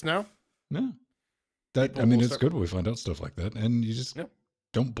it's fixed now. No. I mean, it's good when we find out stuff like that. And you just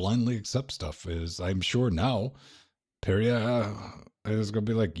don't blindly accept stuff. I'm sure now, Perry is going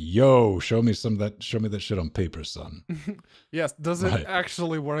to be like, yo, show me that shit on paper, son. Yes, does it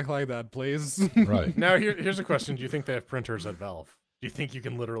actually work like that, please? Right. Now, here's a question. Do you think they have printers at Valve? Do you think you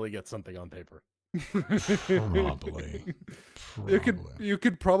can literally get something on paper? Probably. You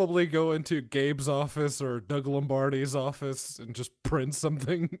could probably go into Gabe's office or Doug Lombardi's office and just print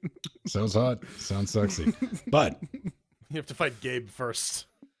something. Sounds hot. Sounds sexy. But you have to fight Gabe first.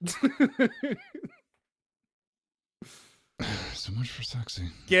 So much for sexy.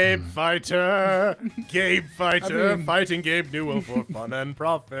 Gabe fighter. Gabe fighter. Fighting Gabe Newell for fun and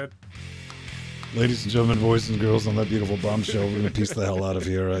profit. Ladies and gentlemen, boys and girls, on that beautiful bombshell, we're going to piece the hell out of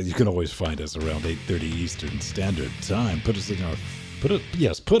here. You can always find us around 8:30 Eastern Standard Time. Put us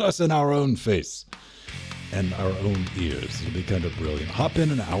in our own face and our own ears. It'll be kind of brilliant. Hop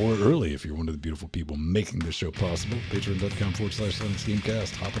in an hour early if you're one of the beautiful people making this show possible.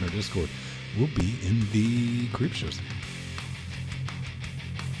 Patreon.com/LinuxGameCast. Hop in our Discord. We'll be in the creep shows.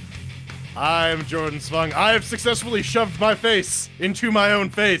 I'm Jordan Svung. I have successfully shoved my face into my own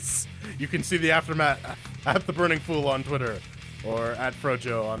face. You can see the aftermath at The Burning Fool on Twitter or at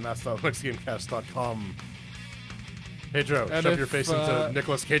Frojo on mass.linuxgamecast.com. Hey, Joe, shove your face into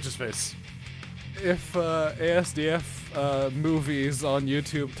Nicolas Cage's face. If ASDF movies on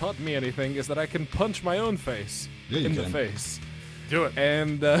YouTube taught me anything, is that I can punch my own face in the face. Do it.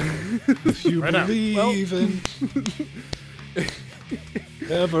 And if you believe in...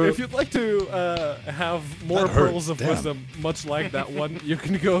 Ever. If you'd like to have more That hurt. pearls of Damn. wisdom, much like that one, you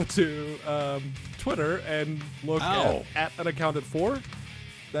can go to Twitter and look Ow. at unaccounted for.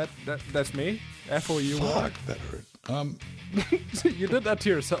 That's me. FOU. Fuck, that hurt. You did that to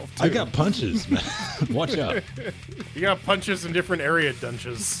yourself too. I got punches, man. Watch out. You got punches in different area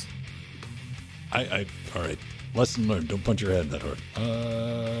dungeons. All right. Lesson learned. Don't punch your head that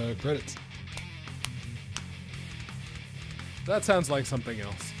hard. Credits. That sounds like something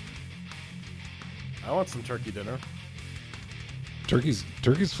else. I want some turkey dinner. Turkey's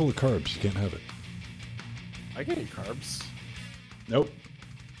full of carbs. You can't have it. I can eat carbs. Nope.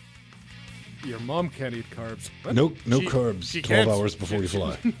 Your mom can't eat carbs. What? No She- carbs. she 12 can't- hours before you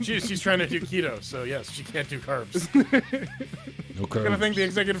fly. She's trying to do keto, so yes, she can't do carbs. No I'm gonna carbs. thank the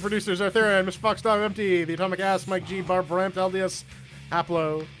executive producers, Arthurian, Mr. Fox, Dog Empty, the Atomic Ass, Mike G, Barb Ramp, LDS,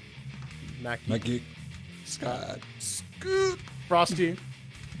 Haplo, Mackie, Mikey. Scott. Scoot. Frosty,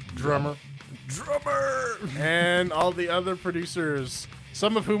 Drummer, Drummer. and all the other producers,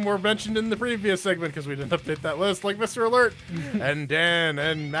 some of whom were mentioned in the previous segment because we didn't update that list, like Mr. Alert, and Dan,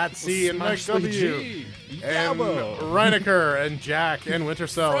 and Matt C, and Mike Smash the W, G. and Yabo. Reinecker, and Jack, and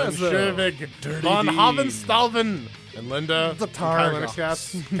Wintercell, and Frezzo. Shervig, Dirty Von Dean. Havenstalven, and Linda, The and Kyler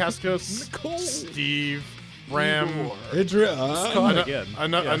Targox. Cascos, Nicole. Steve, Ram, Igor. Adrian. Scott Ano- again.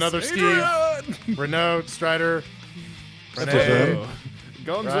 another Yes. Steve. Adrian. Renault, Strider, That's Renee, okay.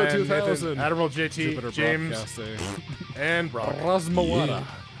 Gonzo Ryan, 2000. Nathan, Admiral JT, Jupiter James, Broadcasting. and Brock. Rasmawara. Yeah.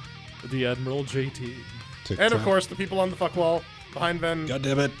 The Admiral JT. And of TikTok. course, the people on the fuck wall behind Ven. God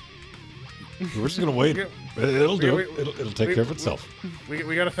damn it. We're just gonna wait. It'll do it. It'll take care of itself. We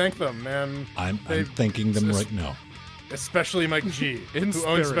gotta thank them, man. I'm They- thanking them s- right now. Especially Mike G, In who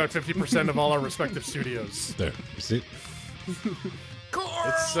owns spirit. about 50% of all our respective studios. There. You see?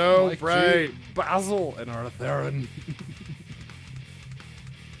 It's so Mike G, bright. Basil and Arthurian.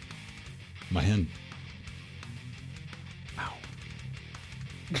 My hand. Ow.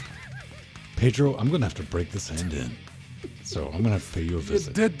 Pedro, I'm gonna have to break this hand in. So I'm gonna have to pay you a You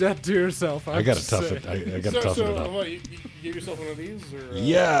visit. did that to yourself. I gotta tough it. I gotta toughen it up. What, you gave yourself one of these? Or,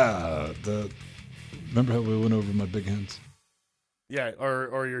 Yeah. Remember how we went over my big hands? Yeah,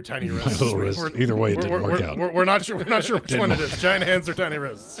 or your tiny My wrists. little wrist. Either way, it didn't work out. We're not sure. We're not sure which Didn't one it work. is. Giant hands or tiny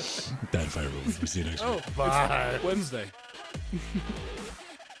wrists. Dad fire rules. We see you next week. Bye. Wednesday.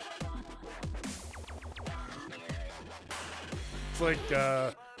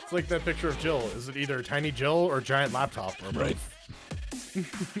 It's like that picture of Jill. Is it either tiny Jill or giant laptop or both? Right.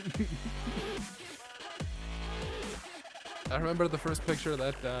 I remember the first picture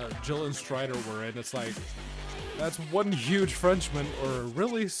that Jill and Strider were in. It's like, that's one huge Frenchman or a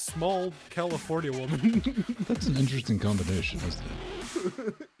really small California woman. That's an interesting combination, isn't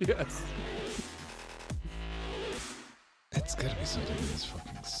it? Yes. It's gotta be something in this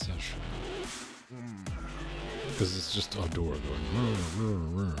fucking session. Because it's just outdoor going. "Rrr,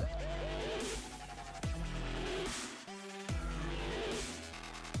 rrr, rrr."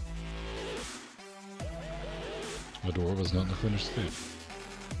 Outdoor was not in the finished state.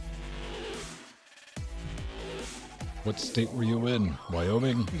 What state were you in?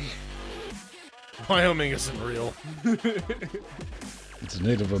 Wyoming? Wyoming isn't real. It's a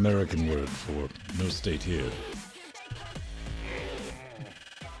Native American word for no state here.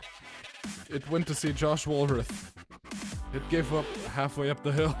 It went to see Josh Walrath. It gave up halfway up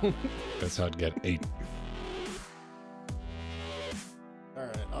the hill. That's how it got 8. All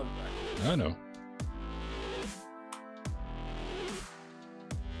right, I'll be back. I know.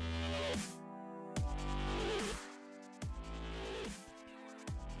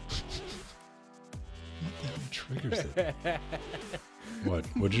 What the hell triggers it? What?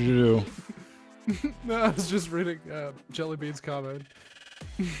 What'd you do? No, I was just reading Jellybean's comment.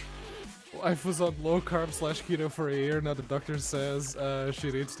 Wife was on low carb / keto for a year. Now the doctor says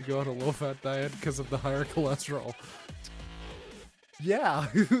she needs to go on a low fat diet because of the higher cholesterol. Yeah.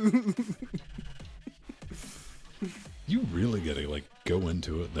 You really gotta like go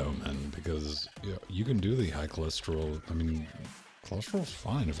into it though, man, because you can do the high cholesterol. I mean, cholesterol's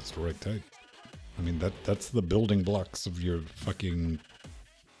fine if it's the right type. I mean that's the building blocks of your fucking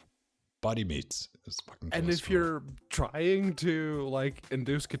body mates. Is fucking And if cholesterol. you're trying to like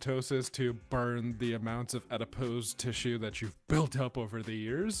induce ketosis to burn the amounts of adipose tissue that you've built up over the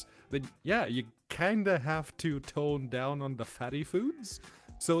years, then yeah, you kinda have to tone down on the fatty foods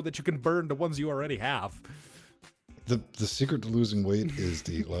so that you can burn the ones you already have. The secret to losing weight is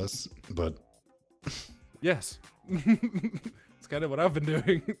to eat less, but Yes. It's kind of what I've been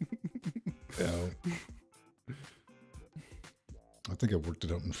doing. you know, I think I worked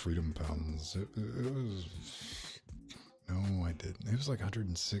it out in freedom pounds. It was no, No, I didn't. It was like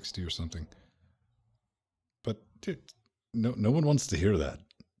 160 or something. But dude, no one wants to hear that.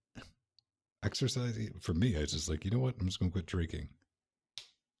 Exercise for me, I just like, you know what? I'm just gonna quit drinking.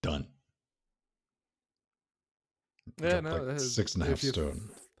 Done. Yeah, Dropped no, like 6.5 stone.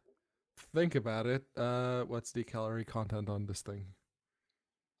 Think about it. What's the calorie content on this thing?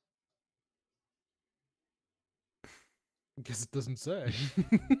 I guess it doesn't say.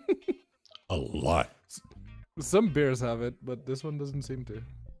 A lot. Some beers have it, but this one doesn't seem to.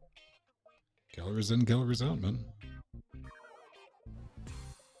 Calories in, calories out, man.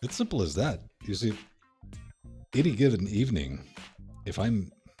 It's simple as that. You see, any given evening, if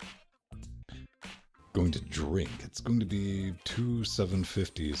I'm going to drink, it's going to be 2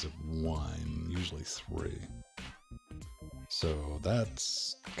 750s of wine, usually 3. So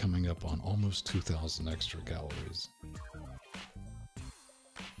that's coming up on almost 2,000 extra calories.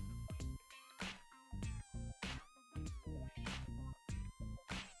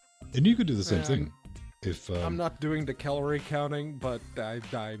 And you could do the same thing. If I'm not doing the calorie counting, but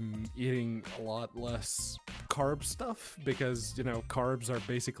I'm eating a lot less carb stuff because, you know, carbs are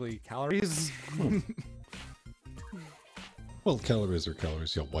basically calories. Well, calories are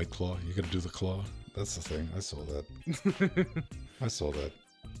calories. Yeah, White Claw. You gotta do the claw. That's the thing. I saw that. I saw that.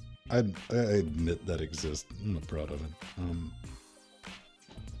 I admit that exists. I'm not proud of it.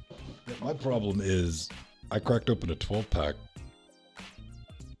 Yeah, my problem is I cracked open a 12-pack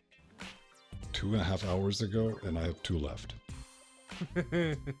 2.5 hours ago, and I have 2 left.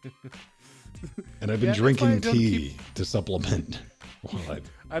 And I've been drinking tea to supplement. While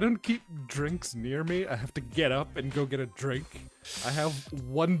I don't keep drinks near me. I have to get up and go get a drink. I have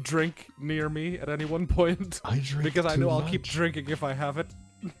 1 drink near me at any one point. I drink because I know too I'll much. keep drinking if I have it.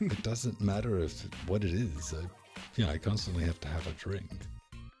 It doesn't matter what it is. I constantly have to have a drink.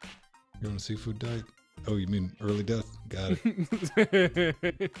 You want a seafood diet? Oh, you mean early death? Got it.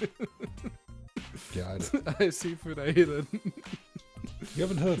 Got it. I seafood, I eat it. You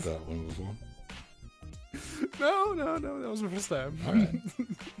haven't heard that one before. No, that was the first time. All right.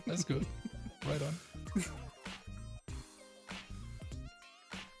 That's good. Right on.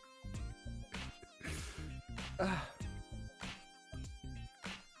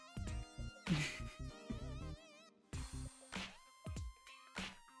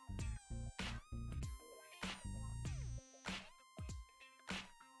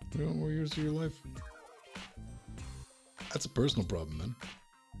 You want more years of your life? That's a personal problem, man.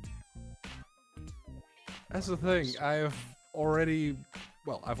 That's the thing. I've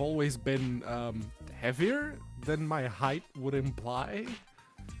always been heavier than my height would imply.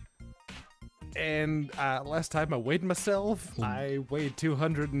 And last time I weighed myself, I weighed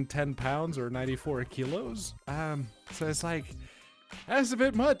 210 pounds or 94 kilos. So it's like, that's a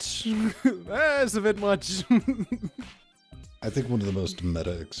bit much. That's a bit much. I think one of the most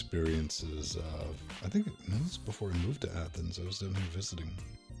meta experiences of, I think this was before I moved to Athens. I was down here visiting.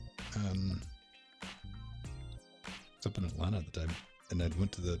 I was up in Atlanta at the time, and I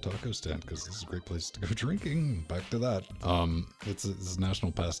went to the taco stand because this is a great place to go drinking. Back to that. It's a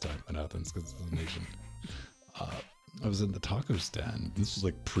national pastime in Athens because it's a nation. I was in the taco stand. This was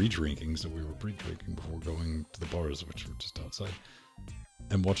like pre-drinking, so we were pre-drinking before going to the bars, which were just outside,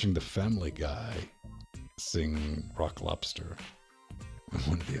 and watching the Family Guy sing Rock Lobster in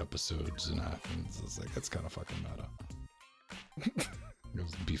one of the episodes in Athens. It's like, it's kind of fucking meta. It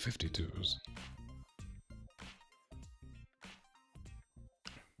was B-52s.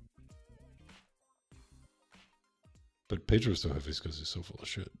 But Pedro's so heavy because he's so full of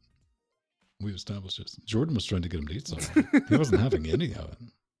shit. We established this. Jordan was trying to get him to eat something. He wasn't having any of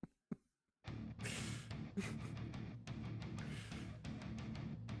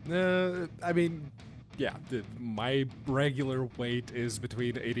it. I mean, yeah, my regular weight is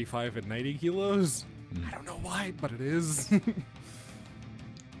between 85 and 90 kilos. I don't know why, but it is.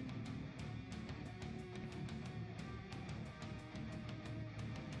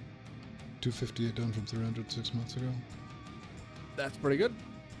 258 down from 300 6 months ago. That's pretty good.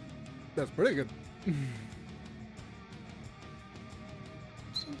 That's pretty good.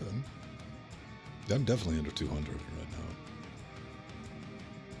 Something. I'm definitely under 200 right now.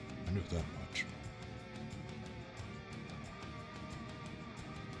 I knew that much.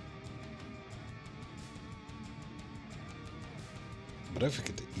 But I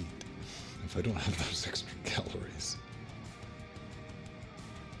forget to eat if I don't have those extra calories.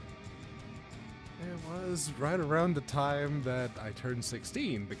 It was right around the time that I turned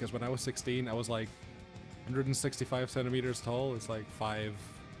 16, because when I was 16, I was like 165 centimeters tall. It's like 5'6",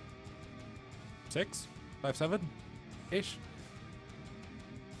 5'7"-ish.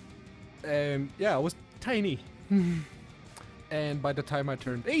 And yeah, I was tiny. And by the time I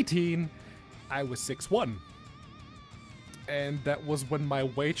turned 18, I was 6'1". And that was when my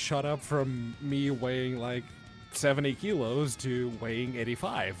weight shot up from me weighing like 70 kilos to weighing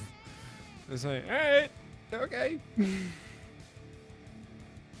 85. It's like, all right, okay.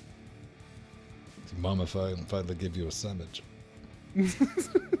 Mama finally give you a sandwich. That's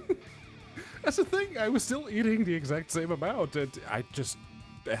the thing. I was still eating the exact same amount, and I just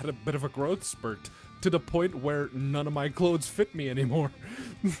had a bit of a growth spurt to the point where none of my clothes fit me anymore.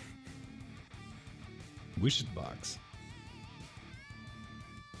 We should box.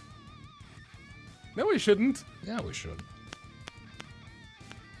 No, we shouldn't. Yeah, we should.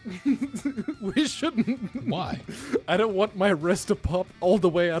 We shouldn't. Why? I don't want my wrist to pop all the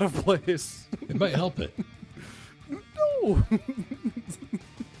way out of place. It might help it. No.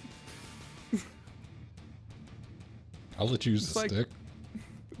 I'll let you use the like- stick.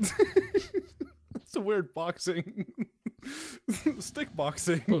 It's a weird boxing. Stick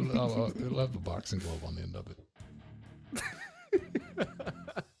boxing. Well, it'll have a boxing glove on the end of it.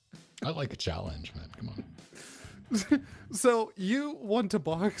 I like a challenge, man. Come on. So you want to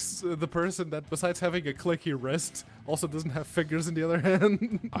box the person that, besides having a clicky wrist, also doesn't have fingers in the other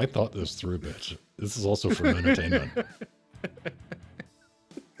hand? I thought this through, bitch. This is also for entertainment.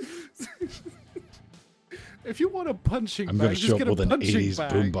 If you want a punching I'm bag, going to just show get up with a an punching 80s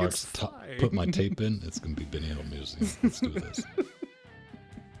bag. boombox, It's fine. put my tape in. It's going to be Benny Hill music. Let's do this.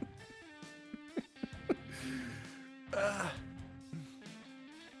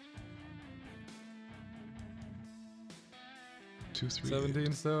 Two, 3,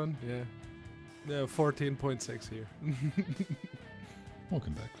 17 stone? Yeah. Yeah, 14.6 here.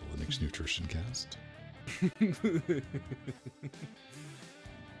 Welcome back to Linux Nutrition Cast.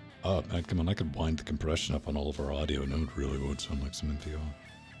 Man, come on, I could wind the compression up on all of our audio, and it really would sound like some NPR.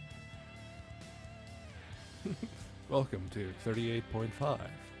 Welcome to 38.5.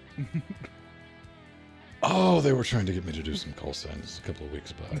 Oh, they were trying to get me to do some call signs a couple of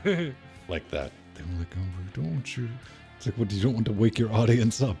weeks back. Like that. They were like, oh, don't you? It's like, what, you don't want to wake your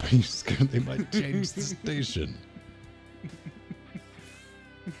audience up? Are you scared they might change the station?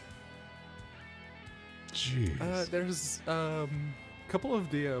 Jeez. There's a couple of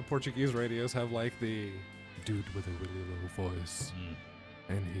the Portuguese radios have like the dude with a really low voice,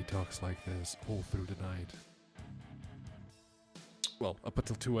 and he talks like this all through the night. Well, up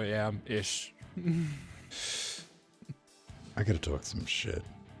until 2 a.m. ish. I gotta talk some shit.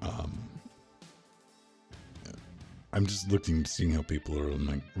 I'm just looking, seeing how people are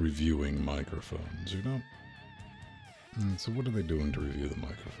like reviewing microphones, you know? So what are they doing to review the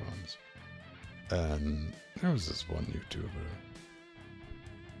microphones? And there was this one YouTuber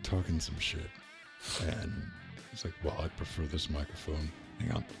talking some shit, and he's like, well, I prefer this microphone.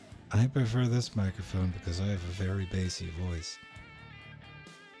 Hang on. I prefer this microphone because I have a very bassy voice.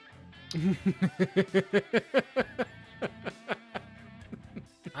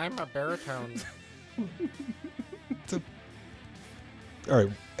 I'm a baritone. Alright,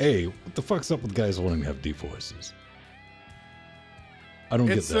 A, what the fuck's up with guys wanting to have deep voices? I don't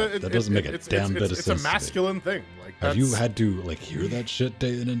get that. That doesn't make a damn bit of sense. It's a masculine thing. Like, have you had to like hear that shit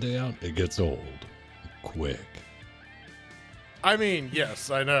day in and day out? It gets old quick. I mean, yes,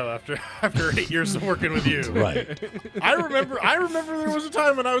 I know. After 8 years of working with you, Right. I remember there was a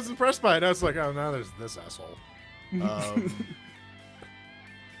time when I was impressed by it. I was like, oh, now there's this asshole.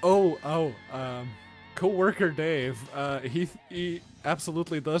 Co-worker Dave, he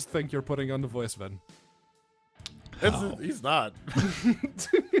absolutely does think you're putting on the voice, Vin. He's not.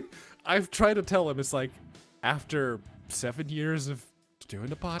 I've tried to tell him, it's like, after 7 years of doing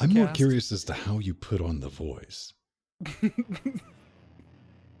the podcast. I'm more curious as to how you put on the voice. You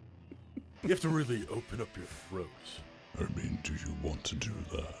have to really open up your throat. I mean, do you want to do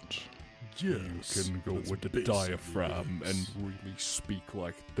that? Yes. You can go that's with the basically diaphragm it and is. really speak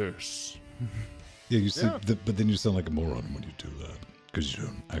like this. Yeah, you see, Yeah. but then you sound like a moron when you do that because you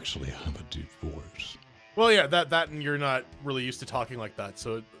don't actually have a deep voice. Well, yeah, that and you're not really used to talking like that,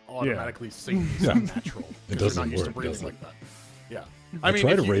 so it automatically seems Yeah. natural. 'cause It you're doesn't not used to work, breathing does it? like that. Yeah. I mean,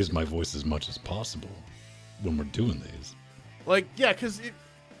 try if to you- raise my voice as much as possible when we're doing these. Like, yeah, because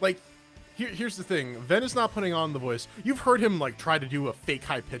here's the thing. Ven is not putting on the voice. You've heard him like try to do a fake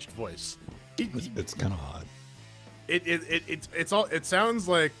high pitched voice. It's kind of odd. It sounds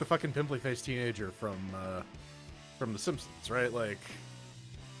like the fucking pimply faced teenager from The Simpsons, right? Like,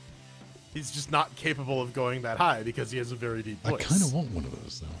 he's just not capable of going that high because he has a very deep voice. I kind of want one of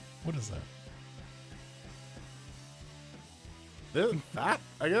those though. What is that? That,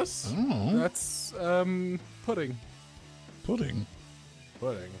 I guess. I don't know. That's, pudding. Pudding.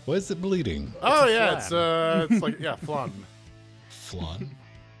 Pudding. Why is it bleeding? Oh a yeah, flan. it's like, yeah, flan. Flan.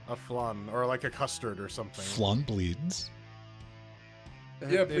 A flan, or like a custard or something. Flan bleeds.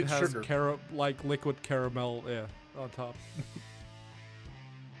 Yeah, it bleed has sugar. like liquid caramel, on top.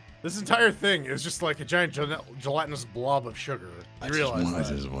 This entire thing is just like a giant gelatinous blob of sugar. You realize I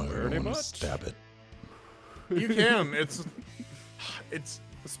that? just want to stab it. You can. It's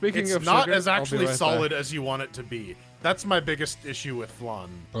Speaking of not sugar, as I'll be actually right solid back. as you want it to be. That's my biggest issue with flan.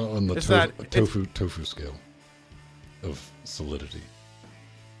 On the Is that tofu scale of solidity.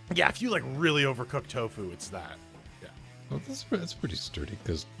 Yeah, if you like really overcook tofu, it's that. Yeah. Well, that's pretty sturdy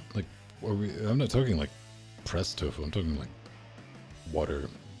because like, I'm not talking like pressed tofu. I'm talking like water.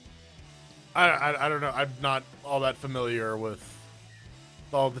 I don't know. I'm not all that familiar with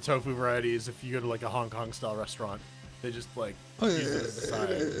all the tofu varieties. If you go to like a Hong Kong style restaurant, they just like use it as a side.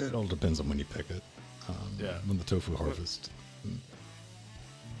 It all depends on when you pick it. Yeah. When the tofu harvest.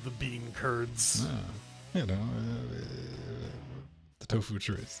 The bean curds. You know, the tofu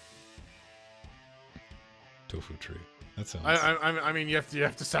trees. Tofu tree. That sounds. I mean, you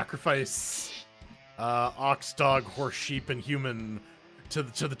have to sacrifice ox, dog, horse, sheep, and human to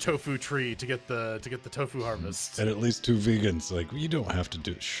the tofu tree to get the tofu harvest. And at least 2 vegans. Like, you don't have to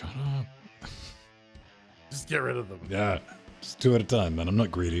do. Shut up. Just get rid of them. Yeah, just 2 at a time, man. I'm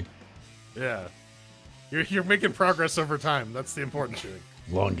not greedy. Yeah. You're making progress over time. That's the important thing.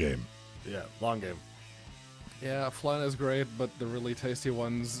 Long game. Yeah, long game. Yeah, flan is great, but the really tasty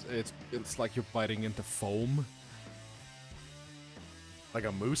ones, it's like you're biting into foam. Like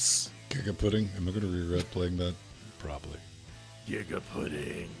a moose. Giga pudding. Am I going to regret playing that? Probably. Giga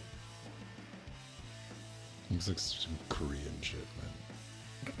pudding. Looks like some Korean shit,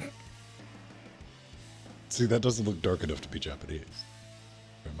 man. See, that doesn't look dark enough to be Japanese.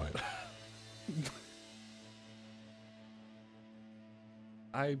 It might.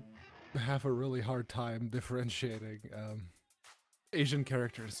 I have a really hard time differentiating Asian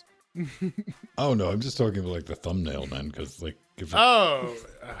characters. Oh no, I'm just talking about like the thumbnail, man. Because like, if Oh,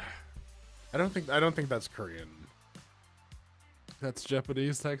 I don't think that's Korean. That's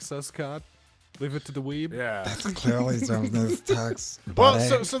Japanese, Texas Scott. Leave it to the weeb. Yeah. that's clearly Japanese text. Well,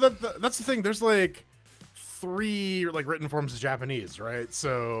 so that's the thing. There's like 3 like written forms of Japanese, right?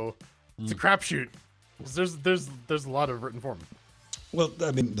 So it's a crapshoot. 'Cause there's a lot of written form. Well,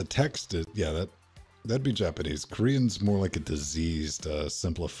 I mean, the text is that'd be Japanese. Korean's more like a diseased,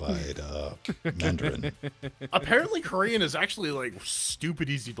 simplified Mandarin. Apparently, Korean is actually like stupid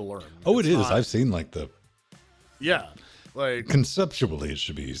easy to learn. Oh, It's it is. not- I've seen like the Yeah, like conceptually, it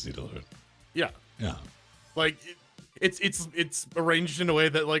should be easy to learn. yeah, Yeah. like it's arranged in a way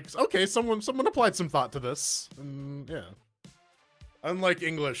that like okay, someone applied some thought to this. And, yeah. Unlike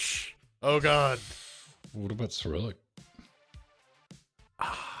English. Oh God. What about Cyrillic?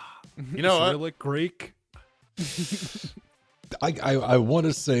 You know what? Cyrillic, Greek. I want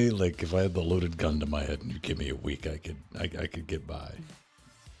to say like if I had the loaded gun to my head and you give me a week, I could get by.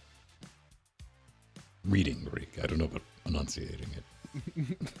 Reading Greek. I don't know about enunciating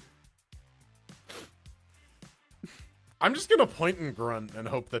it. I'm just gonna point and grunt and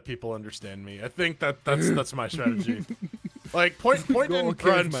hope that people understand me. I think that's my strategy. Like point Go and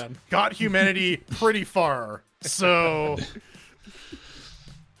grunt caveman. got humanity pretty far. So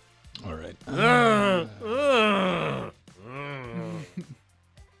All right.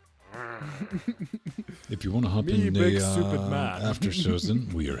 If you want to hop Me in big the stupid man. after shows, then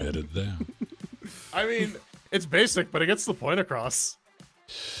we are headed there. I mean, it's basic, but it gets the point across.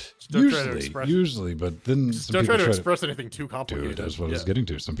 Just don't try to express, Usually, but then just some don't people try to try express anything too complicated. Dude, that's what I was getting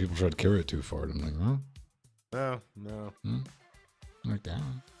to. Some people try to carry it too far, and I'm like, huh? No. Like that.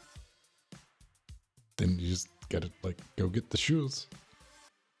 Then you just gotta like go get the shoes.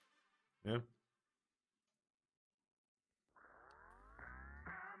 Yeah.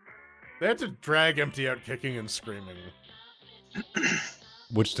 They had to drag Empty out kicking and screaming.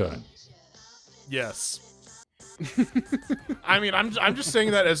 Which time? Yes. I mean, I'm just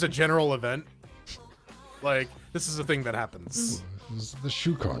saying that as a general event. Like, this is a thing that happens. It was the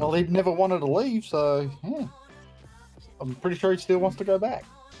shoe carnival. Well, he'd never wanted to leave, so yeah. I'm pretty sure he still wants to go back.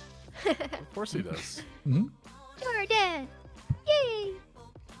 Of course he does. Jordan! Yay!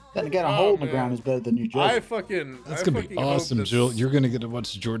 Then again, a Oh, hole in the man. ground is better than New I Jersey. fucking. That's I gonna be fucking hope awesome, this- Jill. You're gonna get to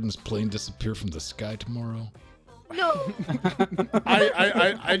watch Jordan's plane disappear from the sky tomorrow. No!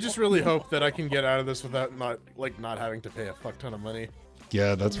 I just really hope that I can get out of this without not having to pay a fuck ton of money.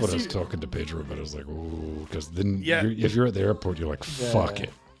 Yeah, that's what I was See- talking to Pedro about. I was like, ooh, because then Yeah. if you're at the airport, you're like, fuck it.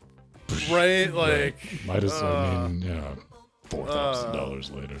 Right? Like Might as I mean, yeah, $4,000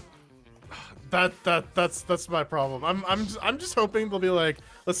 later. that's my problem. I'm just hoping they'll be like,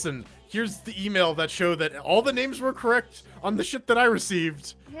 listen, here's the email that showed that all the names were correct on the shit that I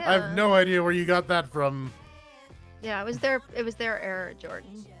received. I have no idea where you got that from. Yeah, it was their error,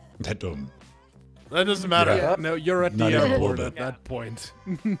 Jordan. That don't. That doesn't matter. Yeah, no, you're at Not the even a airport little at bit. that point.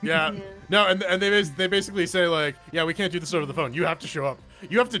 Yeah. No, and they basically say like, yeah, we can't do this over the phone. You have to show up.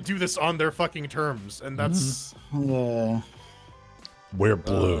 You have to do this on their fucking terms, and that's. Yeah. Wear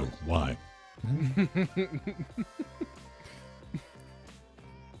blue. Why?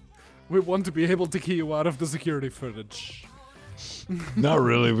 We want to be able to key you out of the security footage. Not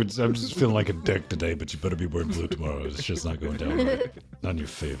really. I'm just feeling like a dick today, but you better be wearing blue tomorrow. It's just not going down right. Not in your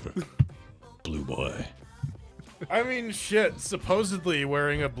favor. Blue boy. I mean, shit. Supposedly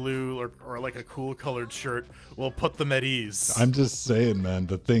wearing a blue or like a cool colored shirt will put them at ease. I'm just saying, man.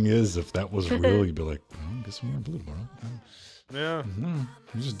 The thing is, if that was real, you'd be like, well, I guess I'm wearing blue tomorrow. Yeah. No,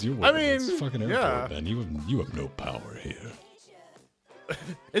 you just deal with I it. It's mean, fucking yeah. airport, man. You have no power here.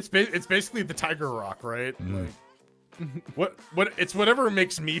 It's basically the Tiger Rock, right? Mm. Like, what? It's whatever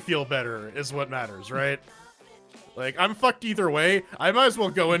makes me feel better is what matters, right? Like, I'm fucked either way. I might as well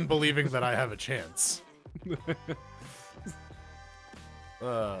go in believing that I have a chance.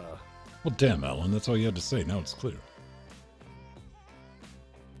 Well, damn, Alan. That's all you had to say. Now it's clear.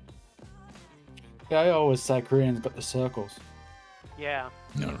 Yeah, I always say Koreans got the circles. Yeah.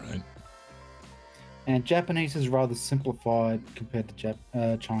 All right. And Japanese is rather simplified compared to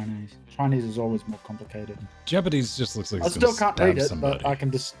Chinese. Chinese is always more complicated. Japanese just looks like I it's still gonna can't read stab it, somebody. but I can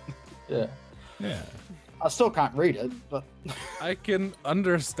just... Yeah. Yeah. I still can't read it, but... I can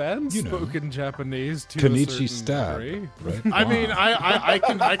understand You know. spoken Japanese to a Kenichi certain stab. degree. Right? I mean, Wow.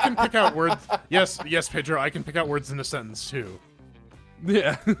 I can pick out words. Yes, Pedro. I can pick out words in a sentence too.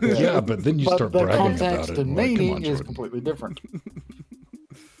 Yeah. Yeah, but then you but start the bragging about context it. and Like, come meaning on, is Jordan. completely different.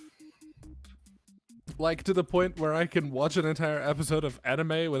 Like to the point where I can watch an entire episode of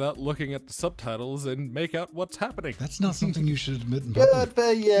anime without looking at the subtitles and make out what's happening. That's not something you should admit in public. Good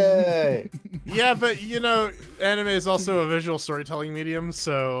for you! Yeah, but you know, anime is also a visual storytelling medium,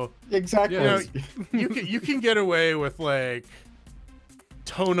 so Exactly. you know, you can get away with like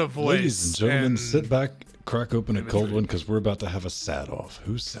tone of voice. Ladies and gentlemen, and, sit back, crack open a cold one, because we're about to have a sad off.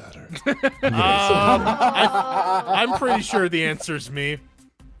 Who's sadder? I'm pretty sure the answer's me.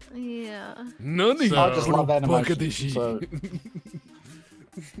 Yeah. Nani? So- I just love animation. Bakadishi. So,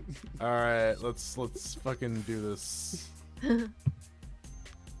 All right, let's fucking do this.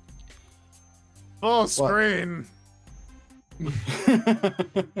 Full screen.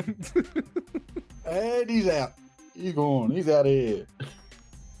 and he's out. He's gone. He's out of here.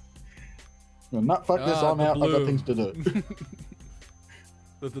 No, not fuck this. Ah, I'm the out. I've blue. got things to do.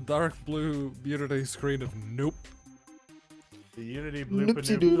 The dark blue Unity screen of nope. The Unity bloop.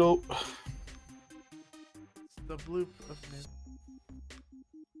 Noopsie doodle. The bloop of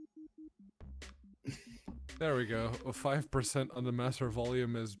There we go. 5% on the master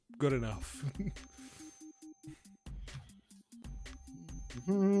volume is good enough.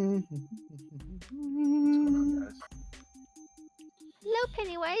 Hello,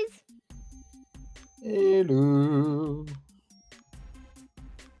 Pennywise. Hello.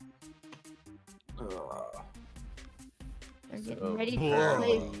 They're getting ready to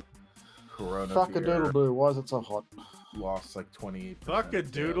play. Corona Fuck a beer doodle doo. Why is it so hot? lost like 28%. Fuck a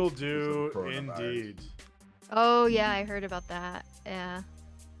doodle do, because of coronavirus. indeed. Oh yeah, I heard about that. Yeah.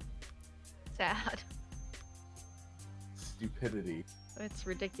 Sad. Stupidity. It's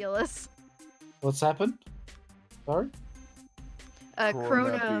ridiculous. What's happened? Sorry?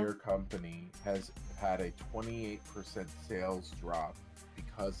 Corona Corona. Beer Company has had a 28% sales drop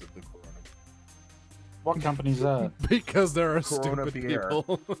because of the corona. What company's that? Because there are Corona stupid beer.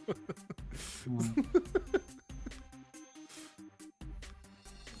 people.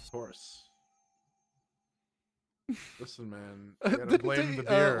 Of course. Listen, man, you gotta Didn't blame they, the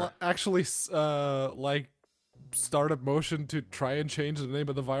beer. actually, like, start a motion to try and change the name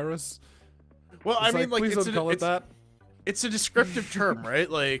of the virus? Well, I It's mean, like, please it's don't call it that. it's a descriptive term, right?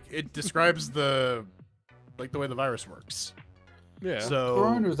 Like, it describes the way the virus works. Yeah. So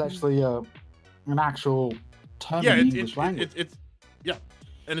Corona is actually an actual term yeah, in it, English it, language. yeah,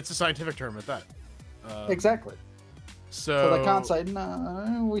 and it's a scientific term at that. Exactly. So, So they can't say,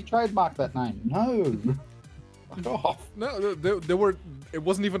 no, we trademarked that name. No. Fuck off. No, they were. It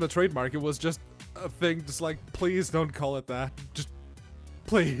wasn't even a trademark. It was just a thing. Just like, please don't call it that. Just,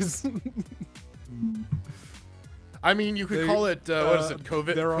 please. I mean, you could They- call it what is it?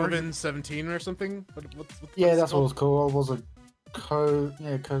 there are- COVID-17 or something? What's Yeah, that's what it called? was called. Was it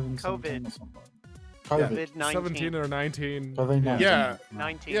COVID? COVID. Or something. COVID. COVID-19. 17 or 19. COVID-19. Yeah.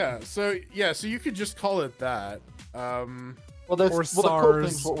 19. Yeah, so you could just call it that. Well, Well, there's, or well, the cool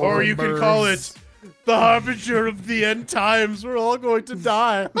things SARS, were- Or you could call MERS. it the harbinger of the end times. We're all going to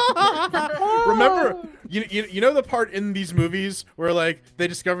die. Remember, you know the part in these movies where like they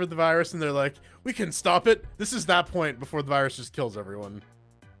discovered the virus and they're like, we can stop it. This is that point before the virus just kills everyone.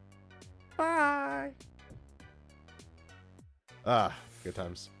 Bye. Ah, good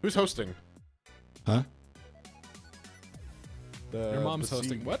times. Who's hosting? Huh? The Your mom's Besiege.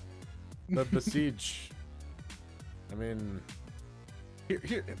 hosting. What? The Besiege. I mean,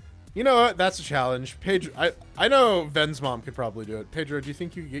 here, you know what? That's a challenge. Pedro, I know Ven's mom could probably do it. Pedro, do you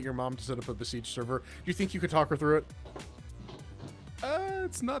think you could get your mom to set up a Besiege server? Do you think you could talk her through it?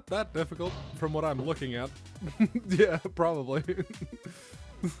 It's not that difficult from what I'm looking at. Yeah, probably.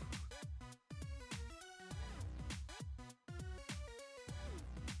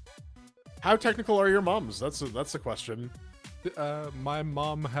 How technical are your moms? That's the question. My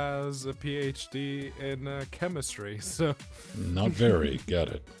mom has a PhD in chemistry, so Not very. Get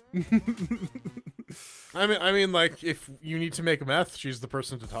it. I mean, like if you need to make meth, she's the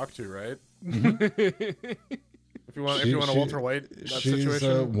person to talk to, right? If you want, a Walter White that she's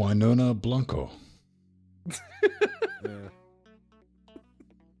situation. Winona Blanco. Yeah.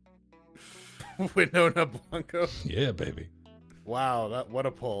 Winona Blanco. Yeah, baby. Wow, what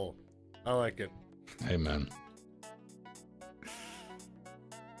a pull. I like it. Hey, man.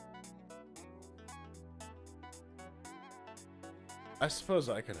 I suppose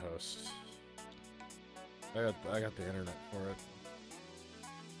I could host. I got the internet for it.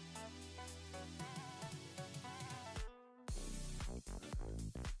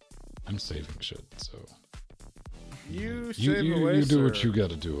 I'm saving shit, so You you save you, away, you do what sir. you got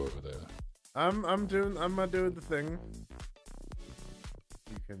to do over there. I'm doing the thing.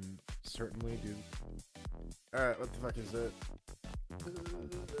 You can certainly do. All right, what the fuck is it?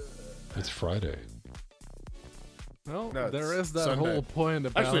 It's Friday. well, No, there it's is that Sunday. whole point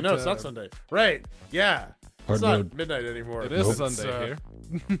about. Actually, no, it's not Sunday. Right? Yeah. Hard It's not mode. midnight anymore. It is Nope. Sunday here.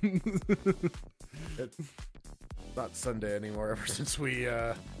 It's not Sunday anymore. Ever since we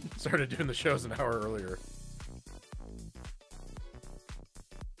started doing the shows an hour earlier.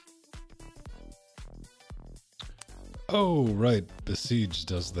 Oh, right. Besiege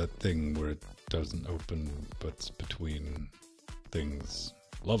does that thing where it doesn't open, but it's between things.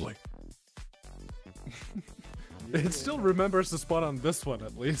 Lovely. It still remembers the spot on this one,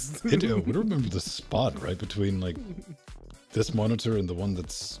 at least. It would remember the spot right between like this monitor and the one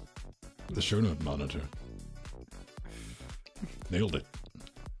that's the show note monitor. Nailed it.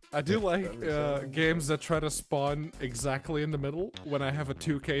 I do like games that try to spawn exactly in the middle when I have a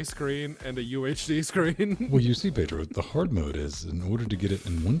 2K screen and a UHD screen. Well, you see, Pedro, the hard mode is in order to get it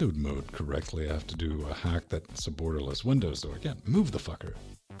in windowed mode correctly, I have to do a hack that's a borderless window, so I can't move the fucker.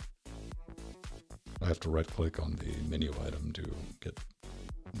 I have to right click on the menu item to get.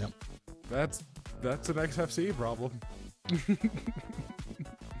 Yep. That's an XFCE problem.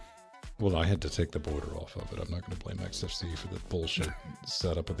 Well, I had to take the border off of it. I'm not going to blame XFC for the bullshit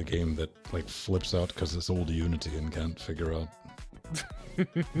setup of the game that like flips out because it's old Unity and can't figure out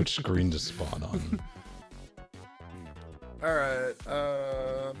which screen to spawn on. All right.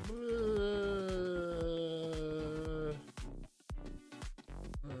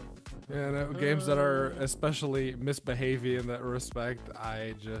 Yeah, no, games that are especially misbehaving in that respect,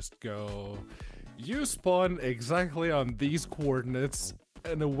 I just go, you spawn exactly on these coordinates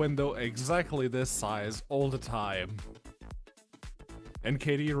in a window exactly this size all the time. And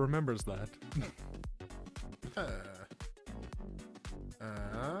Katie remembers that.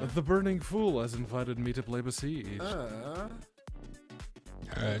 The Burning Fool has invited me to play Besiege. Alright.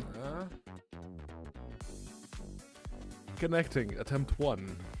 Connecting, attempt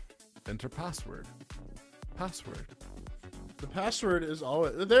 1. Enter password. Password. The password is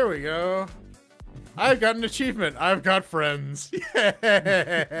always. There we go. I've got an achievement. I've got friends.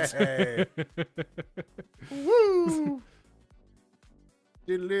 Yay! Woo!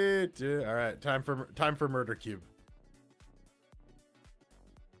 All right, time for Murder Cube.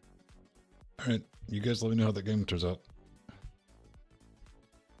 Alright, you guys let me know how that game turns out.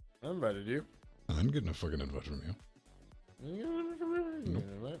 I invited you. I'm getting a fucking invite from you.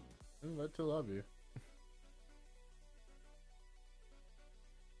 Invite to lobby.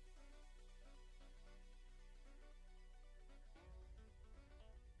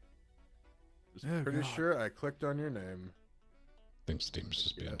 Oh, Pretty God. sure I clicked on your name. I think Steam's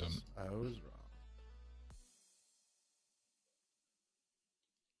just being Yes, dumb. I was wrong.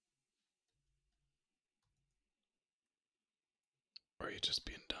 Or are you just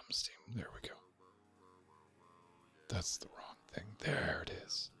being dumb, Steam? There we go. That's the wrong thing. There it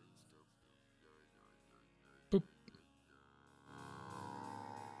is. Boop.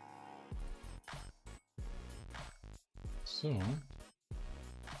 So,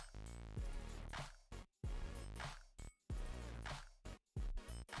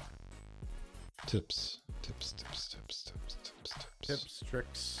 tips. Tips,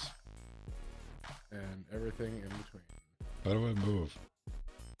 tricks, and everything in between. How do I move?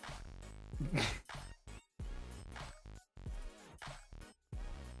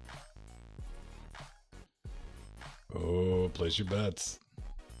 Oh, place your bets.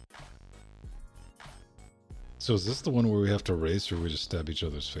 So is this the one where we have to race, or we just stab each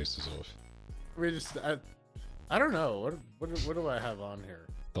other's faces off? We just, I don't know. What do I have on here?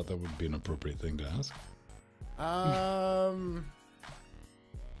 Thought that would be an appropriate thing to ask.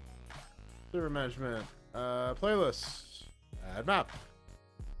 Server management. Playlist. Add map.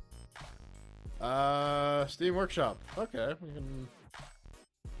 Steam Workshop. Okay, we can.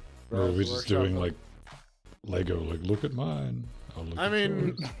 Or are browse we the just workshop. doing like Lego? Like, look at mine. I'll look I at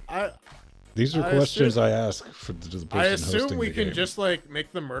mean, yours. These are I questions assume- I ask for the person I assume hosting we the can game. just like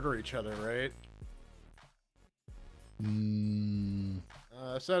make them murder each other, right?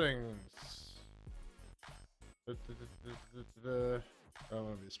 Settings. Oh, I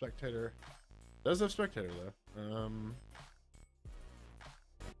want to be a spectator. Does have spectator though.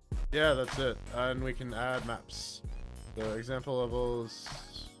 Yeah, that's it. And we can add maps. The example levels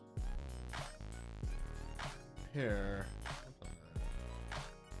here.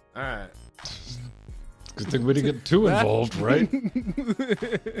 All right. Good thing we didn't get too involved, right?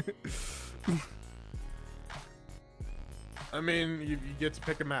 I mean, you get to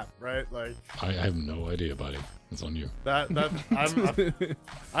pick a map, right? Like I have no idea, buddy. It's on you. that.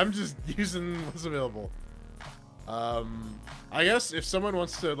 I'm just using what's available. I guess if someone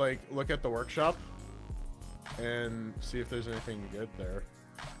wants to like look at the workshop and see if there's anything good there.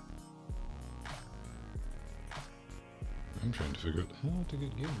 I'm trying to figure out how to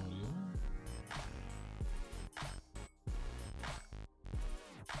get game audio.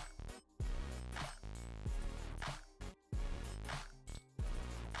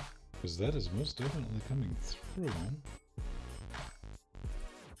 Because that is most definitely coming through.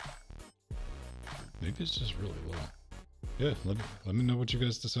 Maybe it's just really low. Yeah, let me know what you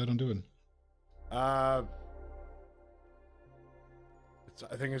guys decide on doing. I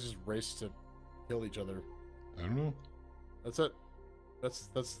think it's just race to kill each other. I don't know. That's it. That's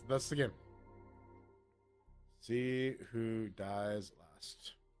the game. See who dies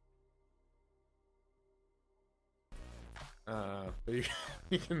last. But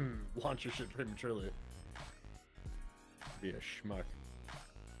you can launch your shit prematurely. Be a schmuck.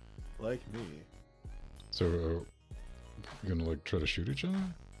 Like me. So, you're gonna like try to shoot each other?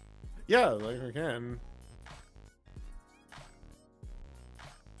 Yeah, like we can.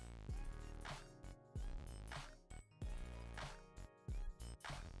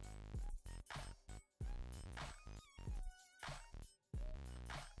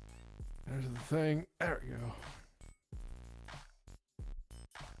 There's the thing. There we go.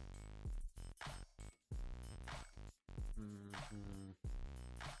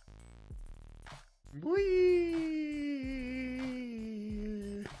 Whee!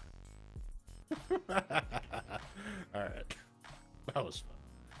 Alright. That was fun.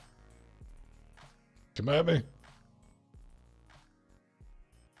 Come at me.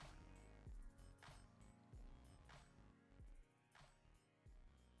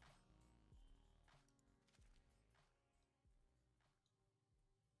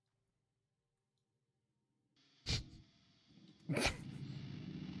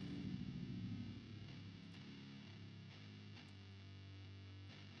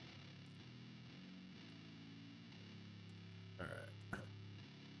 Alright.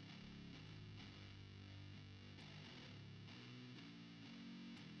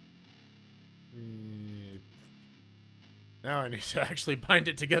 Now I need to actually bind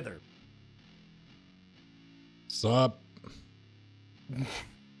it together. Stop.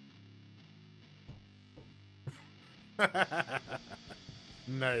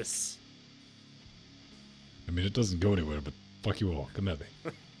 Nice. I mean, it doesn't go anywhere, but fuck you all. Come at me.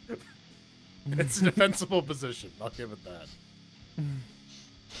 It's a defensible position. I'll give it that. It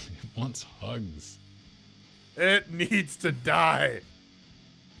wants hugs. It needs to die.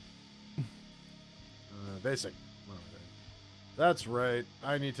 Basic. Okay. That's right.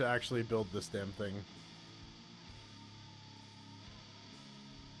 I need to actually build this damn thing.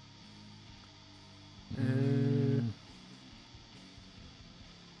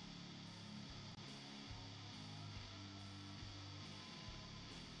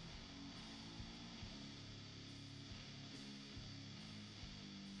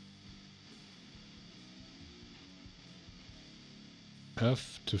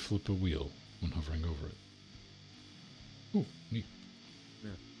 F to flip a wheel when hovering over it. Ooh, neat. Yeah.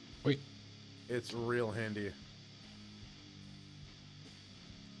 Wait. It's real handy.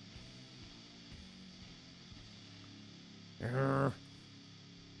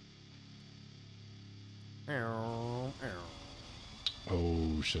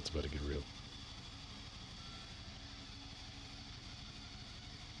 Oh, shit's about to get real.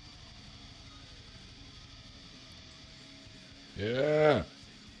 Yeah.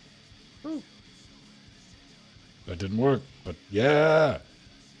 Ooh. That didn't work, but yeah.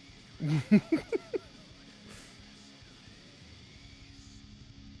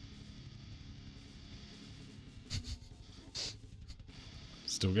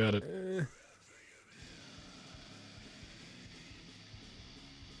 Still got it.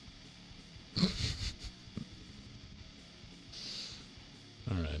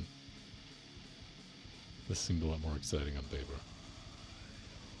 All right. This seemed a lot more exciting on paper.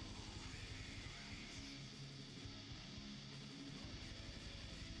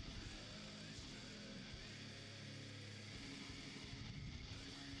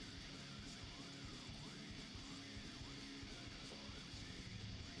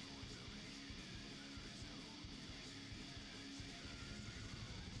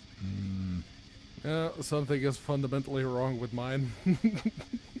 Something is fundamentally wrong with mine. I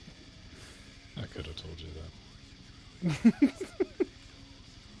could have told you that.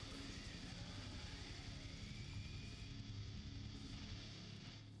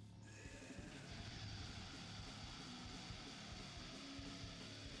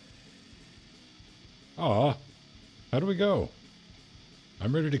 Aw, how do we go?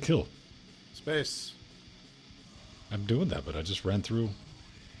 I'm ready to kill. Space. I'm doing that, but I just ran through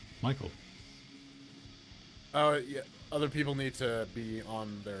Michael. Oh, yeah. Other people need to be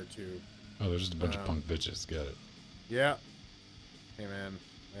on there too. Oh, there's just a bunch of punk bitches. Got it. Yeah. Hey, man.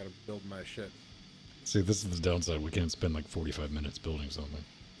 I gotta build my shit. See, this is the downside. We can't spend like 45 minutes building something.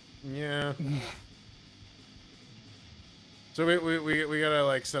 Yeah. So we gotta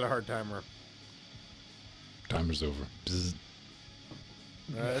like set a hard timer. Timer's over. Bzz.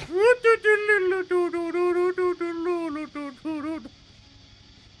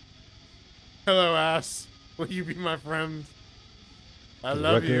 Hello, ass. Will you be my friend? I For the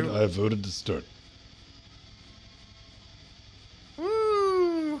love record, you. I voted to start.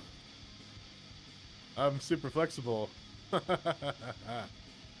 Woo! I'm super flexible.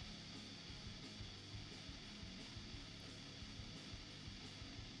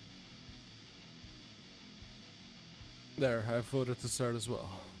 There, I voted to start as well.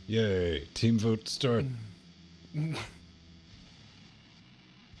 Yay. Team vote start.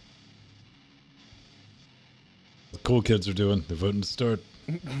 The cool kids are doing. They're voting to start.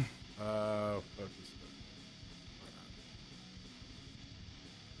 Focus.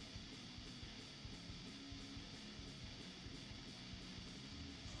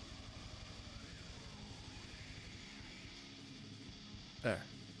 There.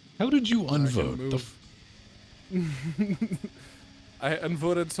 How did you can unvote? The move. I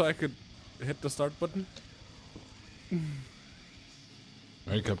unvoted so I could hit the start button.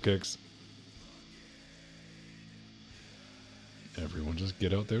 Alright, cupcakes. Everyone just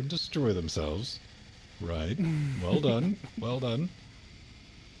get out there and destroy themselves. Right. Well done. Well done.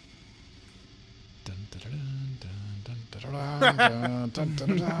 Dun, dun, dun, dun, dun, dun, dun, dun, dun,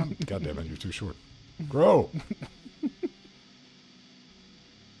 dun, dun. God damn it, you're too short. Grow!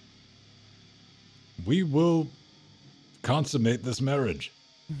 We will consummate this marriage.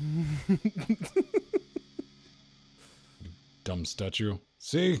 You dumb statue.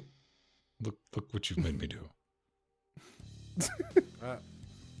 See? Look what you've made me do.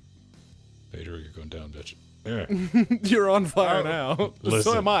 Vader, you're going down, bitch. There. You're on fire now. So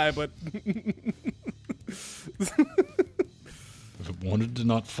Listen. am I, but If it wanted to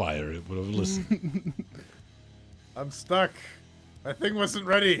not fire, it would have listened. I'm stuck. My thing wasn't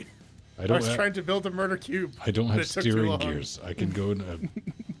ready. I I don't was have, trying to build a murder cube. I don't but have it took too steering long. gears. I can go in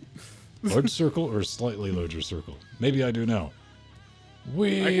a large circle or a slightly larger circle. Maybe I do now.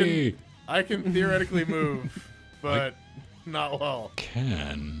 We I can theoretically move, but not well.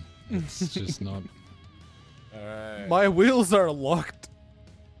 can. It's just not. Alright. my wheels are locked,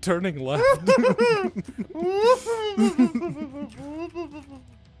 turning left.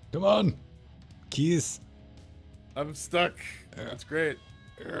 Come on. Keys. I'm stuck. That's great.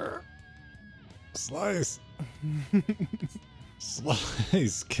 Slice.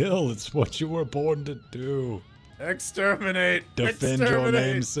 Slice. Kill. It's what you were born to do. Exterminate. Defend your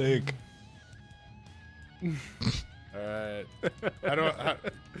Exterminate. namesake. Alright. How do I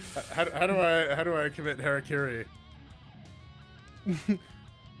commit harakiri?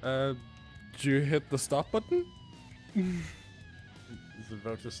 Do you hit the stop button? Is it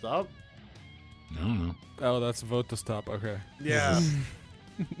vote to stop? I don't know. Oh, that's a vote to stop. Okay. Yeah.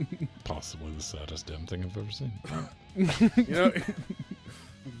 Possibly the saddest damn thing I've ever seen. You know.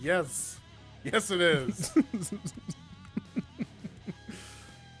 Yes. Yes, it is.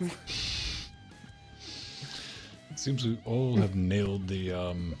 Seems we all have nailed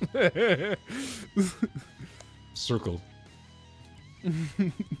the circle.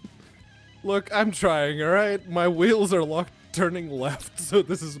 Look, I'm trying, alright? My wheels are locked turning left, so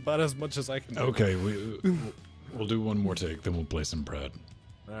this is about as much as I can do. Okay, we'll do one more take, then we'll play some Brad.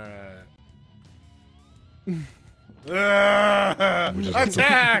 Alright. We just-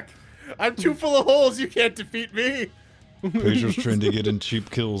 Attack! I'm too full of holes, you can't defeat me! Pedro's trying to get in cheap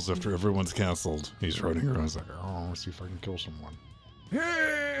kills after everyone's canceled. He's running around. He's like, oh, let's see if I can kill someone.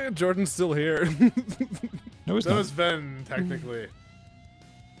 Jordan's still here. No, he's So not. is Ven, technically.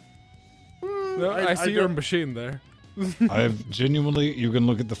 No, I see your machine there. I've genuinely, you can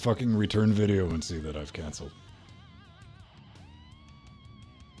look at the fucking return video and see that I've canceled.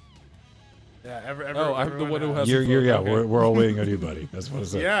 Yeah, Oh, I'm the one who has. Yeah, Okay. we're all waiting on you, buddy. That's what I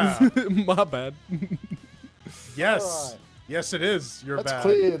said. Yeah. My bad. Yes. Alright. Yes, it is. You're Let's bad.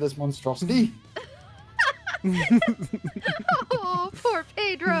 clear this monstrosity. Oh, poor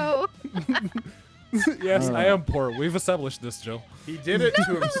Pedro. Yes, I am poor. We've established this, Jill. He did it to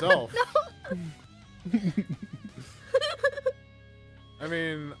himself. I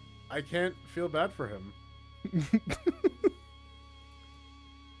mean, I can't feel bad for him.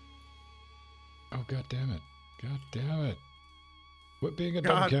 Oh, god damn it. God damn it. Quit being a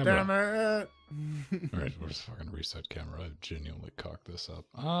dumb God camera. damn it. Alright, we'll just fucking reset camera. I've genuinely cocked this up.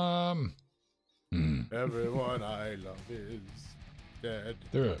 Everyone I love is dead.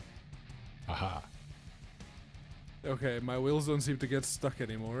 There. Aha. Okay, my wheels don't seem to get stuck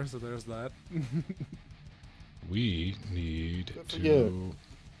anymore, so there's that. We need Good for to you.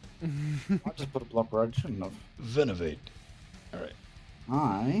 I just put a block where I shouldn't have. venovate. Alright.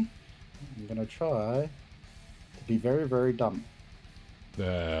 I am gonna try to be very, very dumb.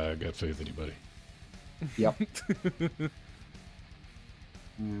 Got faith in you, buddy. Yep.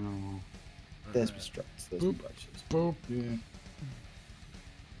 Now, there's my struts. There's my brushes. Boop. Yeah.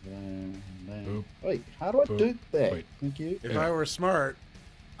 Then. Boop. Wait, how do I Boop. do that? Wait. Thank you. If Yeah. I were smart,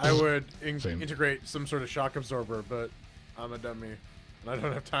 I would Same. integrate some sort of shock absorber, but I'm a dummy. And I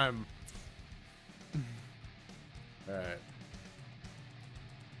don't have time. Alright.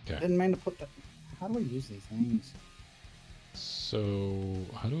 I Okay. didn't mean to put that. How do I use these things? So,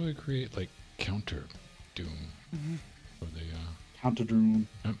 how do I create, like, counter Doom? For the, Counter Doom.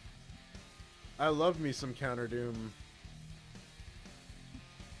 I love me some Counter Doom.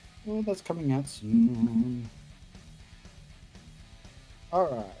 Well, that's coming out soon.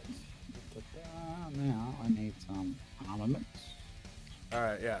 Alright. Now I need some armaments.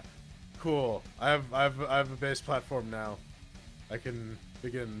 Alright, yeah. Cool. I have a base platform now. I can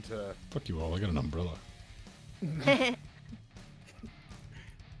begin to. fuck you all, I got an umbrella.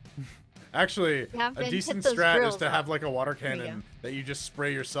 Actually, Yeah, a Ben, decent hit those strat is grills to up. have like a water There you cannon go. that you just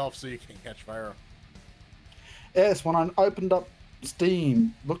spray yourself so you can't catch fire. Yes, when I opened up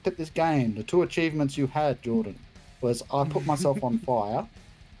Steam, looked at this game, the two achievements you had, Jordan, was I put myself on fire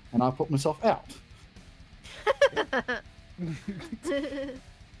and I put myself out.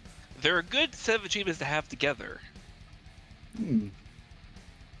 They're a good set of achievements to have together. Hmm.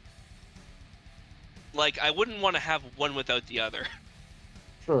 Like, I wouldn't want to have one without the other.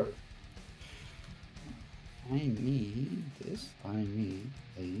 True. I need this. I need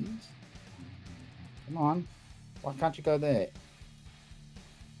these. Come on. Why can't you go there?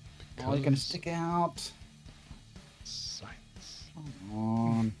 Oh, you're gonna Because stick out. science. Come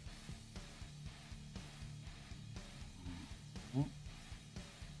on. Oh.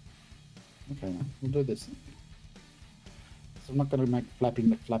 Okay, then. We'll do this. So I'm not gonna make flapping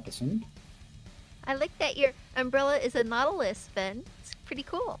the flapperson. I like that your umbrella is a nautilus, Ben. It's pretty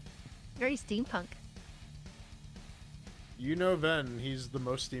cool. Very steampunk. You know Ven, he's the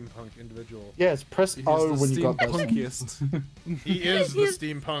most steampunk individual. Yes, press He's O the when you got those. steampunkiest. He is the He's-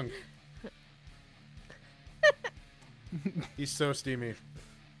 steampunk. He's so steamy.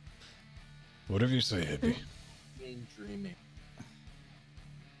 Whatever you say, hippie. Dreaming.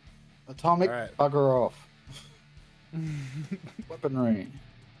 Atomic, Alright. bugger off. Weaponry.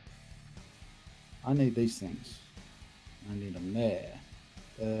 I need these things. I need them there.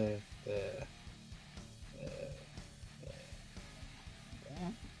 There. There.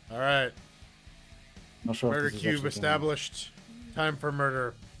 All right, Not sure murder if this is cube actually established. Time for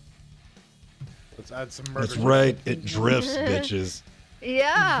murder. Let's add some murder. That's to right, it drifts, bitches.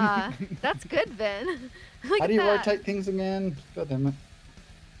 Yeah, that's good, Ben. Look How at do you that. rotate things again? God damn it.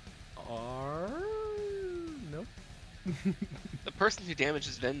 R. Nope. The person who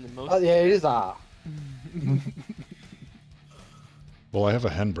damages Ven the most. Oh, yeah, it is R. Well, I have a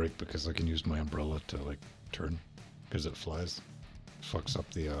handbrake because I can use my umbrella to, like, turn. Because it flies. Fucks up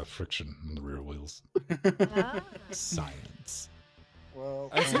the friction on the rear wheels. Ah. Science. Well,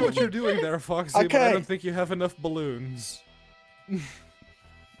 I see what you're doing there, Foxy, but I Okay. don't think you have enough balloons.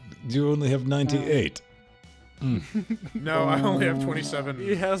 You only have 98. No, I only have 27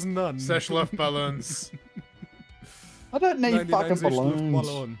 He has none. Seshluff balloons. I don't need 99 fucking Zeshluff balloons.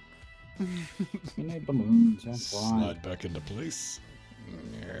 balloon. You need balloons. I'm fine. Slide back into place.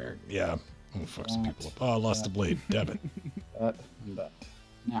 Yeah. Oh, fuck some people up. Oh, I lost the blade. Damn it. That and that.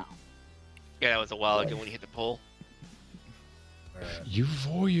 Now. Yeah, that was a while ago when you hit the pole. You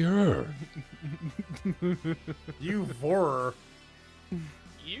voyeur. You vorer.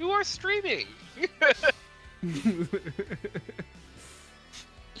 You are streaming.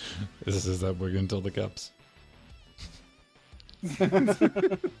 Is that we're gonna tell the cops?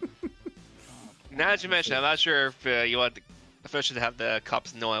 Now that you mention it, I'm not sure if you want the official to have the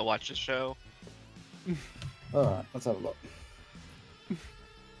cops know I watch the show. Alright, let's have a look.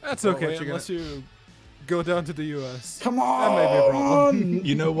 That's Well, okay, what you unless you go down to the US. Come That may be a problem. on!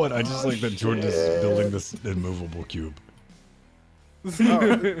 You know what? I just like that Jordan is shit. building this immovable cube. Oh,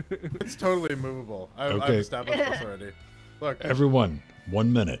 it's totally movable. I've Okay. established this already. Look, Everyone,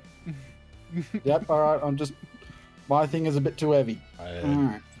 1 minute. Yep, alright, I'm just... My thing is a bit too heavy.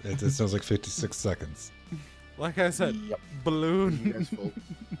 Alright. It sounds like 56 seconds. Like I said, Yep. balloon. Yes, full.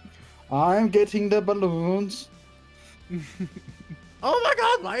 I'm getting the balloons. oh my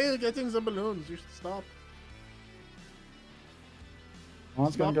god, why are you getting some balloons? You should stop. Oh,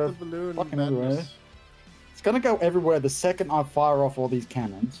 it's Stop gonna the go balloon fucking madness. everywhere. It's gonna go everywhere the second I fire off all these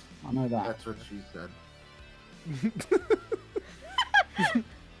cannons. I know that. That's what she said.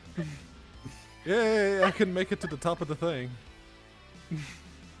 Yay, I can make it to the top of the thing.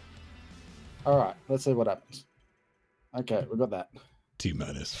 Alright, let's see what happens. Okay, we got that. T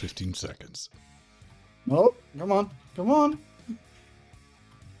minus 15 seconds. Nope, come on, come on.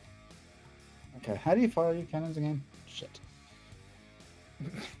 Okay, how do you fire your cannons again? Shit.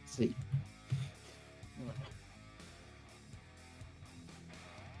 See.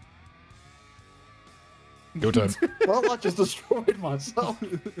 Go time. Well, I just destroyed myself.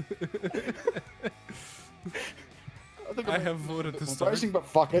 think I I'm have voted to I'm start. racing, but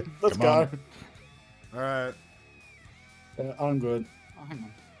fuck it. Let's Come go. on. Alright. I'm good. Oh, hang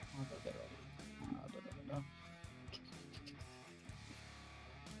on. I'll go there.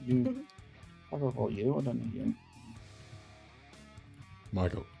 You. I'll go for you. I don't need you.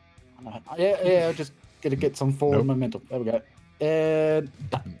 Michael. Yeah, I just gotta get some forward Nope. momentum. There we go. And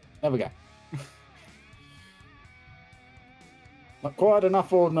done. There we go. Not quite enough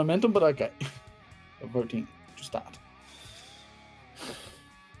forward momentum, but okay. Voting to start.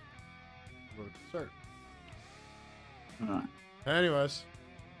 Vote to start. Alright. Anyways.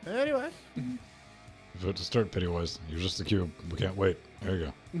 Vote to start, Pennywise. You're just a cube. We can't wait. There you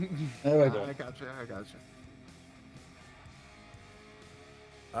go. There we go. I gotcha.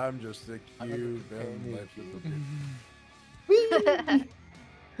 I'm just a I'm cube a and cube. life is a bitch.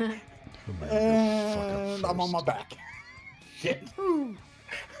 Oh my God, And fuck up I'm on my first. back. Shit.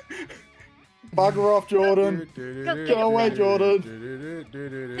 Bugger off, Jordan. Go away, Jordan.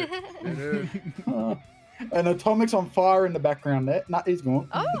 And Atomic's on fire in the background there. Nah, he's gone.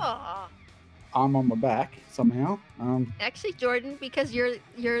 Oh, I'm on my back somehow. actually, Jordan, because you're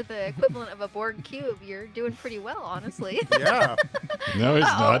the equivalent of a Borg cube, you're doing pretty well, honestly. Yeah. No, he's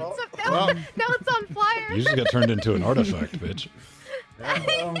not. So Well- now it's on fire. You just got turned into an artifact, bitch.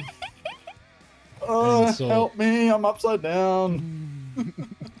 Oh, And so- help me! I'm upside down.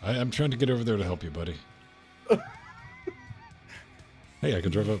 I'm trying to get over there to help you, buddy. Hey, I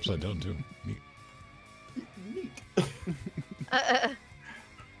can drive upside down too. Neat.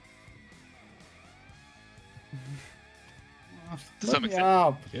 To some Let me extent.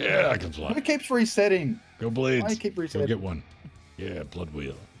 up. Yeah, I can Why fly. it keeps resetting? Go Blades. Why you keep Go resetting? get one. Yeah, blood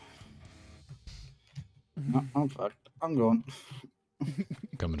wheel. No, I'm fucked. I'm going.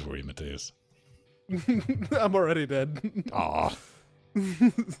 Coming for you, Mateus. I'm already dead. Aw.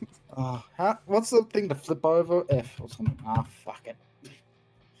 What's the thing to flip over? F or something. Ah, fuck it.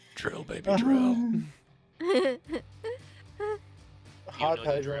 Drill, baby, drill. Hi, know the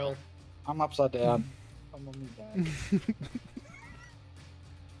Pedro. drill. I'm upside down. I'm on my back.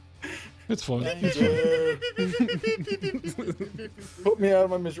 It's fun. Danger. Put me out of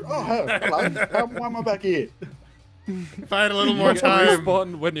my misery. Oh, hell, hello. Why am I back here? If I had a little more You time.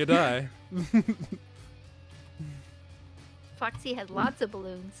 respawn when you die. Foxy had lots of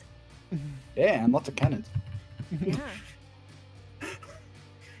balloons. Yeah, and lots of cannons. Yeah.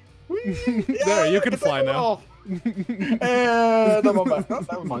 There, you can fly now. And I'm on back. Oh,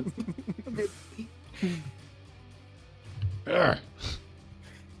 never mind. Arr.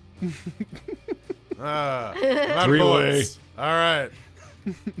 I'm out of Three-way. bullets. All right.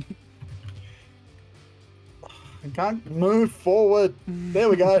 I can't move forward. There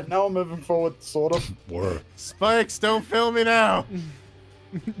we go. Now I'm moving forward, sort of. Were. Spikes, don't fill me now.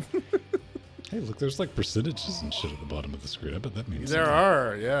 Hey, look, there's like percentages and shit at the bottom of the screen. I bet that means There something.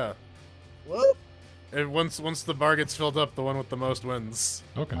 are, yeah. What? And once the bar gets filled up, the one with the most wins.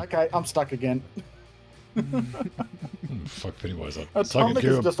 Okay. Okay, I'm stuck again. Fuck Pennywise up. Suck it, Atomic is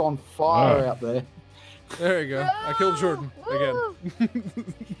Cube. just on fire Ah. out there. There you go. I killed Jordan again. Woo!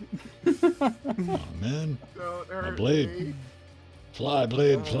 Oh, man. Don't My hurt blade. me. Fly,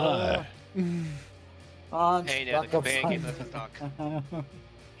 blade, fly. I'm Hey, now the stuck companion upside doesn't talk.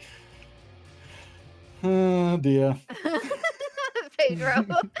 Oh dear. Pedro.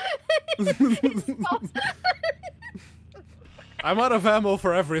 I'm out of ammo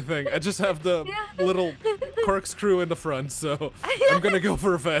for everything. I just have the Yeah. little corkscrew in the front, so I'm gonna go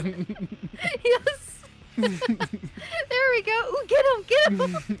for a vent. Yes. There we go. Ooh, get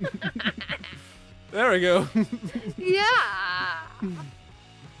him. There we go. Yeah.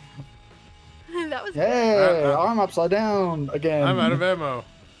 That was Yeah, I'm upside down again. I'm out of ammo.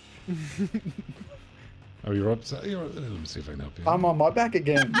 Oh, you're up. Let me see if I can help you. I'm on my back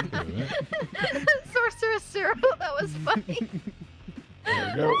again. Wait a minute. Sorceress Cyril. That was funny. There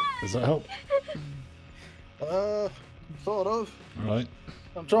we go. Does that help? Sort of. All right.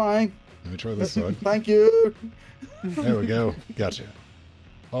 I'm trying. Let me try this side. Thank you. There we go. Gotcha.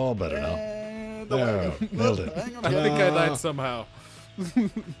 All better now. And There. away. Nailed it. Hang on, I hang think I on. died somehow.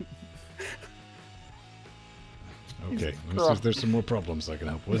 Okay. Let me see if there's some more problems I can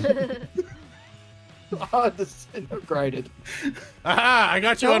help with. I disintegrated. Aha! I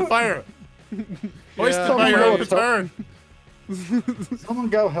got you on fire. Hoisted Yeah. by your own Someone return. Someone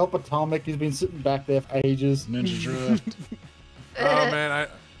go help Atomic. He's been sitting back there for ages. Ninja drift. Oh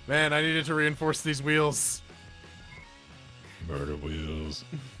man, I needed to reinforce these wheels. Murder wheels.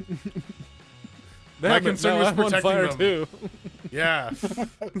 My Damn it, concern now was I'm on protecting fire them. too. Yeah.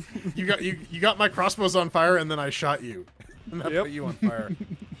 you got my crossbows on fire, and then I shot you, and that Yep. put you on fire.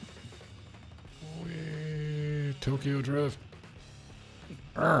 Whee, Tokyo drift.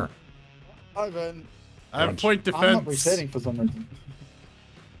 Arr. Ivan. I have Punch. point I'm not defense. resetting for some reason.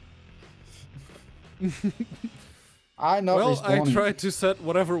 I'm not Well, I respawning. tried to set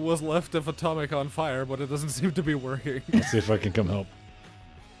whatever was left of Atomic on fire, but it doesn't seem to be working. Let's see if I can come help.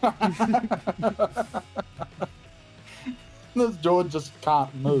 This George just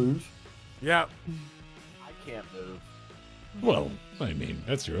can't move. Yeah. I can't move. Well, I mean,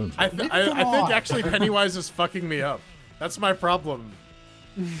 that's your own I, fault. th- I, Come I think on. actually Pennywise is fucking me up. That's my problem.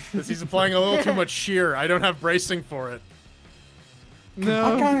 Because he's applying a little too much shear. I don't have bracing for it.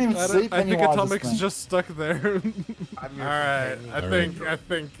 No, I can't even see I think Pennywise's Atomic's thing. just stuck there. I'm All right. your I right.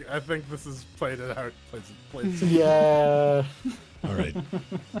 think this is played it out. Played it. Yeah. All right.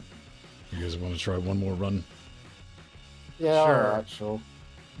 You guys want to try one more run? Yeah, Sure. alright, sure.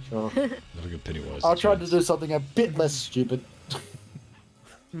 Sure. That'll get Pennywise. I'll a try to chance. do something a bit less stupid.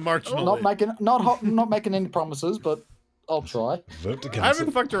 Marginally. Not making any promises, but I'll try. Vote to I cancel.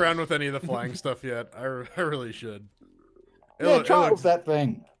 haven't fucked around with any of the flying stuff yet. I really should. Yeah, try it looks- with that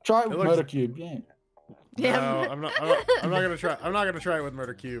thing. Try it with looks- Murder Cube, yeah. Yeah. No, I'm not gonna try. I'm not gonna try it with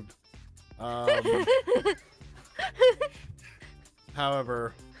Murder Cube.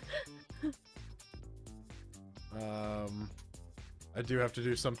 However, I do have to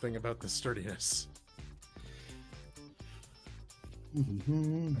do something about the sturdiness.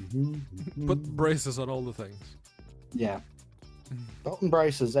 Put braces on all the things. Yeah. Belt and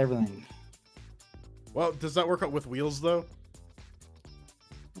braces, everything. Well, does that work out with wheels though?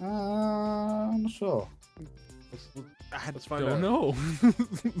 I'm not sure. Let's find Don't out. know.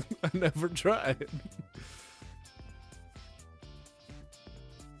 I never tried.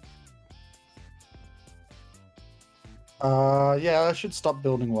 Yeah, I should stop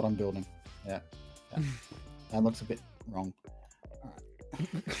building what I'm building. Yeah. That looks a bit wrong.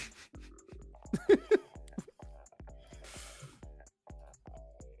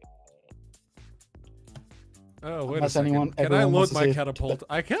 Oh, wait Unless a second. anyone- Can I everyone load wants to my see- catapult?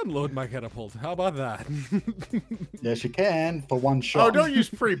 I can load my catapult. How about that? Yes, you can for one shot. Oh, don't use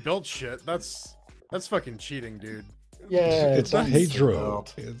pre-built shit. That's fucking cheating, dude. Yeah, It's a don't use Hadro.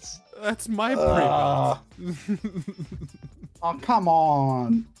 belt. It's That's my pre-build. Oh, come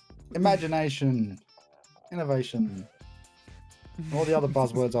on. Imagination. Innovation. All the other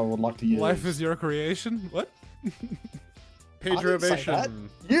buzzwords I would like to use. Life is your creation? What? Pagerovation.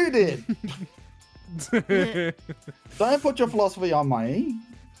 You did. Don't put your philosophy on me.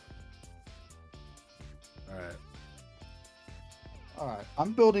 Alright. Alright,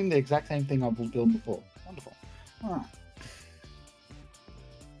 I'm building the exact same thing I was built before. Wonderful. Alright.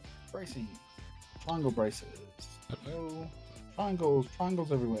 Bracing. Triangle braces. Oh, triangles.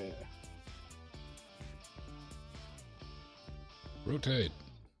 Triangles everywhere. Rotate.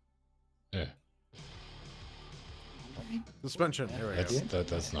 Yeah. Suspension. Here we go.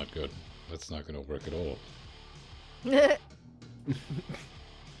 That's not good. That's not going to work at all.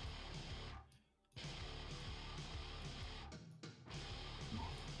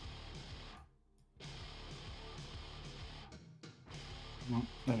 No,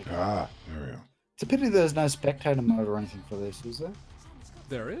 there we go. Ah, there we go. It's a pity there's no spectator mode or anything for this, is there?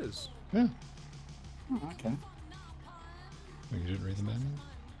 There is. Yeah. Oh, okay. You didn't read the manual?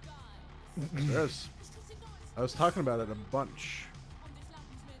 Yes. I was talking about it a bunch.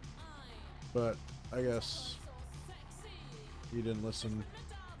 But I guess you didn't listen.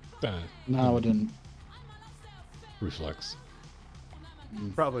 No, I didn't. Reflex.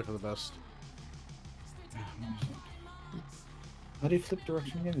 Probably for the best. How do you flip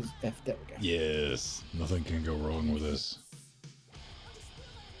direction again? Is F. There we go. Yes. Nothing can go wrong with this.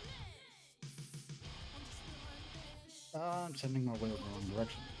 I'm sending my wheel in the wrong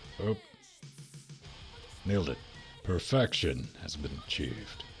direction. Oh. Nailed it. Perfection has been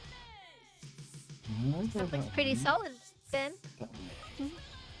achieved. That looks pretty solid, Ben.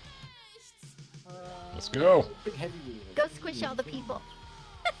 Let's go. Big heavy wheel. Go squish all the people.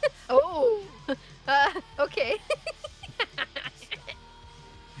 Oh. Okay.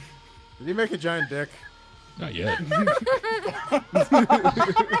 Did he make a giant dick? Not yet.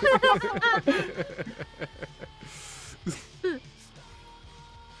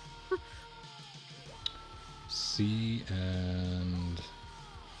 C and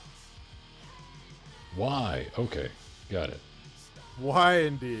Y. Okay, got it. Why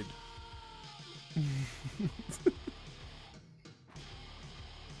indeed?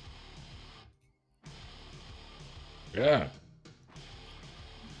 Yeah.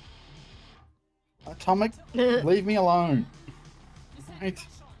 Atomic, leave me alone. Right.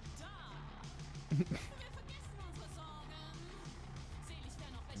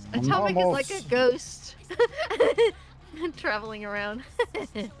 Atomic is like a ghost. Traveling around.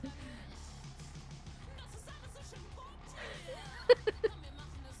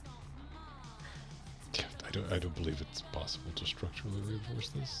 I don't believe it's possible to structurally reinforce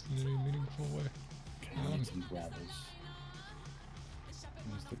this in any meaningful way. Okay, I need some grabbers.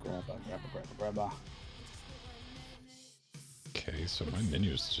 Where's the grabber? Grabber. Okay, so my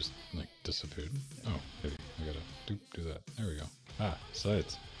menu's just like disappeared. Oh, maybe I gotta do that. There we go. Ah,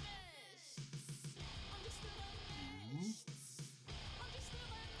 sides.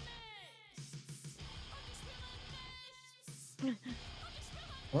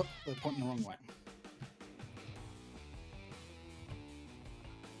 Oh, they're pointing the wrong way.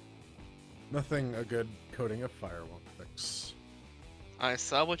 Nothing a good coating of fire won't fix. I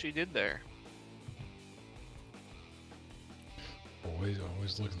saw what you did there. Always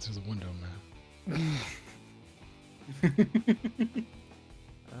looking through the window, man.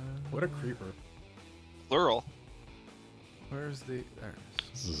 What a creeper. Plural. Where's the... There it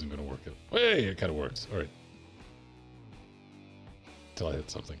is. This isn't gonna work. Hey, it kind of works. All right. Till I hit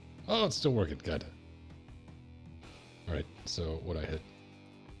something. Oh, it's still working. Kinda. All right. So what I hit?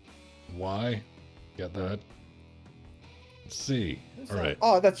 Y. Got that. C. All right.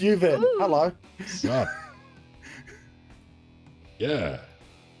 Oh, that's you, Vin. Ooh. Hello. Stop. Yeah.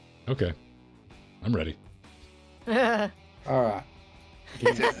 Okay. I'm ready. All right.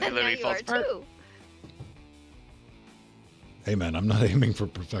 It Now literally you are falls apart. too. Hey, man, I'm not aiming for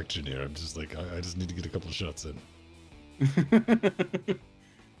perfection here. I'm just like, I just need to get a couple of shots in.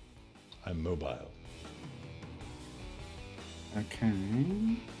 I'm mobile. Okay.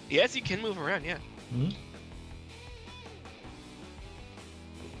 Yes, you can move around, yeah.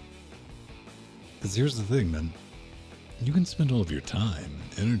 Because here's the thing, man. You can spend all of your time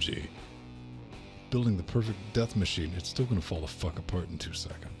and energy building the perfect death machine. It's still going to fall the fuck apart in 2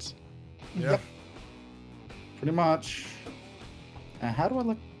 seconds. Yeah. Pretty much. How do I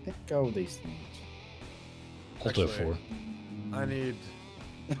let go of these things? Hold Actually, F4.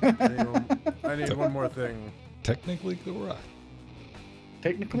 I need one more thing. Technically correct.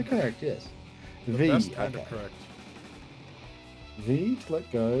 Technically correct, yes. The V. best kind Okay. of correct. V to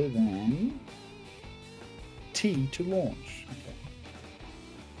let go, then T to launch. Okay.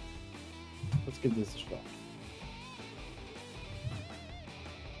 Let's give this a shot.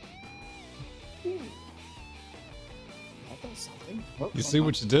 Ooh. That does something. Oh, You see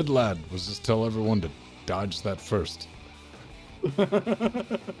what you did, lad, was just tell everyone to dodge that first. Come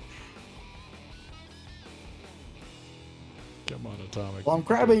on, Atomic. Well, I'm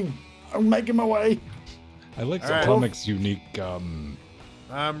grabbing. I'm making my way. I like All right. Atomic's unique I'm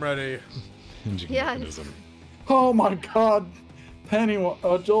ready. hinging Yeah. mechanism. Oh my god.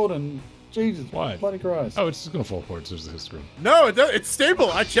 Jordan. Jesus. Why? Bloody Christ. Oh, it's just gonna fall apart as soon as it hits screen. No, it's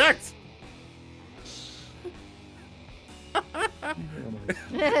stable. I checked.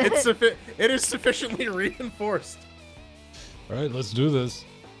 It is sufficiently reinforced. All right, let's do this.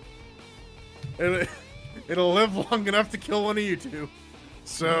 It'll live long enough to kill one of you two.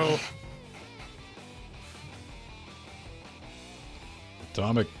 So,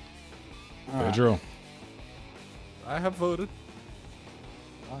 Atomic. All right. Pedro. I have voted.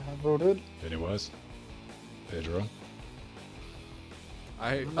 I have voted. Pennywise. Pedro.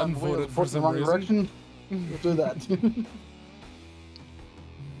 I I'm unvoted for in the some wrong reason. direction. We'll do that.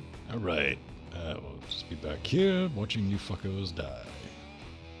 All right. We'll just be back here watching you fuckos die.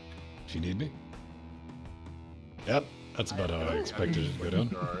 If you need me. Yep, that's about how I expected it to go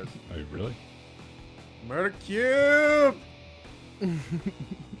down. Oh, really? Murder Cube!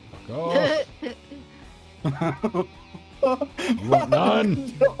 Fuck off. You want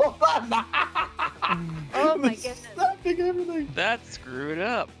none? Oh my goodness. Snapping everything. That screwed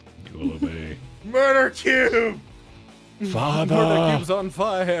up. You will obey. Murder Cube! Murder Father! Cube's on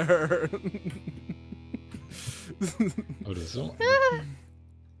fire. Oh, does it?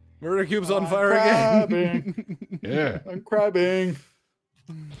 Murder Cube's on fire again. Crabbing. Yeah. I'm crabbing.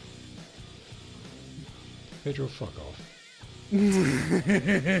 Pedro, fuck off. Look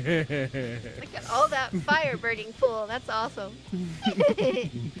at all that fire burning pool. That's awesome.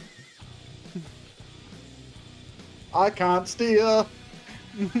 I can't steer.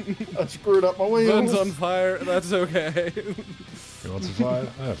 I screwed up my wheels. Fun's on fire. That's okay. You want some fire?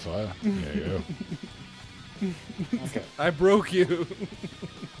 I have fire. There you go. Okay. I broke you.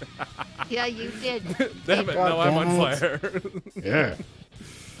 Yeah, you did. Damn it! God Now I'm on damn it. fire. Yeah.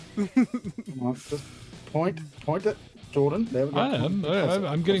 Come on, just point it, Jordan. There we go. I Come am. on, closer,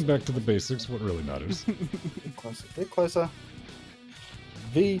 I'm getting closer, back to the basics. What really matters. closer, a bit closer.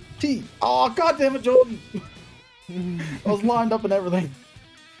 VT. Oh, god damn it, Jordan! I was lined up and everything.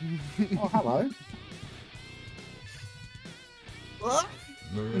 Oh, hello. What?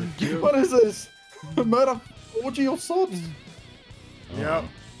 What is this? A murder orgy of sorts? Yep.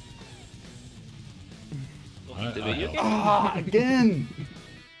 The video game? Ah, again!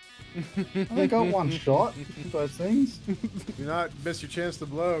 I only got one shot with those things. Do not miss your chance to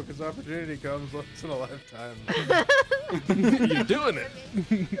blow, because opportunity comes once in a lifetime. You're doing it.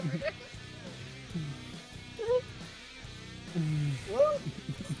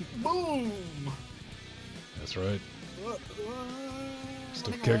 Boom! That's right.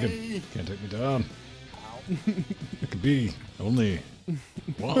 Still kicking. Can't take me down. It could be only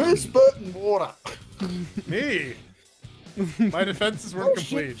one. Who's spurting water? Me! My defenses weren't Oh,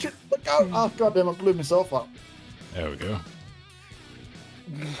 complete. shit, look out! Oh, goddamn, I blew myself up. There we go.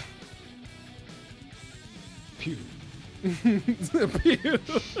 Pew.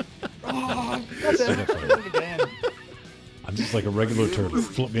 Oh, goddamn, I did it again. I'm just like a regular turtle.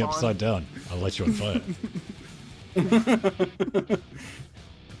 Flip me upside down. I'll light you on fire.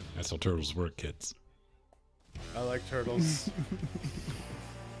 That's how turtles work, kids. I like turtles.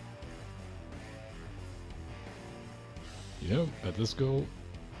 You know, at this point,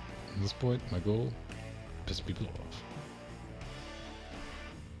 my goal, piss people off.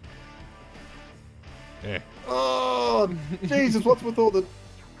 Yeah. Oh, Jesus, what's with all the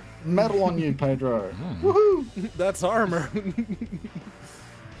metal on you, Pedro? Woohoo! That's armor.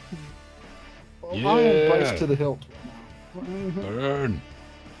 I am braced Yeah. to the hilt. Burn.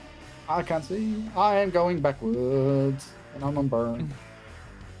 I can't see. I am going backwards. And I'm on burn.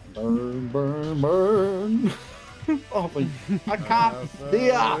 Burn, burn, burn. Oh, please. I can't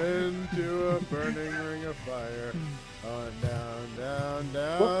steer. Into a burning ring of fire. On down, down,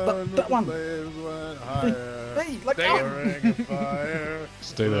 down. What? That the one. flames went higher. Hey, let The go. ring of fire.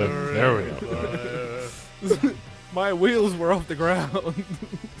 Stay there. The There we ring go. of fire. My wheels were off the ground.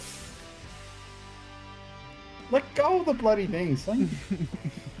 Let go of the bloody thing, son.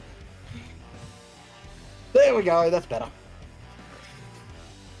 There we go. That's better.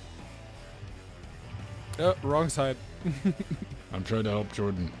 Oh, wrong side. I'm trying to help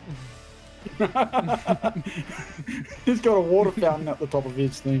Jordan. He's got a water fountain at the top of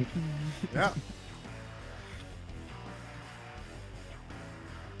his thing. Yeah.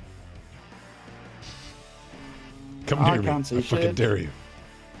 Come I near me. can't see I fucking shit. dare you.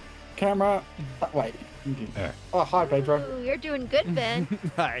 Camera. Wait. Okay. There. Oh, hi, Pedro. Ooh, you're doing good, Ben.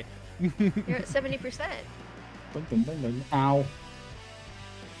 Hi. You're at 70%. Ding, ding, ding, ding. Ow.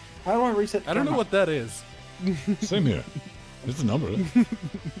 How do I reset? I don't know camera? what that is. Same here. It's a number.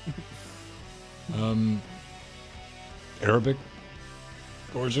 Arabic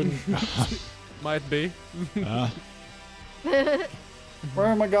origin. Might be. Where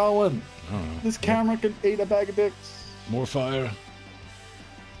am I going? I don't know. This camera could eat a bag of dicks. More fire.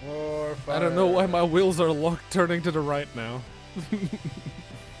 Or I don't know why fire. my wheels are locked turning to the right now.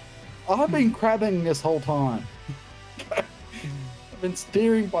 I've been crabbing this whole time. I've been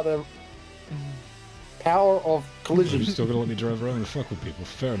steering by the power of You're collision. still gonna let me drive around and fuck with people.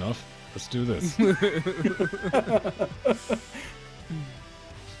 Fair enough. Let's do this.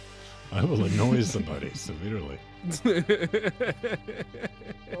 I will annoy somebody severely.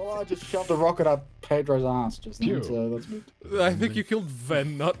 Well, I just shoved a rocket up Pedro's ass just then, Pew. so that's good. I think you killed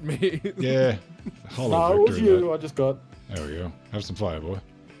Ven, not me. Yeah. Hollow No, it was victory, you. I just got. that. There we go. Have some fire, boy.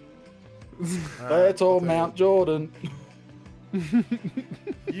 That's all Mount Jordan.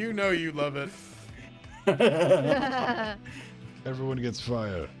 You know you love it. Everyone gets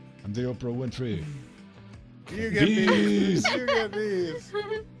fire. I'm the Oprah Winfrey. You get Bees. bees. You get bees.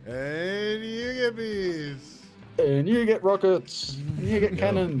 And you get bees. And you get rockets. And you get Yeah.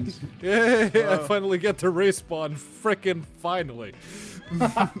 cannons. Yay, I Wow. finally get to respawn. Frickin' finally.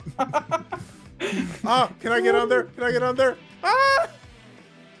 Ah, can I get on there? Can I get on there? Ah!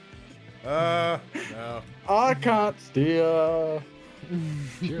 No. I can't steer.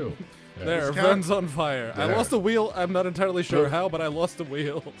 Phew. Yeah. There, Discount. Ven's on fire. I There. lost a wheel. I'm not entirely sure Nope. how, but I lost a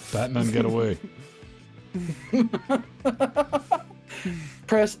wheel. Batman, get away.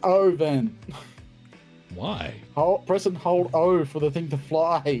 Press O then. Why? Hold, press and hold O for the thing to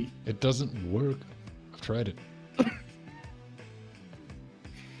fly. It doesn't work. I've tried it.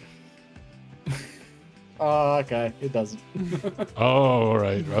 Oh, okay. It doesn't. Oh, all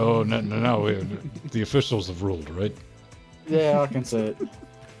right. Oh, no. The officials have ruled, right? Yeah, I can see it.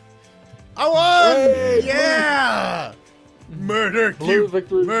 I won! Hey! Yeah! Murder Blue cube!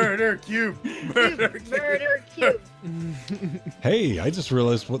 victory. Murder cube! Murder cube! Murder cube. Hey, I just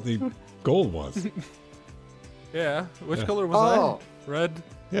realized what the goal was. Yeah, which Yeah. color was Oh. I? Red?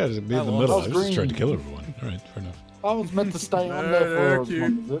 Yeah, to be I in the lost. middle. I I was was just trying to green. kill everyone. All right, fair enough. I was meant to stay on there for as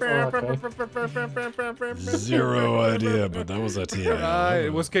long as it. Oh, okay. 0 idea, but that was a TI.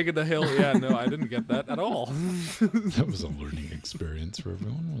 It was King of the Hill. Yeah, no, I didn't get that at all. That was a learning experience for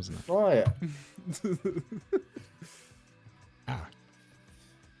everyone, wasn't it? Oh, yeah. Ah.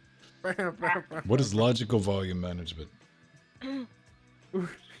 What is logical volume management?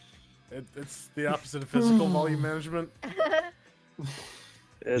 It's the opposite of physical volume management.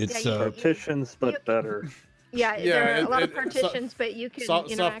 It's Yeah, partitions, but better. Yeah, Yeah, there are a lot of it- partitions, but you can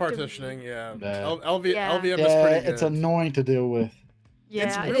Soft interact with- partitioning, yeah. Yeah. Yeah. LVM is Yeah, pretty it's good. annoying to deal with. Yeah,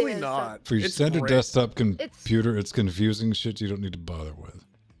 It's it really is. not. for your It's standard great, desktop computer. It's confusing shit you don't need to bother with.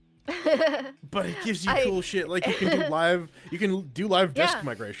 but it gives you I- cool shit. Like you can do live disk Yeah.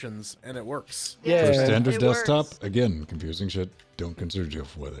 migrations, and it works. Yeah. For standard it desktop, works. again, confusing shit. Don't concern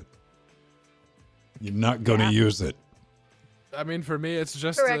yourself with it. You're not gonna Yeah. use it. I mean, for me, it's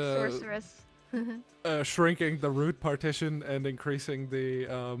just Correct, sorceress. shrinking the root partition and increasing the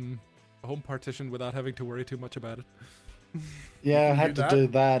home partition without having to worry too much about it. Yeah, I can had do to that? do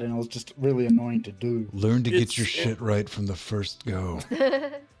that, and it was just really annoying to do. Learn to get It's- your shit right from the first go.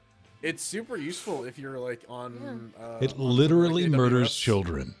 It's super useful if you're like on. It on, literally like, murders AWS.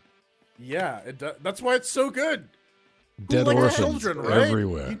 children. Yeah, that's why it's so good. Dead Who likes orphans children, right?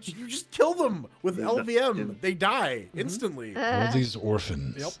 everywhere. You just kill them with Yeah, LVM. They die instantly. All these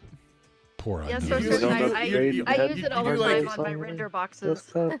orphans. Yep. Poor Yeah, ideas. sorceress. don't I upgrade you- I head use it all you the do, time like- on my render boxes.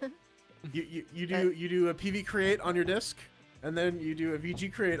 desktop. You do a PV create on your disk, and then you do a VG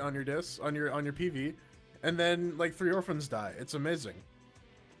create on your disk on your PV, and then like 3 orphans die. It's amazing.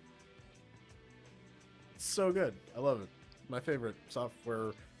 It's so good. I love it. My favorite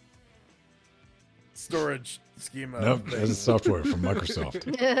software storage schema. Nope, thing. that's software from Microsoft.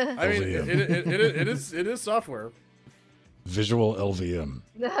 I mean, LVM. it is software. Visual LVM.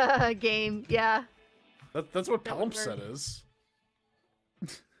 Game, yeah. That's what That would Palmset work. is.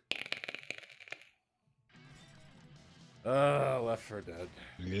 Left 4 Dead.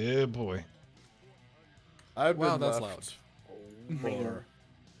 Yeah, boy. I've Wow, been that's left for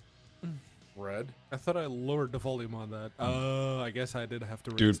Bread? I thought I lowered the volume on that. I guess I did have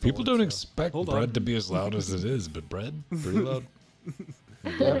to. Dude, reinstall people it, don't so- expect Hold bread on. to be as loud as it is, but bread, pretty loud.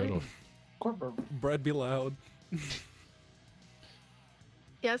 Brutal. Bread be loud.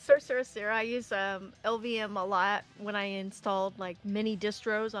 Yeah, Sir, I use LVM a lot when I installed like mini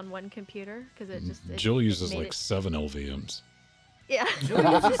distros on one computer because it just Jill uses made like it... 7 LVMs. Yeah. Jill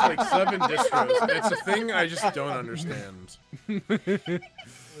uses like 7 distros. It's a thing I just don't understand.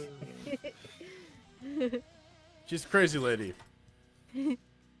 She's a crazy lady. How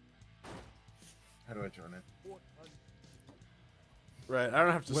do I join it? Right, I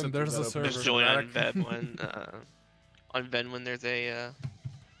don't have to When set there's that a up. server. Just join on Automatic. Ven when there's a yeah.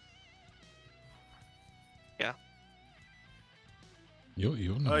 You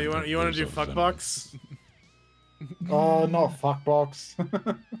Oh, you want to do fuckbox? Oh, not fuckbox.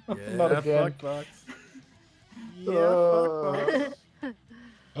 Yeah, Not again. fuckbox. Yeah, fuckbox.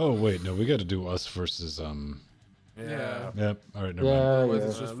 Oh wait, no, we got to do us versus Yeah. Yep. All right, never mind. Yeah, Otherwise yeah.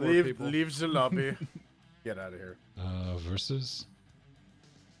 it's just four Leave, people. leave the lobby. Get out of here. Versus.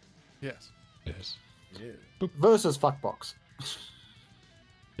 Yes. Yes. Yeah. Versus fuckbox.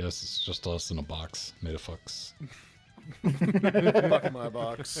 Yes, it's just us in a box made of fucks. Fuck my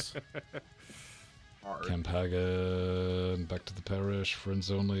box. Hard. Campaga, back to the parish,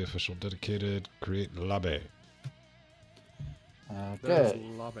 friends only, official dedicated, create lobby. There's Okay.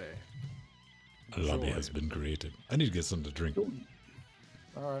 lobby. A lobby has been created. I need to get something to drink.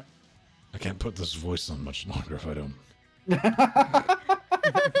 Alright. I can't put this voice on much longer if I don't.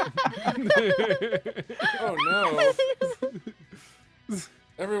 Oh no.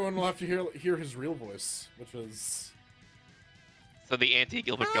 Everyone will have to hear his real voice, which was... So the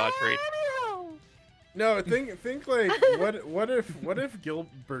anti-Gilbert Gottfried. No, think like what if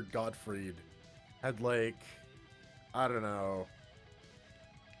Gilbert Gottfried had like, I don't know.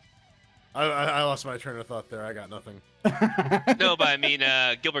 I lost my train of thought there. I got nothing. No, but I mean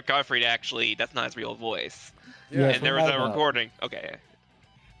Gilbert Gottfried actually that's not his real voice. Yeah, Yes, And we there was know a that. recording. Okay.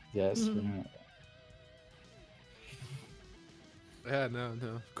 Yes. we know Yeah, no.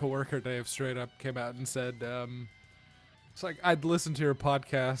 Coworker Dave straight up came out and said, it's like, I'd listen to your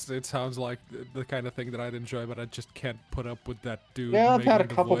podcast. It sounds like the kind of thing that I'd enjoy, but I just can't put up with that dude. Yeah, I've had a making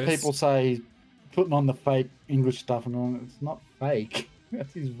the couple voice." people say he's putting on the fake English stuff, and going, it's not fake.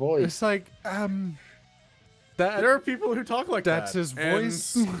 That's his voice. It's like, there are people who talk like that's that. his and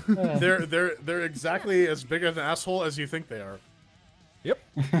voice. Yeah. they're exactly as big of an asshole as you think they are. Yep.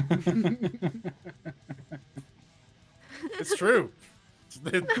 It's true.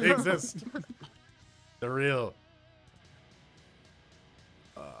 They exist. They're real.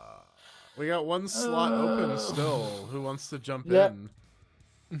 We got one slot open still. Who wants to jump Yep.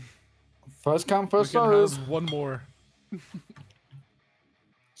 in? First come, We first can serve. have one more.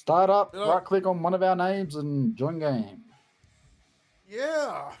 Start up, Yeah. right click on one of our names, and join game.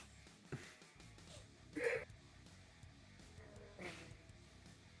 Yeah.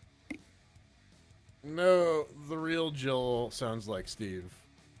 No, the real Jill sounds like Steve.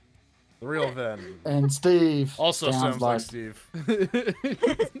 The real Ven And Steve also sounds like Steve.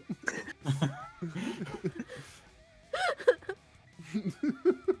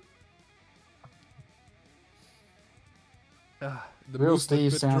 The Real moose that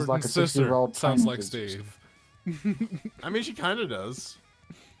Steve bit sounds like Jordan's a sister 60-year-old sounds training like physician. Steve. I mean, she kind of does.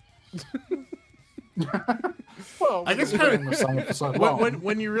 Well, I guess we've kinda- been with someone for so When, long.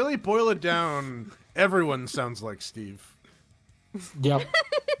 when you really boil it down, everyone sounds like Steve. Yep.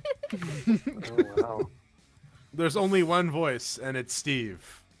 Oh, wow. There's only one voice, and it's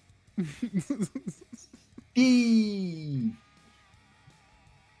Steve. Steve.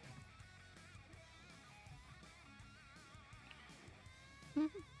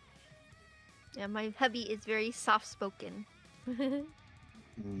 Yeah, my hubby is very soft-spoken.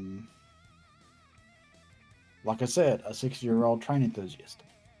 Mm. Like I said, a 60-year-old train enthusiast.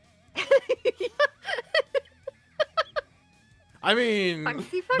 I mean,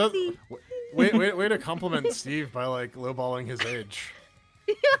 Foxy, but- foxy. way to compliment Steve by like lowballing his age.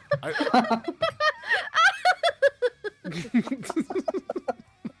 I,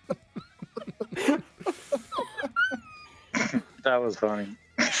 That was funny.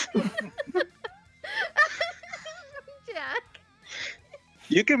 Jack.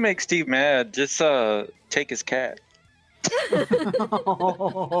 You can make Steve mad. Just take his cat.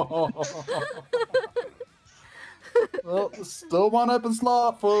 Well, still one open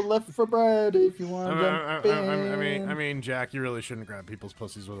slot for left for bread if you want to jump in. I mean, Jack, you really shouldn't grab people's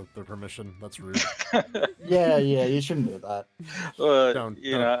pussies without their permission. That's rude. Yeah, you shouldn't do that. Don't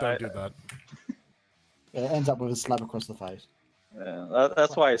you know, do that. It ends up with a slap across the face. Yeah,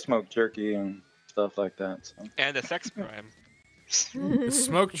 that's why I smoke jerky and stuff like that. So. And a sex crime. Is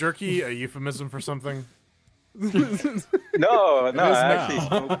smoke jerky a euphemism for something? No, is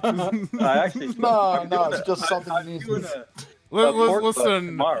I actually smoke. No, it's just something you need. Listen,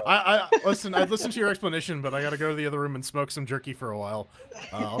 tomorrow. listen. I listened to your explanation, but I gotta go to the other room and smoke some jerky for a while.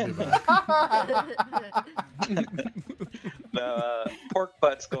 I'll be back. No, pork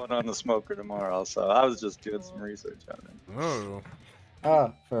butt's going on the smoker tomorrow, so I was just doing some research on it. Oh.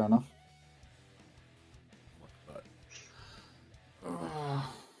 Ah, fair enough.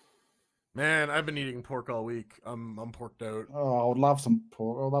 Man, I've been eating pork all week. I'm porked out. Oh, I would love some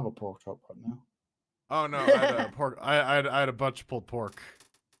pork. I would love a pork chop right now. Oh no, I had a pork. I had a bunch of pulled pork.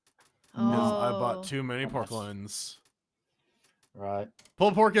 'Cause I bought too many pork loins. Right.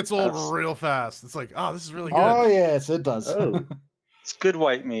 Pulled pork gets old real fast. It's like, oh, this is really good. Oh yes, it does. Oh. It's good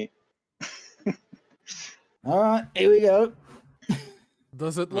white meat. All right, here we go.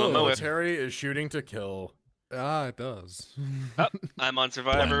 Does it Well, look? no, Military is shooting to kill. Ah, it does. I'm on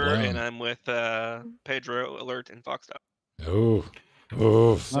Survivor, Brown. and I'm with Pedro, Alert, and Foxstop. Oh.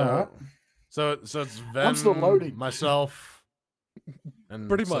 Oh. So, so it's Ven, I'm still loading. myself, and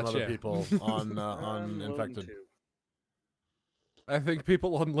Pretty some much, other yeah. people on infected. I think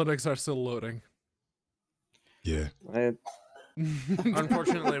people on Linux are still loading. Yeah.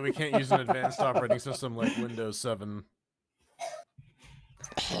 Unfortunately, we can't use an advanced operating system like Windows 7.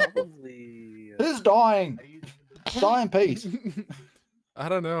 Probably. Who's dying? Die in peace. I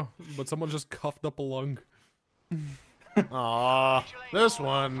don't know, but someone just coughed up a lung. Aw, this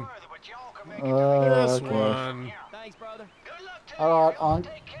one, this Okay. one. All right,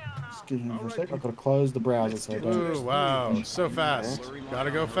 excuse me for a sec. I've got to close the browser so I don't. Ooh, wow, so fast.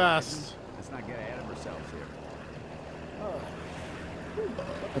 Gotta go fast. Let's not get ahead of ourselves here.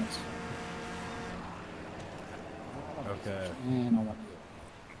 Okay. And I want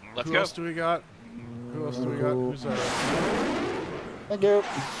Let's Who go. else do we got? Who else do we got? Who's Thank you.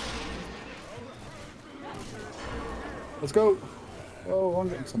 Let's go. Oh, I'm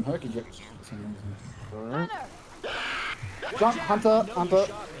getting some herky jerks for some reason. Jump, Hunter, Hunter.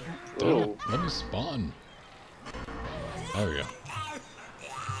 Oh, let me spawn. There we go.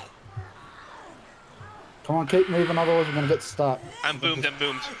 Come on, keep moving, otherwise we're gonna get stuck. I'm boomed. I'm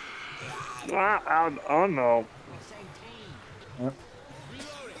boomed. Oh no. Yep.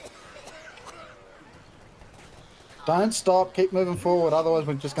 Don't stop, keep moving forward, otherwise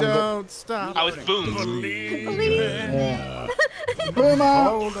we're just gonna Don't stop. I was boomed. get. Yeah.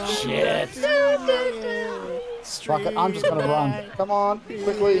 Boomer! Shit! Fuck it, I'm just gonna run. Come on,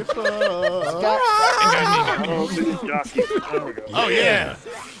 quickly. Scat. Oh yeah.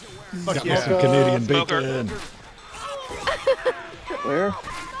 Fuck Got me yeah. some Canadian Smoker. bacon. Where?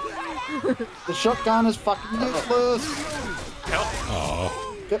 The shotgun is fucking useless. Oh.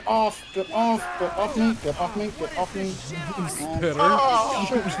 Get off, get off, get off me, get off me, get off me. And-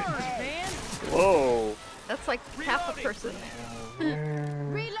 Whoa. That's like half a person.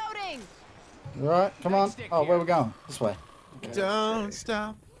 Reloading. Right, come on. Oh, where are we going? This way. Don't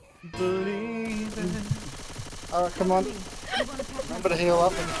stop believing. Alright, come on. Remember to heal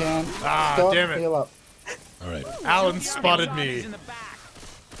up if you can. Ah, Stop, damn it. heal up. All right. Alan spotted me. Better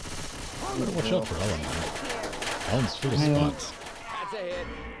watch out for Alan. Alan's full of Yeah. spots. That's a hit.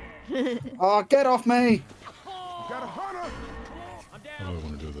 Oh, get off me! How do I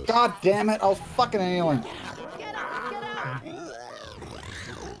want to do this? God damn it, I was fucking healing.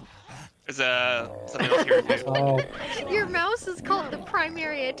 There's something else here too. Oh, Your mouse is called the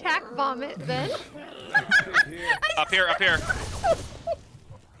primary attack vomit, Ben. Up here. Up here.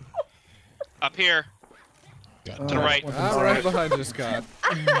 Up here. God To the damn it. right. I'm right behind you, Scott.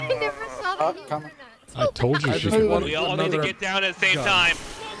 I never saw that. come on. I told you I she just could. want We all need to another get down at the same gun. time.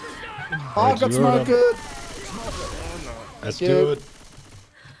 Oh, I've got Zero. smoker. Let's you. do it.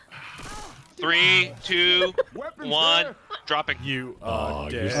 3, 2, 1. Dropping. You Oh, are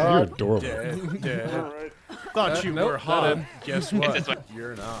you're, dead. you're adorable. Dead. Thought you nope, were that hot. didn't. Guess this what? way.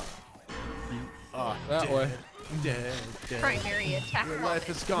 You're not. You are That dead. way. Dead. Dead. Primary attack Your vomit. life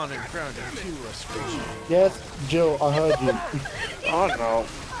is gone and ground into frustration. Yes, Jill, I heard you. Oh no.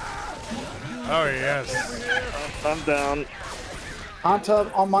 Oh yes. I'm down. Hunter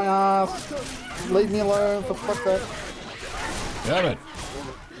on my ass. Leave me alone for fuck that. Damn it.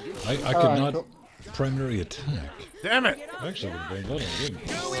 I could Alright, not cool. primary attack. Damn it! Actually, would have been better. Didn't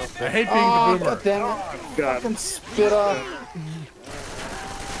it? I hate being Oh, the boomer. god damn it. God. Fucking spitter.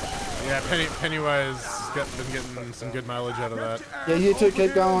 Yeah, Pennywise has been getting some good mileage out of that. Yeah, you two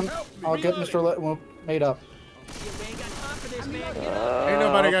keep going. I'll get Mr. Let and we'll meet up. Ain't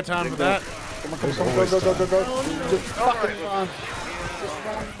nobody got time for that. Come on, go, go, go, go, go. Just fucking run. Just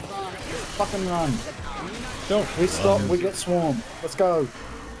run. Fucking run. Don't. We stop, we get swarmed. Let's go.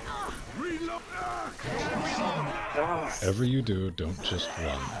 Whatever you do, don't just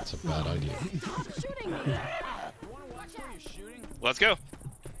run. That's a bad idea. Let's go.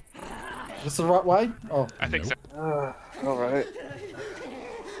 This the right way? Oh. I think so. All right.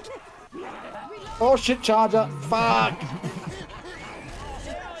 Oh shit, Charger. Fuck.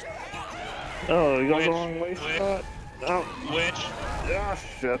 Oh, you got Winch, the wrong way. winch. Oh, Winch. ah,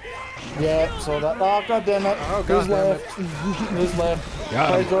 shit. Yeah, saw that. Oh, god damn it. Oh, Who's God damn left? Who's left?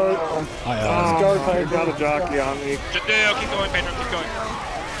 Got him. Pedro. Hi, Let's go, You Pedro. got a jockey on me. Just, no, keep going, Pedro. Keep going.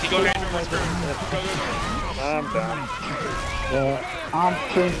 Keep going, Pedro. Let's go. Go, go, go. I'm down. Yeah, I'm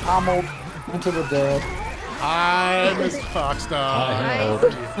being pummeled into the dirt. Hi, Miss Foxstar. I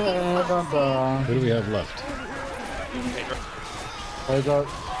helped. Who do we have left? Pedro. Pedro.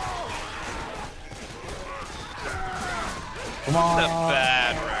 Come The on.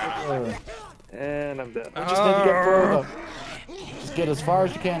 bad round. And I'm dead. We just need to get further. Just get as far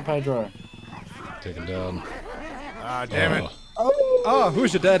as you can, Pedro. Take him down. Ah, damn it. Oh,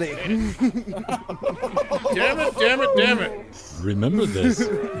 who's your daddy? Damn it, damn it, damn it. Remember this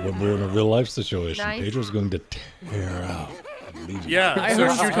when we're in a real life situation. Nice. Pedro's going to tear out. and leave you. Yeah, I so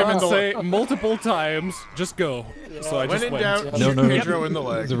heard shoot him in Scott the say multiple times, just go. So I When just in went. doubt, No, shoot no, Pedro in the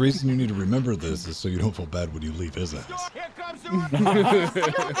leg. The reason you need to remember this is so you don't feel bad when you leave his ass.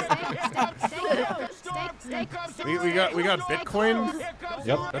 We got Bitcoin.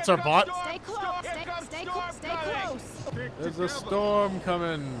 Yep. That's our bot. Stay close. Stay close. There's a storm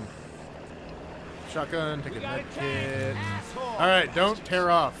coming. Shotgun, take a med kit. All right, don't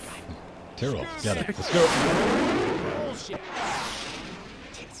tear off. Tear off. Got it. Let's go.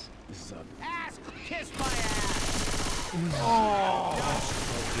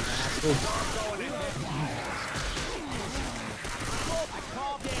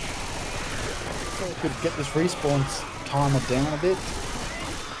 Could get this respawn timer down a bit.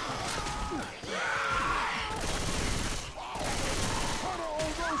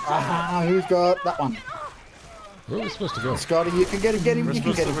 Ah, who's got that one? Where are we supposed to go? Scotty, you can get him. We're You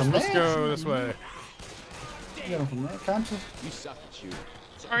can supposed get to, him we're from supposed to there. go this way. You can get him from there, can't you? You suck at shooting.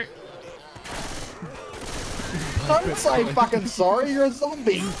 Sorry. Don't say fucking sorry. You're a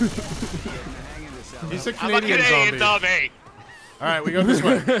zombie. He's a I'm a Canadian Canadian zombie. zombie. All right, we go this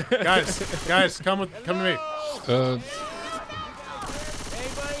way. Guys, come to me. All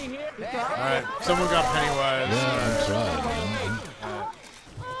right, someone got Pennywise. Yeah, I'm trying.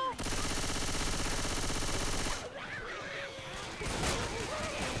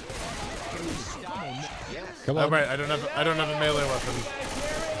 Come Oh, on. right, I don't have a melee weapon.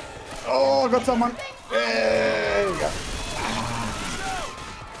 Oh, I got someone. There you go.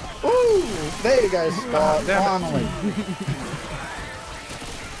 Ooh, there you go, Scott. Finally.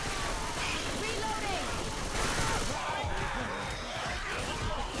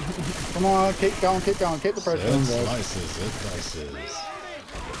 Come on, keep going, keep the pressure on, It guys. slices. It slices.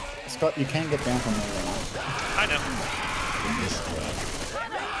 Scott, you can get down from there. I know.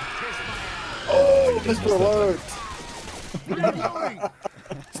 Oh, Mr. Alert.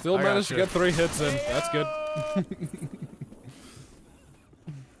 Still I managed to gotcha. get 3 hits in. That's good.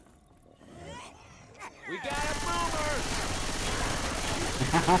 We got a boomer.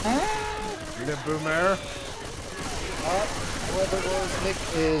 You get Boomer. Whoever it was, Nick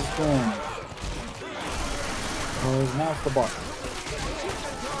is gone. Oh, his mouth the bot.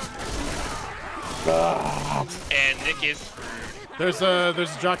 Ah, And Nick is. There's a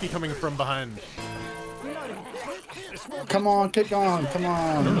jockey coming from behind. come on, keep going, come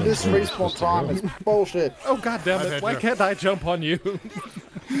on. This respawn time is bullshit. Oh god damn it! Why can't I jump on you?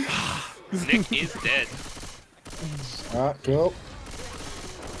 Nick is dead. Alright, cool.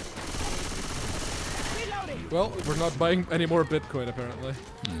 Well, we're not buying any more Bitcoin apparently.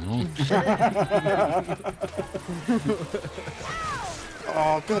 No.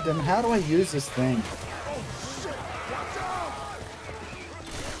 Oh, god damn, how do I use this thing?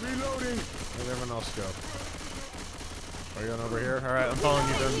 Where'd everyone else go? Are you going over here? All right, I'm following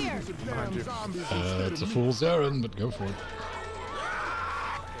you then. Behind you. It's a fool's errand, but go for it.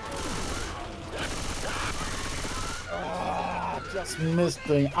 Just missed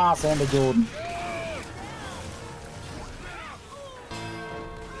the ass end of Jordan.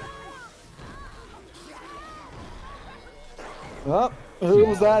 Oh, who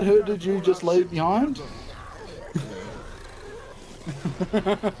was that? Who did you just leave behind?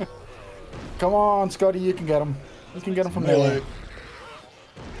 Come on, Scotty, you can get him. You can get him from there.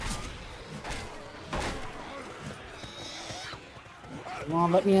 Come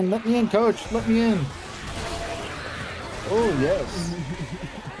on, let me in, coach, let me in. Oh, yes.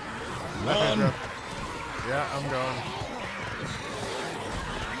 Yeah, I'm going.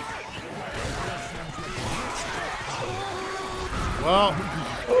 Well,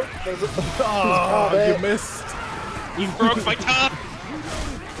 you missed. You broke my top.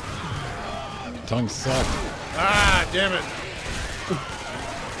 Tongue suck. Ah, damn it.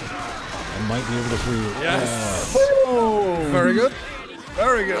 I might be able to free you. Yes. Oh, Very good.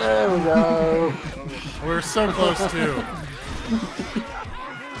 Very good. there we go. We're so close too.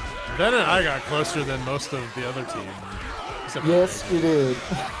 Ben and I got closer than most of the other team. Except for Yes, we did.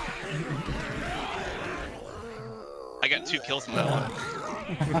 I got 2 kills in that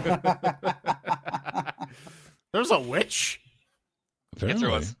one. There's a witch? Apparently.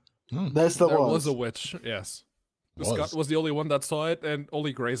 Yes, there was. That's the There one. was a witch, yes. Scott was the only one that saw it and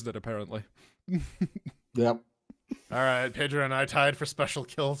only grazed it, apparently. Yep. All right, Pedro and I tied for special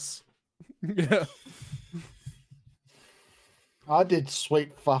kills. Yeah. I did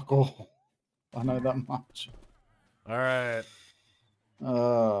sweet fuck all. I know that much. All right.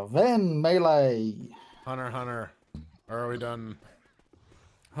 Then melee. Hunter. Or are we done?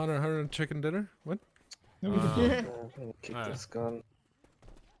 Hunter, chicken dinner? What? Keep this gun.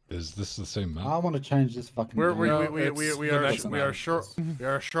 Is this the same map? I want to change this fucking. We the next are short. We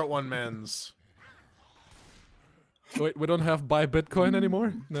are short one men's. Wait, we don't have buy Bitcoin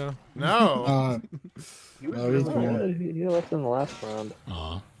anymore? No. No. He's gone. He left in the last round.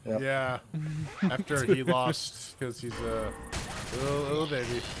 Aw. Yep. Yeah. After he lost because he's a little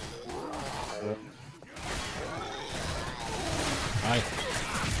baby. Hi.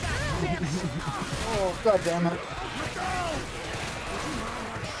 Oh, god damn it.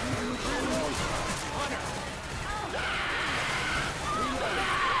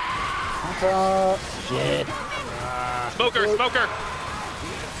 Shit. Smoker.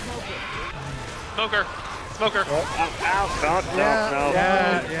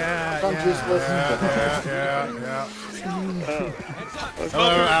 Don't just listen to that. Yeah.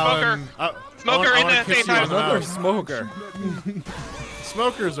 Smoker. Smoker in the safe house. Another smoker.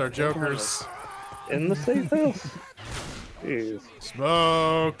 Smokers are jokers. In the safe house? Jeez.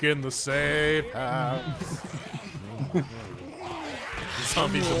 Smoke in the safe house.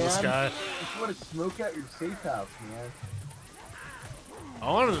 Zombies in the sky. You want to smoke at your safe house, man.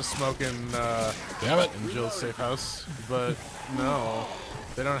 I wanted to smoke in Damn it. in Jill's safe house, but no,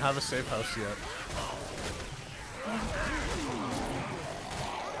 they don't have a safe house yet.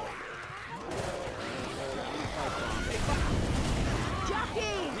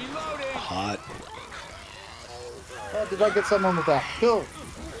 Hot. Oh, did I get someone with that? Kill.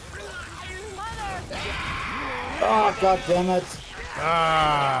 Oh, god damn it.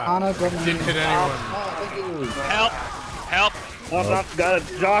 Ah, Anna didn't hit anyone. Oh, thank you. Help. I've not got a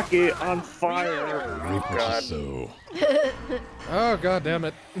jockey on fire. God. So. Oh, god damn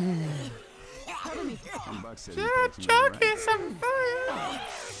it. And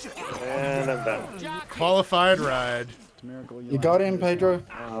I'm done. Qualified ride. You got him, Pedro?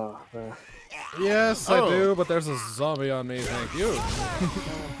 Oh, man. Yes, I do, but there's a zombie on me, thank you.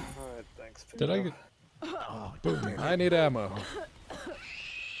 Alright, thanks. Did I get... I need ammo.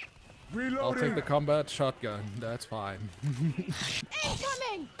 I'll take the combat shotgun, that's fine.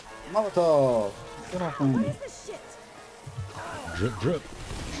 Incoming! Molotov. Get off me. Where's the shit? Drip, drip.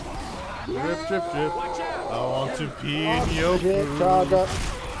 Drip, drip, drip. I want to pee in your Shit, food. charge up.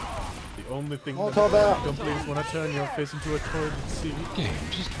 The only thing Molotov that out. complains when I turn your face into a toilet seat. Game,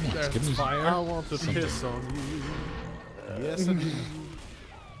 just once. There's Give me fire. I want to piss on you. Yes, I do.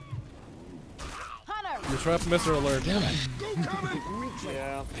 Hunter! You trapped Mr. Alert. Damn it.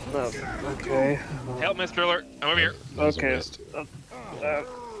 Yeah. No, okay. Help, Mr. Alert. I'm over here. Okay.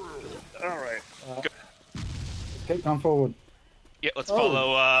 Alright. Keep going forward. Yeah, let's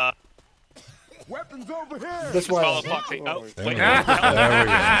follow, Weapons over here. This way. follow Foxy. Oh, There wait. we go. There we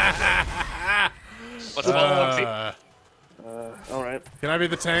go. Let's follow Foxy. Alright. Can I be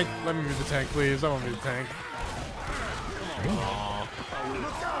the tank? Let me be the tank, please. I want to be the tank.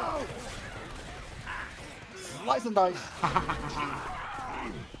 Slice and dice.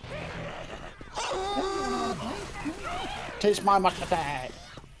 Taste my much attack.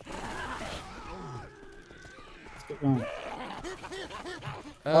 Let's get going.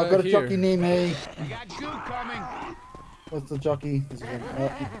 I've got a here. jockey near me. We got goo coming. What's the jockey?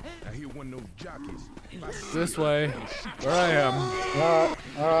 I hear one of those jockeys. This way, where I am.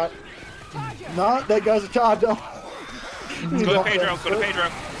 Alright. No, there goes a charger. Let's go to Pedro. Go to Pedro.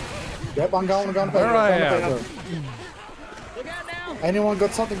 Yep, I'm going to Pedro. Where I I'm going to am. Pedro. Anyone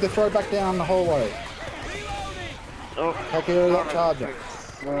got something to throw back down the hallway? Oh, Heck yeah, that charger.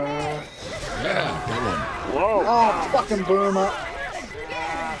 Yeah, good one. whoa! Oh, fucking boomer.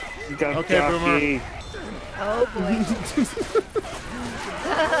 You got Okay, jockey. Oh boy.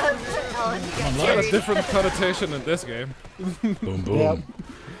 Alan, you got Got a carried. different connotation in this game. Boom, boom. Yep.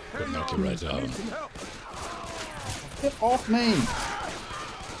 Gonna knock you right down. Get off me.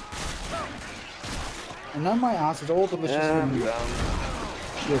 And now my ass is all delicious Yeah, for you.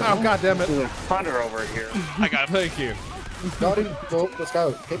 Oh, god damn it. There's a hunter over here. I got him. Thank you. Got him. Go, let's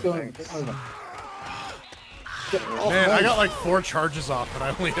go. Keep going. Keep moving. Get off Man, me. I got like 4 charges off, but I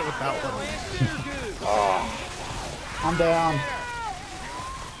only hit with that one. I'm down.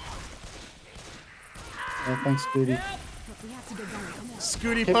 Oh, thanks, Scooty.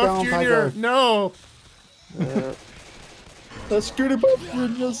 Scooty Keep Puff going, Jr. Piper. No. The Scooty Puff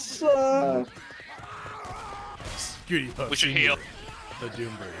Jr. suck. Scooty Puff. We should Sr., heal. The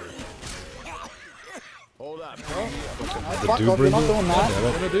Doomburger. Hold up. The Fuck off, you're not doing that.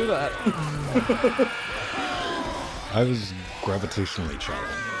 I'm gonna do that. I was gravitationally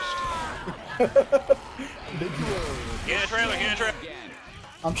challenged. Get a trailer, get a trailer.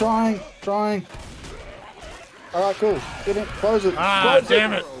 I'm trying. Alright, cool. Get in. Close it. Ah, Close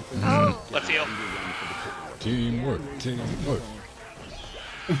damn it. Oh, Let's heal. Teamwork, teamwork.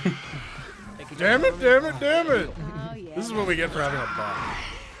 Damn it, damn it, damn it. Oh, yeah. This is what we get for having a bot.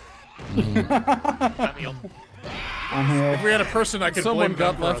 I'm healed. I'm here. If we had a person I could Someone blame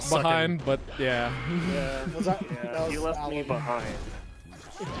them got for a left second. behind, but yeah. Was that? Yeah, that you was left me Alan. behind.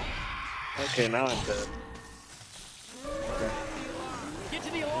 Okay, now I'm dead.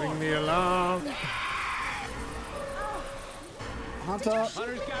 Bring me along. Hunter.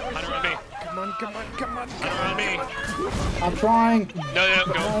 Hunter on me. Come on, come on, come on. Hunter on me. I'm trying. No,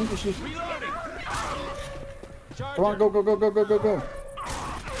 go. Come on, go.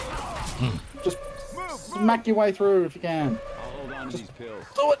 Just smack your way through if you can. Just do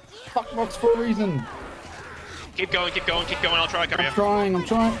it. Fuck rocks for a reason. Keep going, keep going, keep going. I'll try to cover you. I'm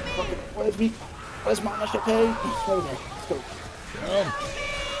trying. Fucking, where's my machete? There we go. Let's go.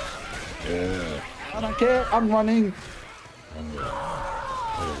 Yeah. I don't care. I'm running. One way.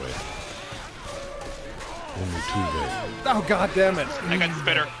 Other way. Only 2 ways. Oh, god damn it. I got the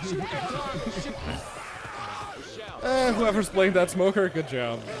spitter. Whoever's playing that smoker, good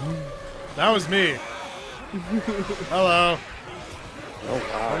job. That was me. Hello. Oh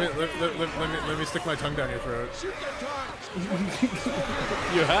wow. Let me stick my tongue down your throat.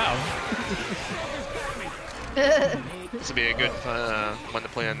 You have. This would be a good one to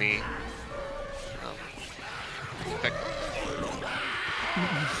play on the.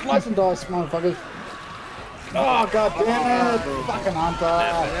 Slice and dice, motherfuckers. Oh, god damn it. Fucking Hunter.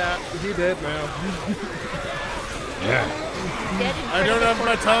 Yeah, he did now. Yeah. dead in I don't have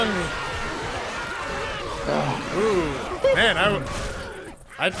my tongue. Ooh, man,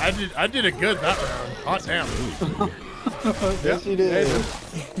 I did it good that round. Hot damn. Yes, you did.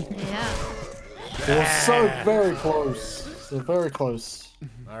 Yeah. It was so very close. So very close.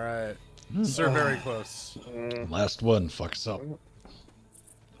 All right, sir, very close. Last one fucks up.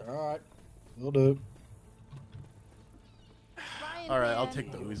 Alright. We'll do. All right, I'll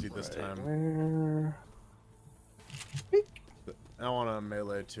take the Uzi this time. I want a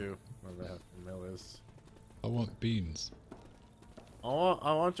melee too. What do they have for melees? I want beans. I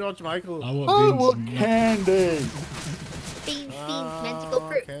want George Michael. I want I beans. want candy. Beans, magical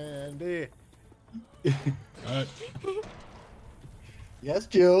fruit. Candy. Alright. Yes,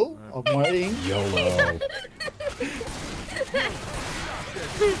 Jill. I'm waiting. YOLO.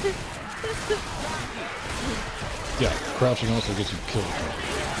 Yeah, crouching also gets you killed. There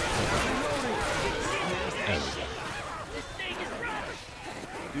we go.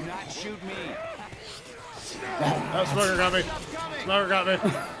 Do not shoot me. Oh, Smoker got me. Smoker got me.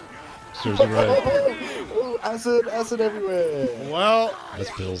 Serves you right. Oh, acid everywhere. Well, That's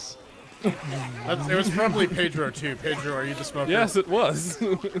pills. it was probably Pedro too. Pedro, are you the smoker? Yes, it was.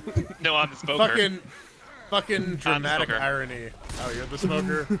 No, I'm the smoker. Fucking dramatic smoker. irony. Oh, you're the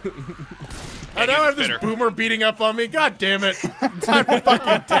smoker. Yeah, I now you're have the this spitter. boomer beating up on me. God damn it! God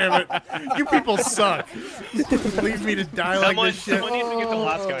fucking damn it! You people suck. Leave me to die like Someone, this shit. someone needs to get the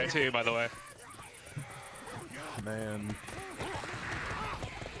last guy too, by the way. Man.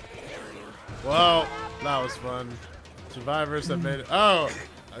 Well, that was fun. Survivors have made it. Oh.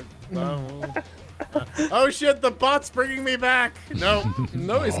 Oh shit! The bot's bringing me back. No.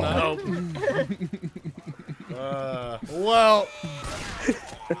 No, he's not. Nope. Well,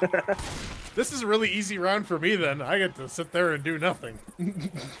 this is a really easy round for me then. I get to sit there and do nothing.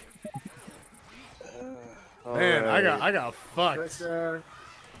 Man, I got fucked.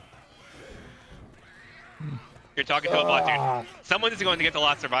 You're talking to a bot, dude. Someone is going to get the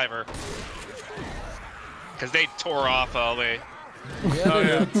last survivor. Because they tore off all the way. Oh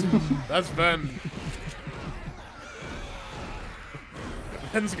yeah, that's Ben.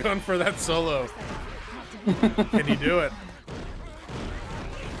 Ben's going for that solo. Can he do it?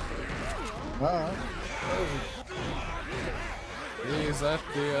 He's at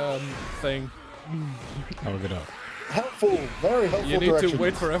the thing. How we get out? Helpful, very helpful. You need directions. to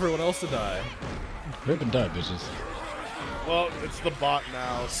wait for everyone else to die. We haven't died, bitches. Well, it's the bot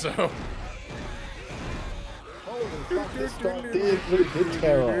now, so. Holy fuck, this dog did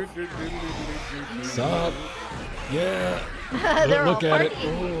tear off. Stop. Yeah. They're Look all at it.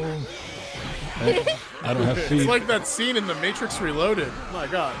 partying. Oh. I don't have feet. It's like that scene in The Matrix Reloaded. My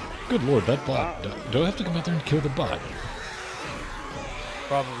God. Good lord, that bot. Do I have to come out there and kill the bot?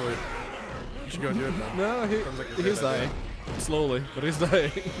 Probably. You should go do it then. No, Sounds like a he's good idea. dying. Slowly, but he's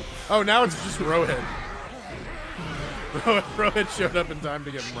dying. Oh, now it's just Rohit. Rohit showed up in time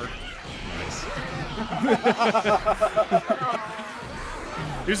to get murked.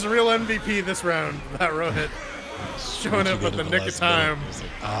 He's the real MVP this round, that Rohit. Showing up at the nick of time.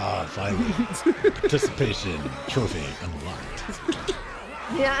 Like, finally. Participation trophy unlocked.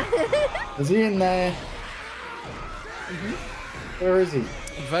 Yeah. Is he in there? Where is he?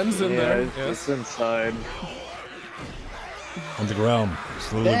 Ven's in there. It's inside. On the ground,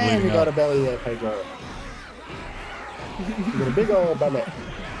 slowly Damn, bleeding you got a out. belly there, Pedro. You got a big old belly.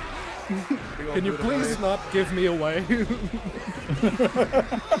 Can you please not give me away?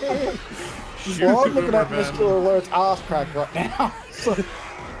 Well, I'm looking at Mr. Alert's ass crack right now. So,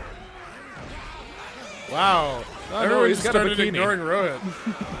 Wow. Oh, no, Everyone he's just got a started bikini. ignoring Rohit.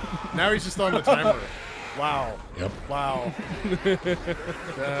 Now he's just on the timer. Wow. Yep. Wow. He's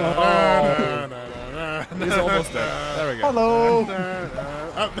almost dead. There we go. hello.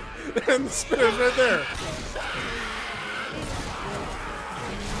 And the spinner's right there.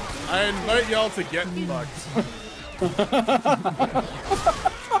 I invite y'all to get fucked.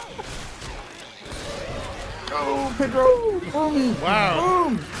 Oh, Pedro. Boom. Wow.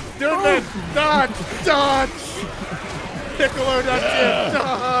 Boom. Do it! Dodge! Dodge! Piccolo dodge!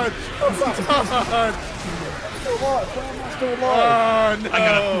 Dodge! Dodge! Still alive. Why am I still alive? Oh no!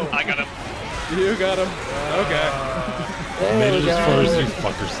 I got him. You got him. Okay. There Made we it as far as go. you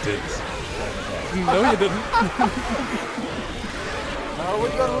fuckers did. No, you didn't. Oh, we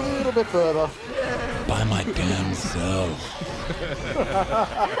got a little bit further. By my damn self.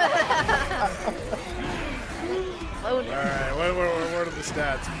 Alright, what are the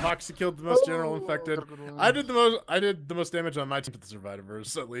stats? Moxie killed the most general infected. I did the most damage on my team with the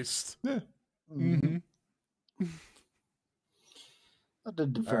survivors, at least. Mm-hmm. I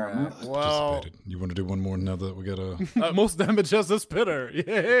did the fair Alright, amount. well, Participated. You want to do one more now that we got a... Most damage as a spinner.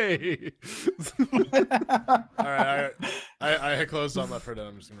 Yay! alright, I closed on left for dead.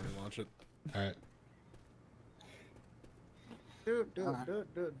 I'm just gonna relaunch it. Alright.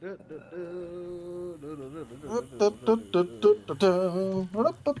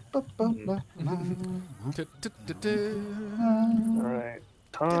 Alright.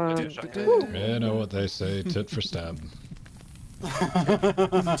 You know what they say, tit for stab.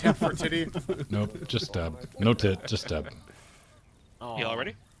 Tit for titty. Nope, just stab. No tit, just stab. You all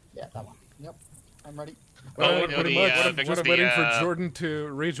ready? Yeah, that one. Yep. I'm ready. Oh, Pretty much. Just waiting for Jordan to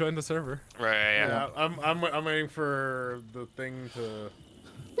rejoin the server. Right, yeah. I'm waiting for the thing to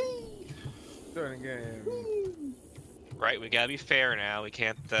start a game. Right, we gotta be fair now. We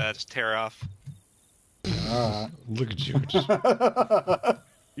can't just tear off. Look at you. Just...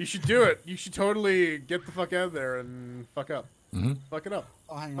 You should do it. You should totally get the fuck out of there and fuck up. Mm-hmm. Fuck it up.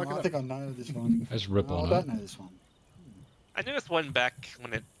 Oh, hang Fuck on. it I up. think I know this one. I just rip No, I on don't it. know this one. I knew this one back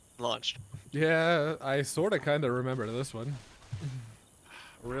when it launched. Yeah, I sort of kind of remember this one.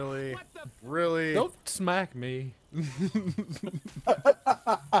 Really? Really? Don't smack me. It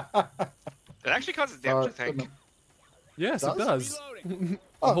actually causes damage, I think. Yes, it does. A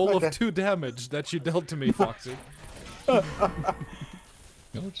Oh, whole okay. of 2 damage that you dealt to me, Foxy. You're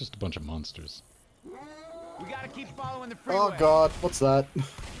just a bunch of monsters. We gotta keep following the freeway. Oh god, what's that?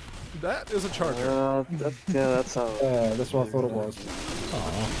 That is a charger. That's how. Yeah, that's what I thought it was.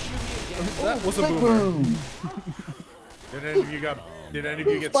 That was a Big boomer. boom. Did any of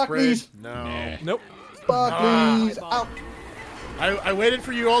you get Sparklies. sprayed? No. Nah. Nope. Sparklies out. I waited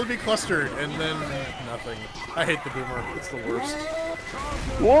for you all to be clustered and then nothing. I hate the boomer. It's the worst.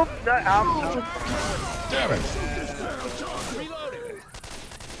 Whoop! Damn it!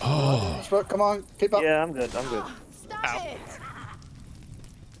 Oh, Come on, keep up. Yeah, I'm good. I'm good. Stop it!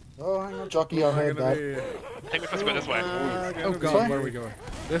 Oh, hang on, jockey, I heard that. I think we're supposed to go this way. Oh god, where are we going?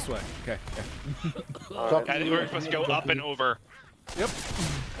 This way. Okay. Jockey, I think we're supposed to go up and over. Yep.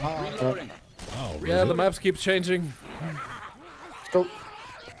 okay. Oh, really? Yeah, the maps keep changing. Let's go.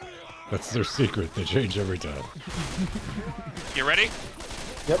 That's their secret. They change every time. You ready?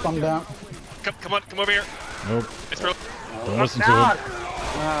 Yep, I'm down. Come on, come over here. Nope. It's real. Don't listen to him.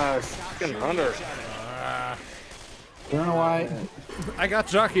 Fucking hunter. Turn away. I got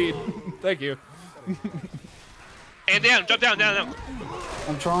jockeyed. Thank you. And down, jump down.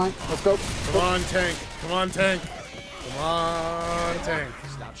 I'm trying. Let's go. Come on, tank. Come on, tank. Come on, tank.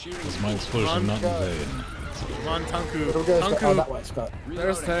 Is my explosion not in vain? Come on, Tanku. Where do we go, Scott? Oh, Tanku. that way, Scott.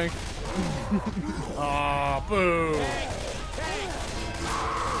 There's tank. Aw, boo.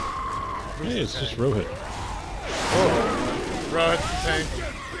 Hey, it's just Rohit. Run, tank.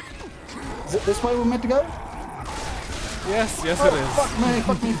 Is it this way we're meant to go? Yes, it Oh, is.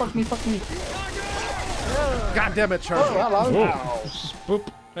 fuck me. God damn it, Oh, Charlie. hello. Boop.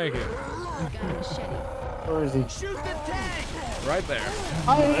 Thank you. Where is he? Shoot the tank! Right there. I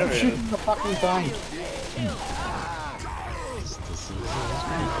am shooting the fucking tank.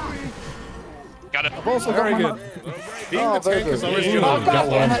 Got it. I've also Very got my... good. Being Oh, the very tank is good. always Yeah. good. Oh, Got God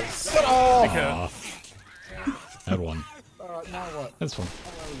damn one. it. Get off. Aw. Had one. Alright, now what? That's fun.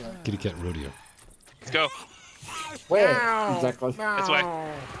 Kitty cat rodeo. Let's go. Where? Exactly. This way.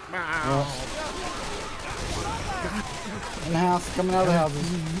 In the house, coming out of the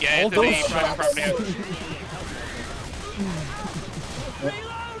houses. Yeah, into the private property house.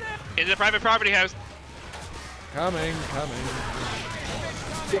 Into the private property house. Coming.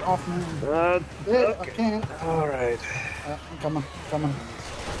 Get off me. Yeah, I can't. Alright. I'm coming.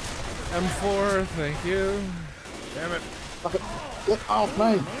 M4, thank you. Damn it. Fuck it. Get off me.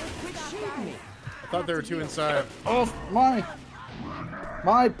 I thought there were two inside. Off my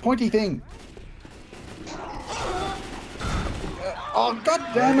pointy thing. Oh, god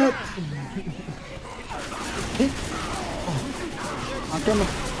damn it. I'm coming.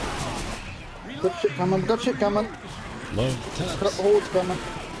 Got shit coming. Love Got taps. hordes coming.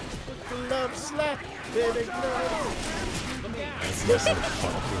 Love slap, baby, love. That's a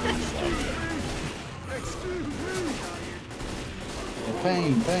fucking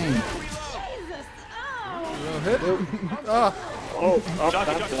Pain. Real hit. Ah,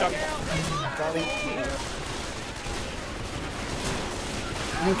 Jockey.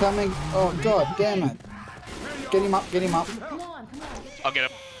 Incoming. Oh, god damn it. Get him up. I'll get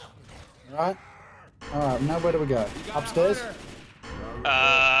him. Alright, now where do we go? Upstairs?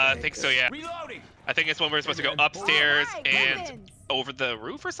 I think so, yeah. Reloading! I think it's when we're supposed to go upstairs and over the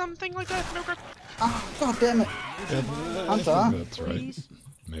roof or something like that. No, correct? Oh, god damn it. Hunter? That's right.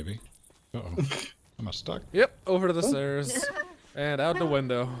 Maybe. Uh-oh. Am I stuck? yep, over to the stairs. And out the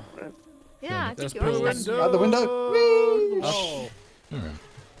window. Yeah, I There's think you were pillars. stuck. Out the window? Whee! Oh. Alright.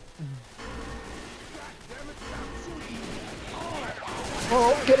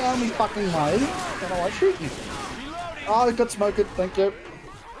 Oh, get out of me fucking way. I don't like shooting. Oh, I got smoked. Thank you.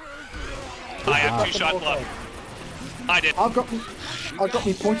 I have 2 shots left. I did. I got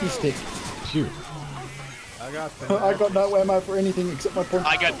me pointy stick. Phew. I got I got no ammo for anything except my pointy.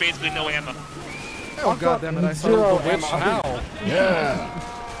 I got basically no ammo. Oh god damn it, I saw zero the witch. ammo. How? Yeah.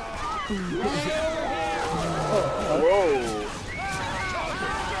 Whoa.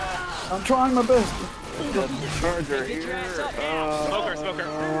 I'm trying my best. Charger here. Smoker.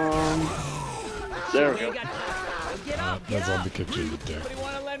 There we go. That zombie kicked you in the dick. Anybody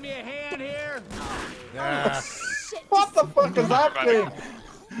want to lend me a hand here? Yeah. What the fuck is happening?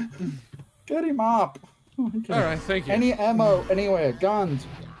 Get him up. Okay. Alright, thank you. Any ammo anywhere? Guns?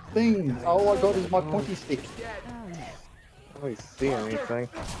 Things? All I got is my pointy stick. I don't see anything.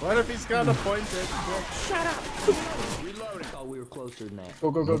 What if he's got a pointed? Reloading. Oh, we were closer than that.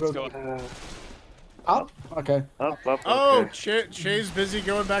 Go. Up? Okay. Up. Oh, Okay. Shay's busy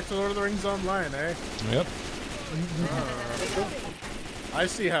going back to Lord of the Rings Online, eh? Yep. I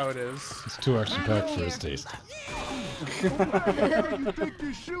see how it is. It's too action packed for his taste.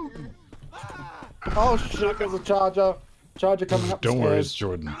 Oh shit, there's a charger. Charger coming up. Don't worry, it's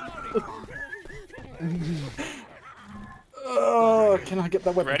Jordan. Oh, can I get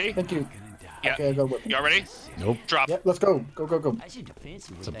that weapon? Ready? Thank you. Yeah. Okay, I got a weapon. Y'all ready? Nope. Drop. Yep, let's go. Go.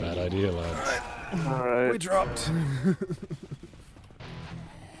 It's a bad idea, lads. Alright. We dropped.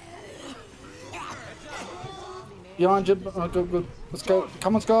 Behind you. Go. Let's go.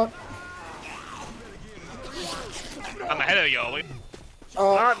 Come on, Scott. I'm ahead of y'all. Wait.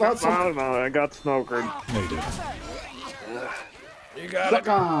 That's some No, I got smokered. No, you did.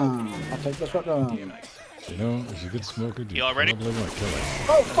 shotgun. I'll take the shotgun. You know, as a good smoker, you You all ready? probably want to kill it.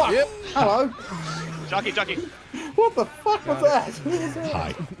 Oh fuck! Yep. Hello. Jockey. What the fuck was that? Who was that?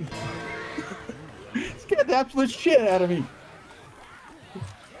 Hi. Scared the absolute shit out of me.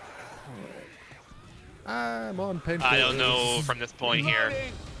 I'm on painful. I don't know from this point here.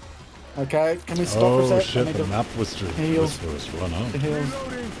 Okay, can we stop for a Oh sec? I shit, need the to map whisper heal. was run out. heal.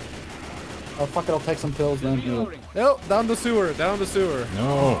 Oh fuck it, I'll take some pills then. Heal. Nope, down the sewer, down the sewer.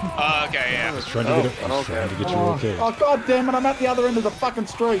 No. Okay, yeah. I was trying to get it. I was trying to get you Oh, okay. oh god damn it, I'm at the other end of the fucking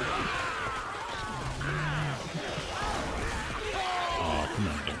street. Oh, come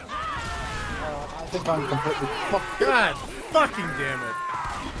on, dude. I think I'm completely fucked. God fucking damn it.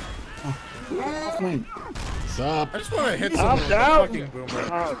 Off me. Stop. I just want to hit someone with a down. fucking boomer.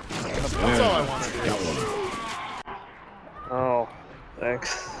 That's all I want to do. Oh,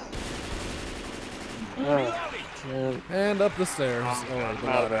 thanks. And up the stairs. Or the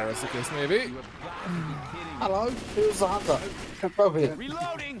ladder, as the case may be. Hello, who's the hunter? Over here.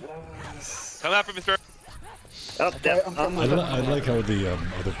 Come after me, sir. Okay, I'm coming. I like how the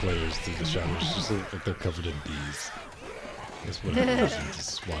other players do the showers just look like they're covered in bees. That's what I'm using to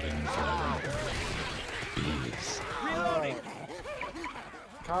swatting and flying. Bees.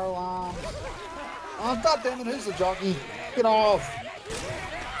 Caroline. Oh god damn it, who's the jockey? Get off.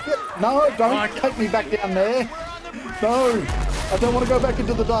 No, don't take me back down there. No, I don't want to go back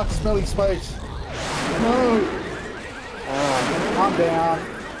into the dark, smelly space. No. I'm down.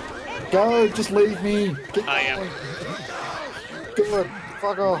 Go, just leave me. Get I am. Good.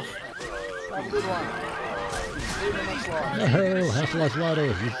 Fuck off. Have a good one. See you in the next slide. Oh, Half-Life Lotto,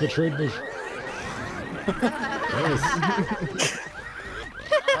 you've betrayed me. Yes.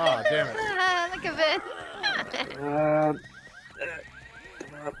 Oh, damn it. Look at it.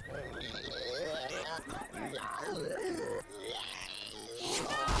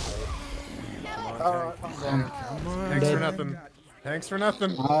 Alright, I'm done. Thanks for nothing. Thanks for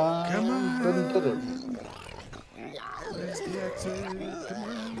nothing. Come on. Didn't did it.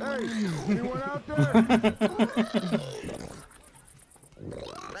 Anyone out there?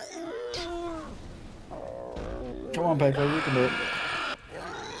 Come on, Pedro, you can do it.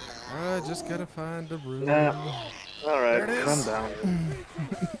 I just gotta find a room. Alright, calm down.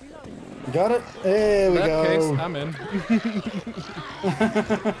 You got it? There we In that go. case, I'm in.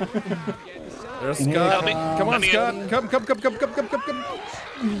 There's In here Scott. it Come on, Let me Scott. in. Come.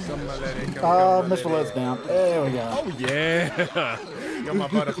 Mr. Let's down. There we go. Oh, yeah. You're my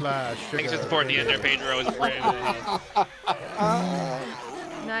butterfly. Thanks for supporting the end there, Pedro. It was brave.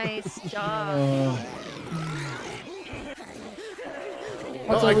 Nice job.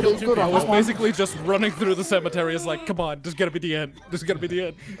 That's I all we killed did two good I on was that one. basically just running through the cemetery. It's like, come on, this is gonna be the end. This is gonna be the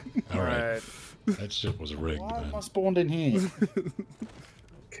end. All right. Alright. That shit was rigged, Why am I man. spawned in here?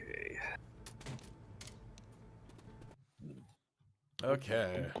 Okay.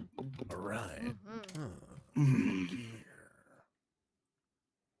 Okay. Alright.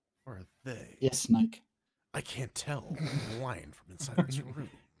 Or are they? Yes, Snake. I can't tell the line from inside this room.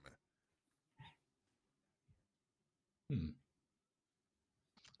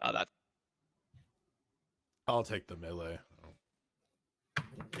 Oh, that. I'll take the melee.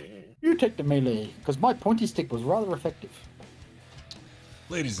 You take the melee, because my pointy stick was rather effective.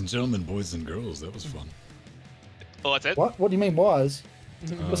 Ladies and gentlemen, boys and girls, that was fun. Oh, that's it? What? What do you mean was?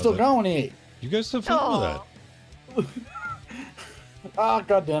 We're still going here. You guys have fun with that. Ah,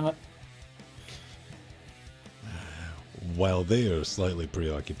 god damn it. While they are slightly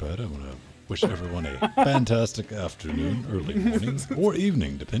preoccupied, I want to wish everyone a fantastic afternoon, early morning, or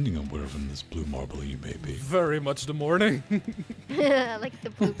evening, depending on wherever in this blue marble you may be. Very much the morning. Like the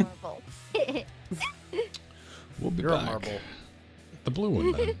blue marble. We'll be You're a back. marble. The blue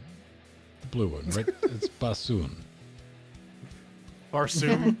one, man. The blue one, right? It's Bassoon.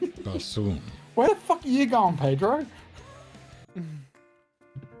 Barsoom. Bassoon. Where the fuck are you going, Pedro?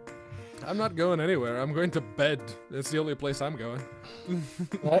 I'm not going anywhere. I'm going to bed. That's the only place I'm going.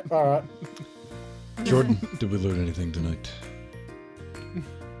 Alright. Jordan, did we learn anything tonight?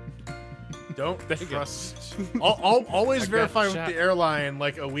 Don't Dang it. trust. Always I got verify with shot. the airline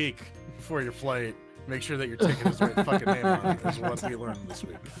like a week before your flight. Make sure that your ticket is the right fucking name on it. Is what we learned this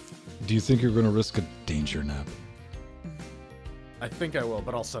week. Do you think you're going to risk a danger nap? I think I will,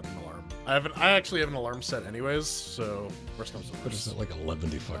 but I'll set an alarm. I actually have an alarm set anyways, so worst comes to What is worst. it, like 11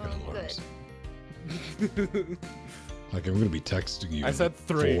 fucking Oh, alarms? Like, I'm going to be texting you I said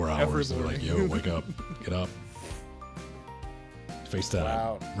 3 4 every hours. They're like, yo, morning. wake up. Get up. FaceTime.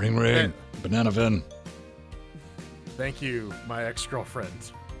 Wow. Ring, ring. Man. Banana Vin. Thank you, my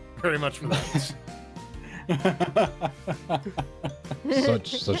ex-girlfriend, very much for that.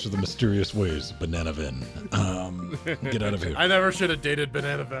 Such are the mysterious ways of Banana Vin. Get out of here. I never should have dated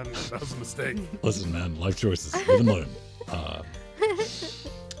Banana Ven. That was a mistake. Listen, man, life choices. Live and learn.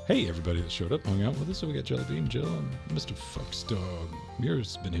 Hey, everybody that showed up, hung out with us. So we got Jellybean, Jill, and Mr. Foxdog.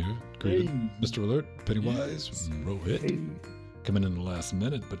 Mirror's been here. Great. Mr. Alert, Pennywise, Rohit. Coming in the last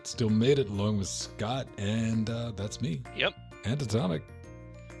minute, but still made it along with Scott, and that's me. Yep. And Atomic.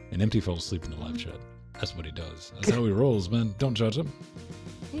 And Empty fell asleep in the live chat. That's what he does. That's how he rolls, man. Don't judge him.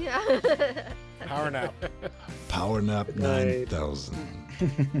 Yeah. Power nap. Power nap 9000.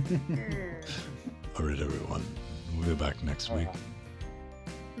 All right, everyone. We'll be back next week.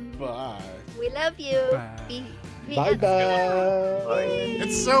 Bye. We love you. Bye. Bye-bye.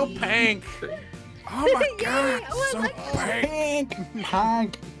 It's so pink. Oh my god, Oh, I so like that. pink.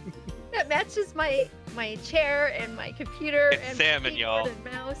 Hank. That matches my chair and my computer It's and salmon, keyboard y'all. and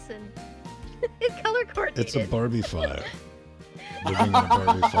mouse and it's color coordinated. It's a Barbie fire. Living in a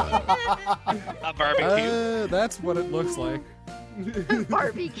Barbie fire. A barbecue. That's what it looks like.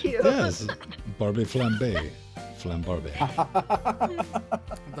 barbecue. Yes. Barbie flambe. Flambarbe.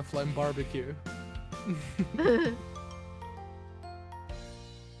 The Flame Barbecue.